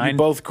 39? You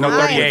both grew no,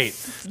 up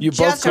 38. You both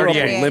Just grew up turned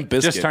with 38. Limp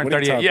Bizkit. Just turned What are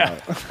you 38.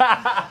 talking Yeah.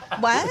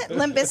 about? what?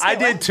 Limp Bizkit? I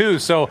did what? too.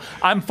 So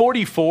I'm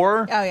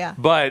 44. Oh, yeah.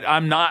 But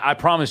I'm not. I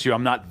promise you,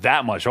 I'm not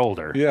that much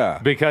older. Yeah.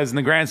 Because in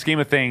the grand scheme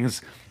of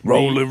things,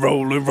 Rolling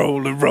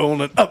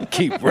up,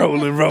 keep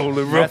rolling.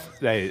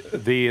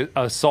 the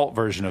assault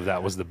version of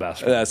that was the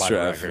best. That's by true.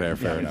 the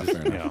Fair record.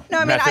 enough. No,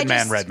 I mean, Method I Man,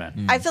 just,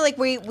 Redman. I feel like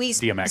we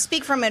DMX.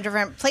 speak from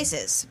different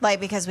places, like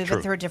because we've been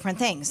True. through different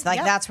things. Like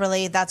Yep.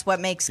 that's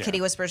what makes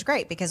Kitty Whispers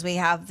great because we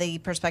have the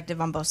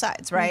perspective on both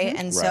sides, right?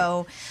 And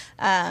so,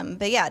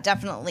 but yeah,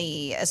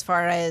 definitely. As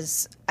far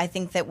as I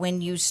think that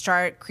when you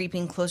start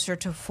creeping closer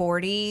to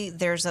 40,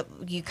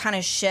 you kind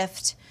of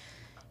shift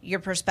your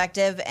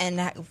perspective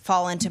and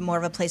fall into more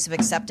of a place of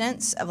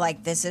acceptance of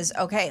like, this is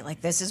okay,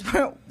 like this is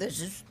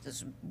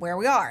where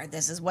we are,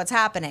 this is what's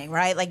happening,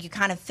 right? Like you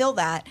kind of feel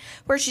that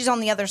where she's on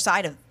the other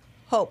side of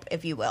hope,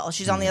 if you will.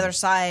 She's on the other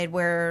side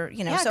where,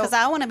 you know, Yeah, so because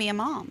I want to be a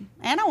mom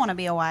and I want to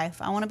be a wife.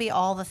 I want to be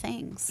all the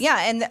things.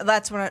 yeah, and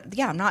that's what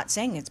I'm not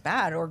saying it's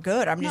bad or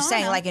good. I'm just No, I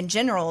saying know. like in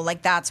general,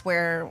 like that's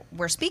where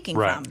we're speaking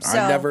Right. from.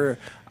 So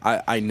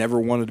I never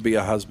wanted to be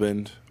a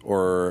husband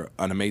or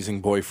an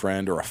amazing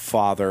boyfriend or a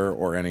father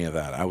or any of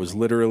that. I was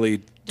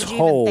literally Did you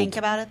told. even think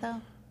about it though?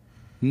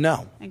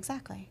 No,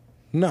 Exactly.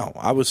 no.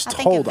 I was I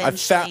think told. I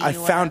eventually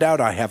you found out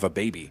I have a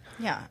baby.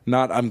 Yeah.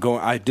 Not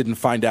I didn't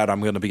find out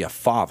I'm going to be a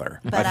father.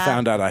 But I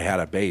found out I had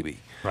a baby.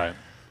 Right.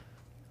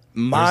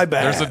 My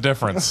bad. There's a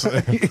difference.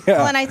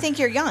 Well, and I think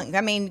you're young.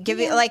 I mean,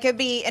 it'd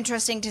be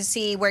interesting to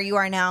see where you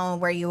are now,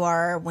 where you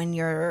are when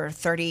you're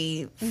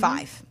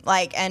 35.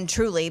 Like, and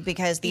truly,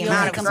 because the You'll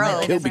amount look of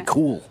completely growth. It'll be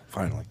cool.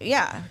 Finally.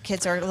 Yeah,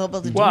 kids are a little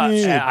bit. Well,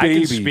 Yeah, I can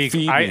baby, speak,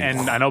 feed me.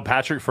 and I know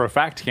Patrick for a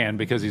fact can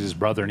because he's his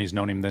brother and he's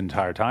known him the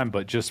entire time.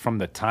 But just from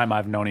the time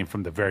I've known him,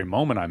 from the very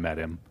moment I met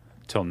him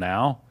till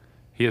now,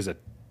 he's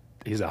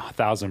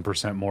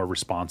 1,000% more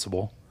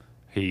responsible.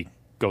 He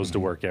goes to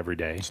work every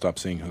day. Stop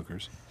seeing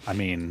hookers. I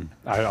mean,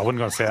 I wasn't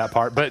going to say that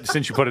part, but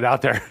since you put it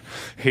out there,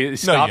 he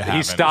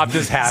haven't. stopped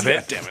his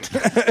habit. Damn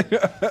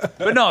it!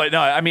 But no.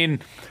 I mean,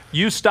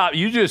 you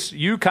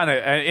kind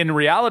of, in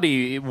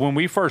reality, when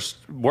we first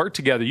worked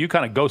together, you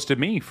kind of ghosted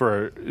me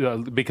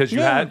because you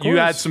Yeah, of had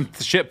course. some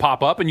shit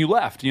pop up and you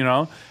left, you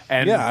know.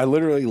 And Yeah, I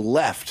literally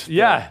left.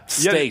 yeah, the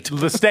state.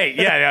 the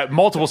state,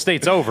 multiple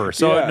states over.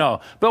 So Yeah.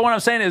 no, but what I'm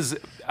saying is,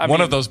 One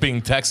of those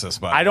being Texas,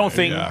 by the I don't way,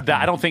 think yeah.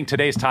 I don't think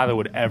today's Tyler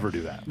would ever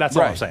do that. That's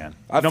all I'm saying.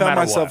 I no found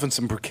matter myself what. in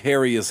some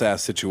precarious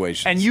ass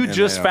situations. And you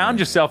just they found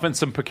don't- yourself in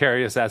some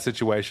precarious ass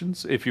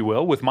situations, if you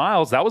will, with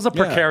Miles. That was a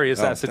Yeah. precarious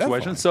Oh, ass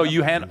situation. definitely, So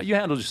you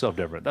handled yourself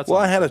different. That's Well,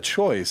 all. I had a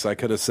choice. I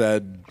could have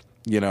said,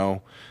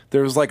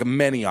 there was like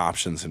many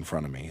options in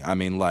front of me. I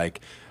mean, like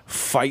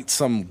fight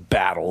some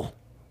battle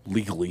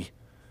legally,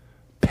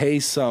 pay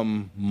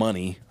some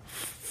money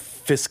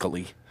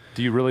fiscally,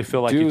 Do you really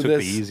feel like do you took the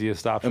this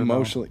easiest option? though?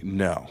 emotionally.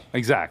 No.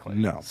 Exactly.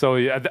 No. So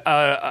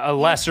a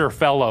lesser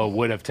fellow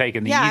would have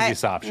taken the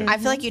easiest option. I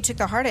feel like you took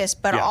the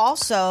hardest, but Yeah.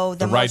 also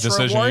the The right most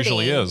decision rewarding.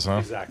 usually is, huh?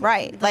 exactly.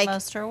 Right, The like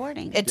most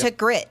rewarding. it took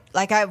grit.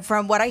 Like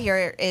from what I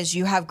hear is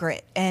you have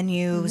grit, and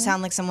you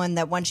sound like someone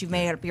that once you've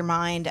made up your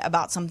mind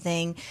about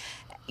something,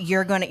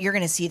 you're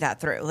gonna see that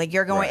through. Like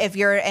you're going Right.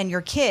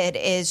 your kid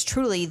is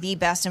truly the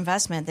best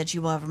investment that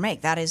you will ever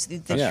make. That is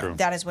true.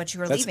 that is what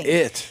you are That's leaving.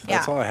 it.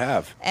 That's Yeah. all I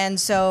have. And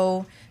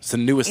so It's the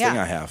newest thing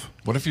Yeah. I have.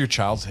 What if your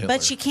child's Hitler?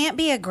 but you can't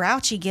be a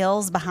grouchy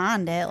gills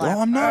behind it. Like,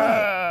 No, I'm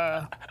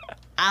not.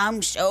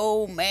 I'm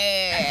so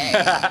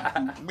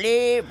mad.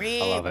 Blah,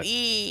 blah, love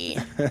it.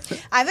 blah.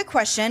 I have a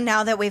question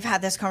now that we've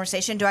had this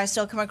conversation. Do I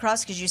still come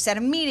across, because you said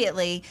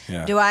immediately,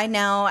 Yeah. do I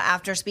now,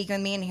 after speaking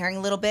with me and hearing a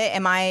little bit,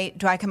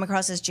 do I come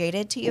across as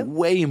jaded to you?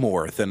 Way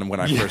more than when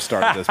I first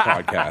started this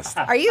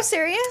podcast. Are you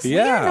serious?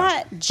 Yeah. You're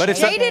not But it's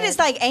Jaded is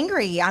like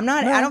angry. I'm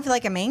not. I don't feel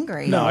like I'm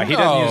angry. No, he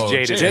doesn't No, use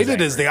jaded.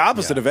 Jaded as is the angry.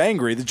 opposite of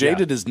angry. The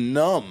jaded is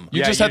numb. you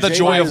Yeah, just you had the say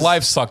joy mine of is-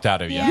 life sucked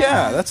out of you.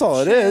 Yeah, that's all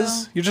it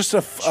is. You're just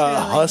a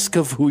husk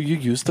of who you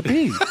used to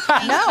be.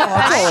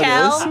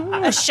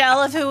 No, a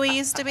shell of who we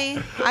used to be.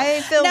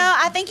 I feel. No,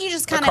 I think you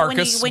just kind of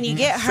carcass. when you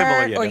get Similar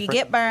hurt yet or you different.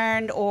 get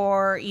burned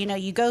or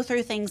you go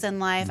through things in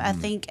life. I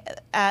think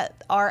at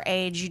our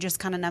age you just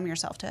kind of numb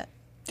yourself to it.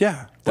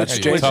 Yeah, that's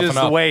Hey, JJ. Which Toughen is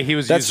the up. way he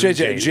was That's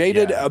using JJ.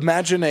 Jaded. yeah.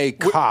 Imagine a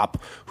cop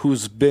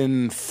who's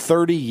been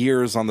 30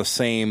 years on the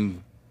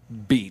same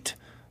beat,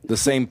 the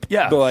same.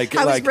 Yeah. like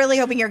I was like, really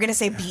hoping you were going to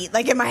say beat.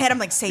 Like in my head, I'm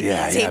like, say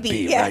yeah, beat, say yeah, beat.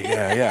 beat, Yeah.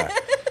 right, yeah.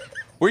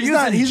 We're He's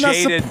using not. He's not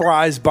jaded.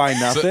 surprised by So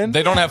nothing.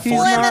 they don't have He's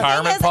forced not-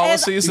 retirement is-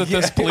 policies at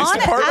this police I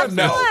department?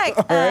 feel No.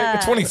 like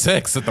They're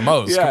 26 at the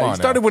most. Yeah, Come on he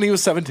started now. when he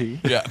was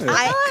 17. Yeah.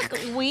 I feel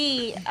like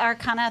we are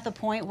kind of at the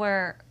point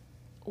where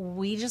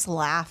we just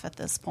laugh at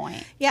this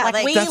point. Yeah,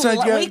 like, we That's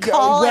what- we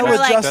call and well we're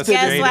like, adjusted.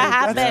 guess That's what jaded.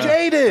 happened? That's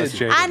jaded. That's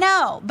jaded. I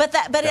know, but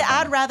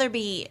I'd rather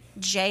be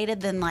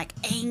jaded than like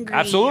angry,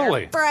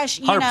 Absolutely. or fresh.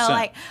 You 100%. know,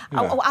 like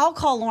I'll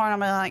call Lauren. I'm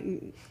like,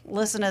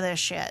 listen to this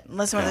shit.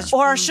 Listen to this.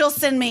 Or she'll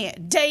send me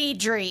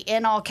Daedry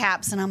in all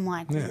caps, and I'm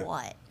like,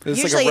 what? It's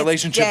Usually like a it's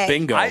relationship Jay.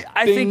 bingo. I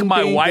Bing, think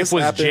my bing, wife this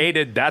was happened.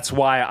 jaded. That's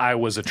why I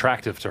was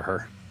attractive to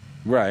her.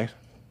 Right.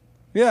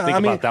 Yeah, Think I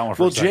mean, about that one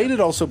for a well, second. jaded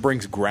also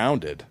brings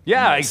grounded.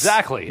 Yeah,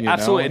 exactly. you know,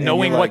 Absolutely. and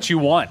Knowing you're what like- you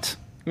want.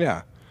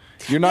 Yeah.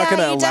 You're not Yeah, going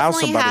to you allow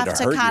definitely somebody have to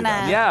to hurt kinda- you.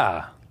 Though.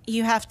 Yeah.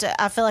 You have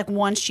to. I feel like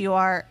once you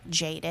are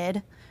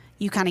jaded,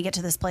 you kind of get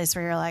to this place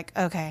where you're like,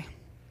 okay,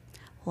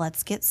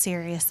 let's get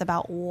serious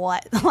about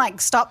what.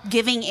 Like, stop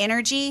giving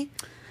energy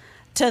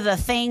to the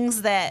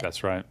things that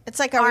That's right. It's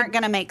like, aren't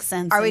going to make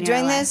sense. Are we in your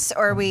doing life. this,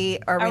 or are we we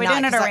not?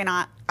 doing it, 'Cause or are we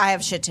not? I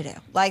have shit to do.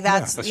 Like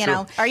that's That's you true.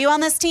 know. Are you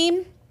on this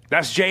team?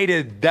 That's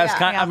jaded. That's Yeah,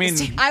 kind. yeah, I mean,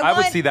 this- I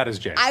would see that as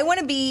jaded. I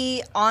want to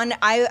be on.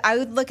 I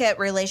would look at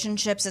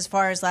relationships as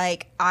far as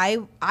like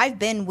I've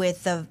been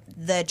with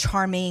the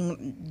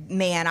charming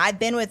man. I've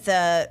been with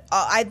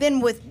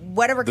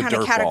whatever The kind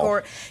of dirtball.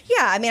 category.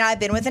 Yeah, I mean, I've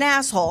been with an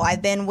asshole.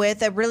 I've been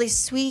with a really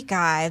sweet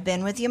guy. I've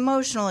been with the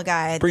emotional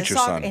guy. Preacher's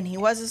son. And he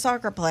was a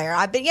soccer player.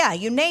 I've been, yeah,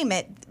 you name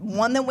it.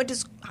 One that went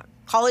to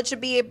college to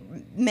be a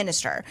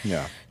minister.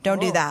 Yeah.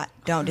 Don't do that.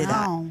 Don't do No.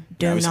 that.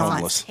 Do Now he's not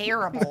homeless.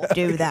 Terrible.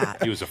 do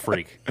that. he was a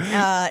freak.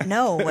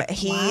 No,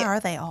 he. Why are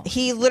they all?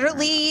 He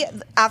literally,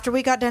 after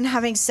we got done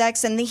having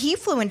sex, and he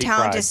flew in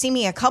town cried. to see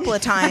me a couple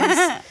of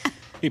times.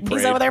 He He's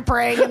prayed. over there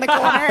praying in the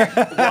corner.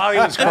 While he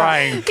was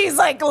crying. He's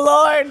like,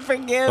 Lord,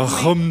 forgive me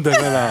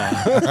Alhamdulillah.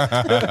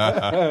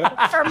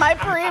 for my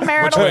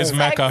premarital Which way is sex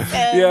Mecca?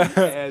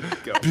 sin."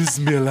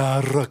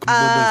 Bismillah ar-Rahman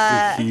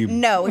ar-Rahim.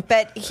 No,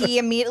 but he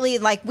immediately,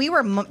 like, we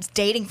were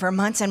dating for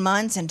months and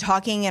months and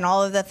talking and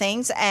all of the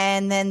things.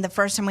 And then the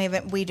first time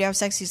we do have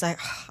sex, he's like,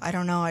 I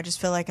don't know. I just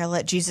feel like I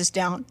let Jesus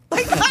down.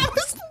 Like,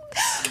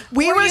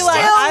 we were you still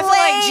like, I feel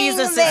like laying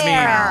Jesus is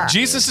there.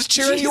 Jesus is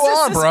cheering you Jesus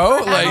on, is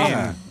bro. proud.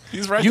 Like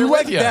he's right You there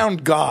let with you. down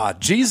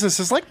God. Jesus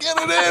is like, get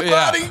it in,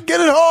 Yeah. buddy.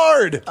 Get it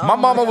hard. My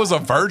mama was a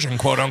virgin,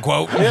 quote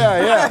unquote.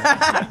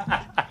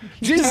 Yeah.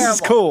 Jesus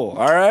is cool.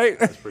 All right.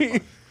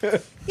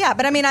 Yeah,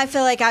 but I mean, I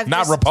feel like I've Not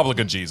just,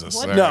 Republican Jesus.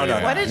 There No, you no,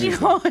 go. What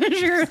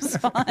was your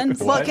response?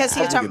 well, because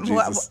he was talking,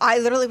 Jesus. I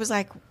literally was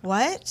like,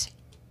 what?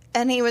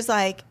 And he was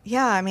like,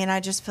 yeah, I mean, I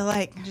just feel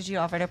like, Did you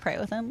offer to pray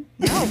with him?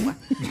 no.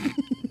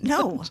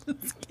 No.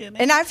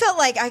 And I felt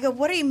like, I go,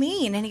 what do you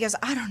mean? And he goes,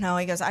 I don't know.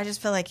 He goes, I just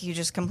feel like you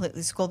just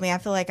completely schooled me. I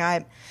feel like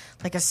I'm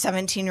like a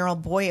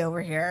 17-year-old boy over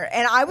here.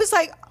 And I was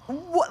like,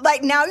 what?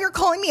 Like, now you're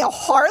calling me a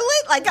harlot?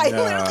 Like, I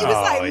literally was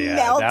like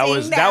melting That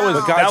was down.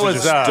 Guys that are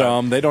was just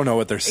dumb. They don't know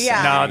what they're saying.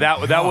 Yeah.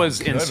 No, that was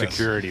goodness.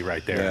 insecurity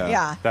right there.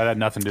 Yeah. That had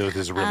nothing to do with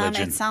his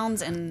religion. It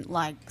sounds in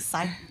like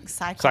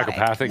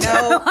Psychopathic.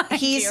 No,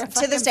 he's You're a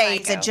to this fucking day,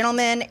 he's a psycho.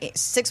 gentleman,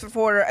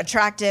 6'4",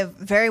 attractive,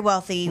 very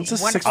wealthy. It's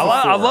a wonderful- 6 I, foot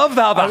I four. love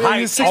how the I mean, height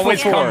he's 6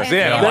 always foot four. comes in.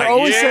 Yeah. I'm They're like,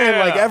 always yeah. saying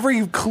like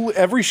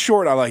every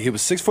short. I like he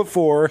was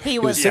 6'4". He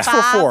was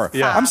 6'4".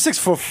 Yeah. I'm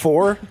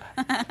 6'4".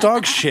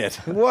 Dog shit.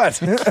 What?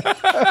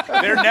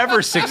 They're never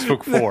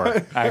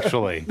 6'4".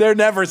 Actually, They're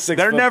never 6.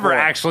 they're foot never four.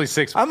 actually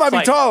 6. I might It's be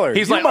like- taller.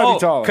 He's You like, might be oh,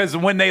 taller. because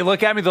when they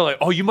look at me, they're like,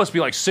 oh, you must be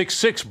like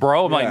 6'6",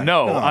 bro. I'm Yeah. like,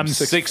 no, No, I'm I'm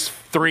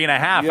 6'3" and a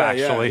half Yeah,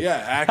 actually.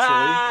 Yeah,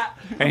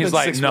 actually. And he's been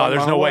like, 6 no, there's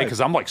miles no way away.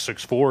 because I'm like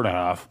 6'4" and a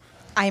half.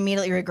 I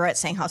immediately regret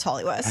saying how tall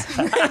he was.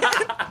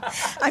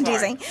 I'm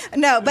teasing.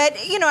 No,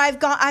 but you know, I've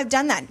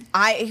done that.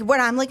 What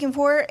I'm looking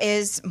for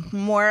is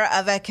more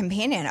of a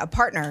companion, a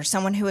partner,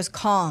 someone who is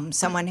calm,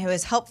 someone who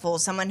is helpful,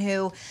 someone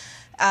who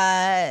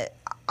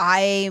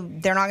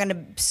they're not going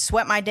to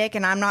sweat my dick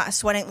and I'm not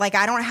sweating. Like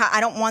I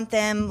don't want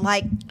them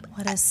like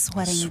What is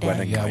sweating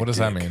Sweating. dick? Yeah, what does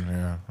that Dick. mean?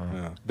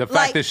 Yeah. The fact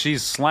Like- that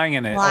she's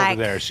slanging it Like-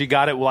 over there, she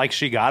got it like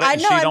she got it, I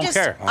and know. she I'm don't just.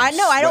 care. I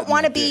know. I don't sweating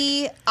want to my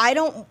be. I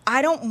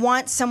don't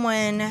want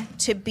someone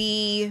to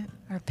be.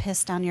 Or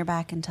piss down your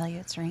back and tell you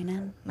it's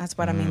raining? That's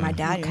what I mean. My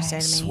dad used to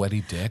Okay. say to me.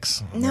 Sweaty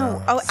dicks.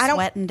 No. Oh, I don't.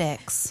 Sweating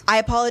dicks. I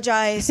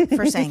apologize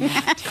for saying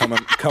that. Come in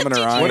her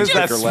eye What and is take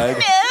that her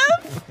leg.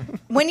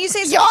 When you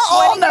say Y'all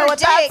all sweating know your what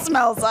that dick,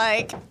 smells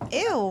like.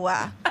 ew.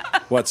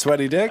 What,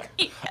 sweaty dick?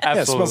 Yeah, it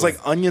Absolutely. smells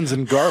like onions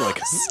and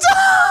garlic.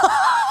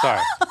 Sorry.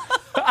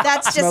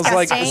 That's Smells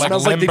like- disgusting. Like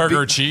Smells like the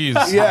Limburger be- cheese.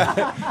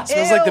 Yeah. It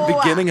smells like the Ew.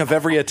 beginning of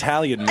every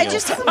Italian meal. I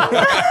just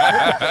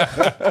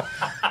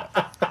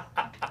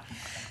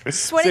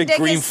sweating Say dick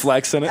green is.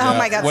 flex in it. Oh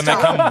my god! When they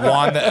stop. come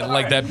wand that,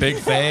 like that big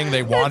thing,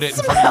 they wand it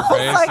in front of your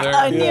face. like there.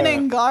 onion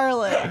and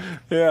garlic.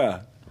 Yeah.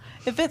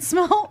 If it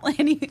smelled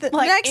anything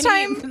like next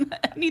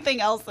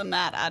anything else than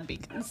that, I'd be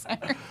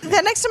concerned.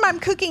 The next time I'm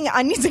cooking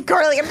onions and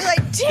garlic, I'm be like,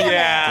 damn it.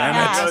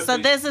 Yeah, it. so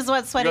this is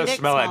what sweaty Go dick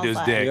smell that smells dude's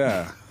like. dick.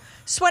 Yeah.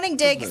 Sweating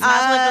dick.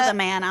 I've lived with a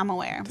man. I'm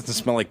aware. Doesn't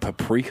smell like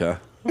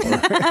paprika.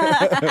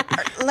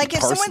 Like if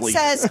someone Parsley.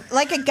 says,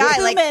 like a guy,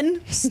 like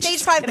Cumin.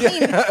 stage 5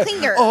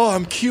 cleaner. Oh,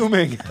 I'm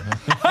cuming.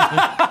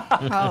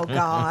 Oh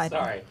god.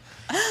 Sorry.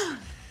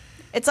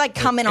 It's like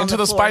coming on Into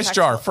the floor. spice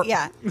jar.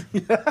 Yeah.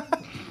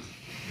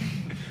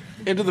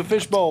 into the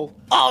fishbowl.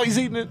 Oh, he's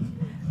eating it.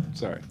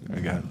 Sorry. I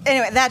got it.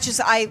 Anyway, that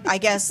just I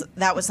guess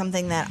that was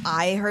something that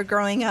I heard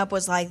growing up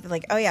was like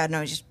oh yeah,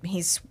 no,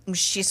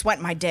 she's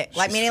sweating my dick.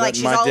 Like meaning like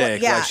she's my all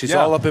dick. yeah. Like she's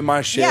all up in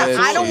my shit. yeah,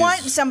 I don't She's want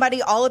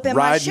somebody all up in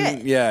my riding.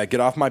 shit. Yeah, get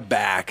off my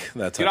back.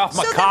 That's Get how- off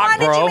my So then cock, why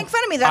did bro. you make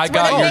fun of me? That's I what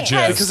got I your meant.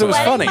 gist. Because it was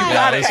funny.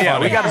 Yeah,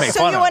 we got to make So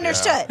fun you of it.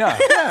 understood. Yeah.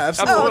 Yeah,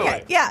 absolutely. Oh,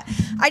 okay. Yeah.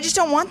 I just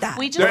don't want that.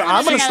 We just Dude, wanna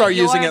I'm gonna know start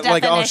using your it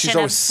like, oh, she's definition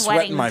always of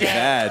sweating my dick.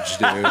 vag,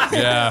 dude.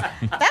 Yeah.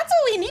 That's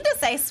what we need to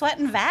say. Sweat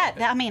and vat.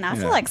 I mean, I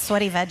Yeah. feel like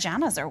sweaty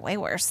vaginas are way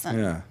worse than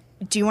Yeah.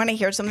 Do you want to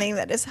hear something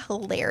that is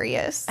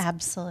hilarious?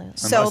 absolute.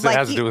 So Unless like it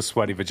has to you- do with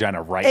sweaty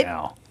vagina right It-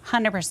 now.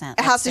 100%.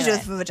 it has to do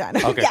with the vagina.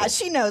 Okay, yeah, cool.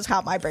 she knows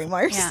how my brain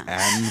works. Yeah.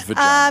 And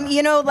vagina.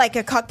 You know, like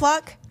a cock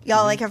block.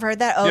 Y'all like have heard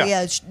that? Oh Yeah.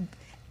 yeah,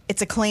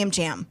 it's a clam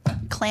jam.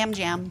 Clam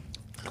jam.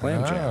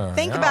 Clam jam.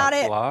 Think about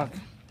it. Block.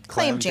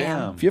 Clam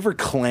jam. If you ever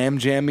clam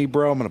jam me,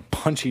 bro, I'm gonna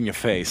punch you in your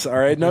face. All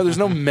right? No, there's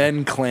no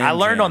men clam. I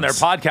learned on their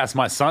jams. podcast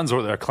my sons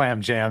were their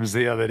clam jams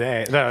the other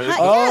day.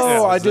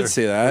 Oh, I did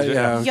see that.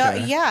 Yeah.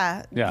 Okay.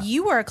 Yeah.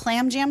 You were a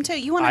clam jam too.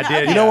 You want I to know?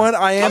 did, Okay. You know what?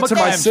 I am I'm a to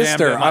my clam jam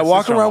sister. to my I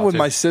walk sister-in-law, around with too.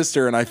 my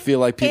sister, and I feel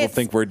like people It's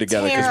think we're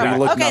together because we terrible.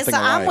 look okay, nothing so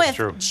I'm alike. with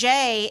True.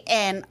 Jay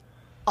and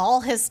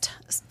all his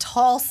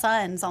tall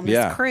sons on this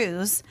Yeah.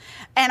 cruise,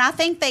 and I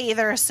think they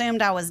either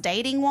assumed I was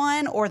dating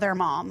one or their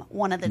mom,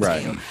 one of the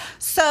Right. two.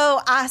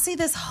 So I see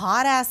this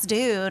hot ass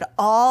dude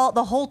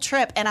the whole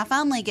trip, and I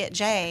finally get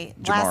Jay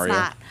last Jamaria.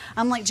 night.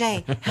 I'm like,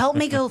 Jay, help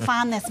me go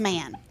find this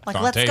man. Like,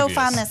 let's go Contavious.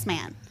 find this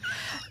man.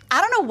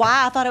 I don't know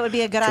why I thought it would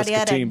be a good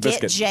idea to Triscatine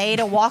get biscuit. Jay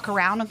to walk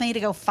around with me to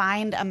go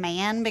find a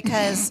man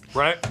because.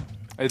 Right?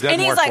 It doesn't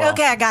And he's work like, well.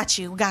 okay, I got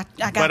you. I got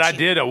But you.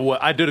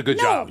 I did a good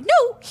No, job.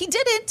 no, he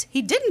didn't.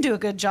 He didn't do a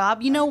good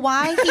job. You know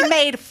why? He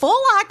made full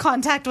eye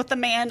contact with the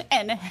man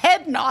and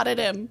head nodded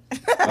him.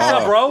 What's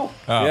up, bro?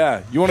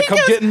 Yeah. You want to He come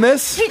goes- get in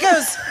this? He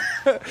goes,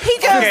 Okay,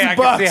 I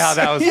can see how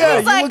that was. Yeah, He's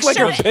you like, look like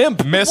 "Show a me."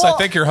 pimp. Miss, Well- I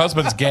think your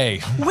husband's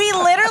gay. we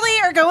literally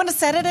are going to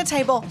sit at a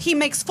table. He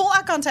makes full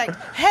eye contact,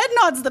 head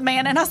nods the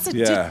man, and I said,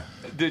 Yeah.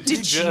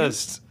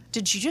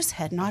 Did you just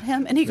head nod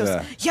him? And he goes,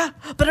 Yeah. yeah,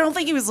 but I don't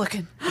think he was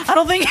looking. I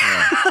don't think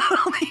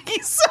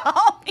he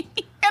saw me.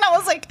 And I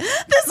was like,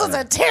 this is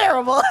a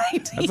terrible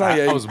idea. That's not-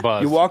 I was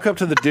buzzed. You walk up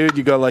to the dude,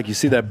 you go like, you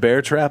see that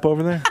bear trap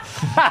over there?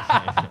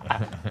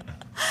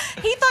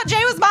 He thought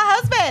Jay was my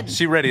husband.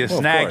 She ready to Of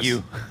snag course.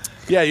 you.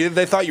 Yeah,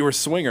 they thought you were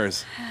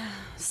swingers.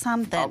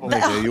 Something.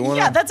 Okay, you wanna-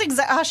 Yeah, that's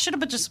exactly. I should have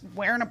been just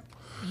wearing a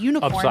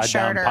unicorn Upside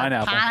shirt down or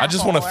pineapple. I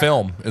just want to or-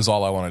 film is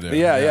all I want to do.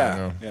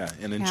 Yeah,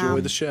 and enjoy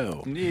Yeah. the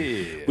show.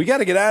 Yeah. We got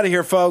to get out of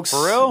here, folks.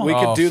 For real? We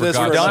could Oh, do for this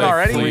God's for sake,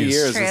 another 3 please.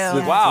 years. True.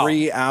 It's Wow.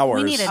 3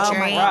 hours. We need a Oh my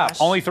drink. gosh.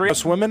 Only 3. Go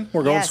swimming?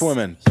 We're going Yes.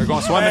 swimming. They're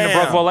going swimming in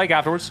Bam. Brookwell Lake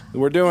afterwards.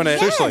 We're doing it.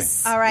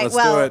 Yes. All right. Let's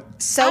well, do it.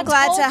 so I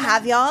glad told to him.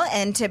 have y'all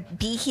and to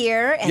be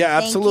here. And Yeah,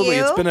 thank absolutely.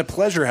 you. It's been a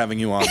pleasure having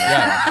you on.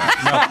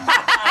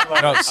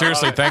 No,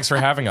 seriously, thanks for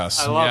having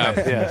us.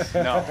 Yes.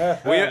 No.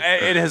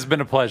 It has been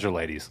a pleasure,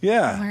 ladies.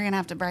 Yeah. We're gonna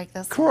have to break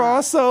this.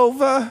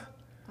 Crossover.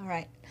 All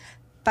right.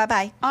 Bye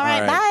bye. All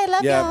right, All bye.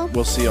 Love yeah, y'all.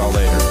 we'll see y'all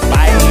later.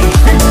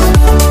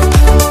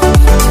 Bye.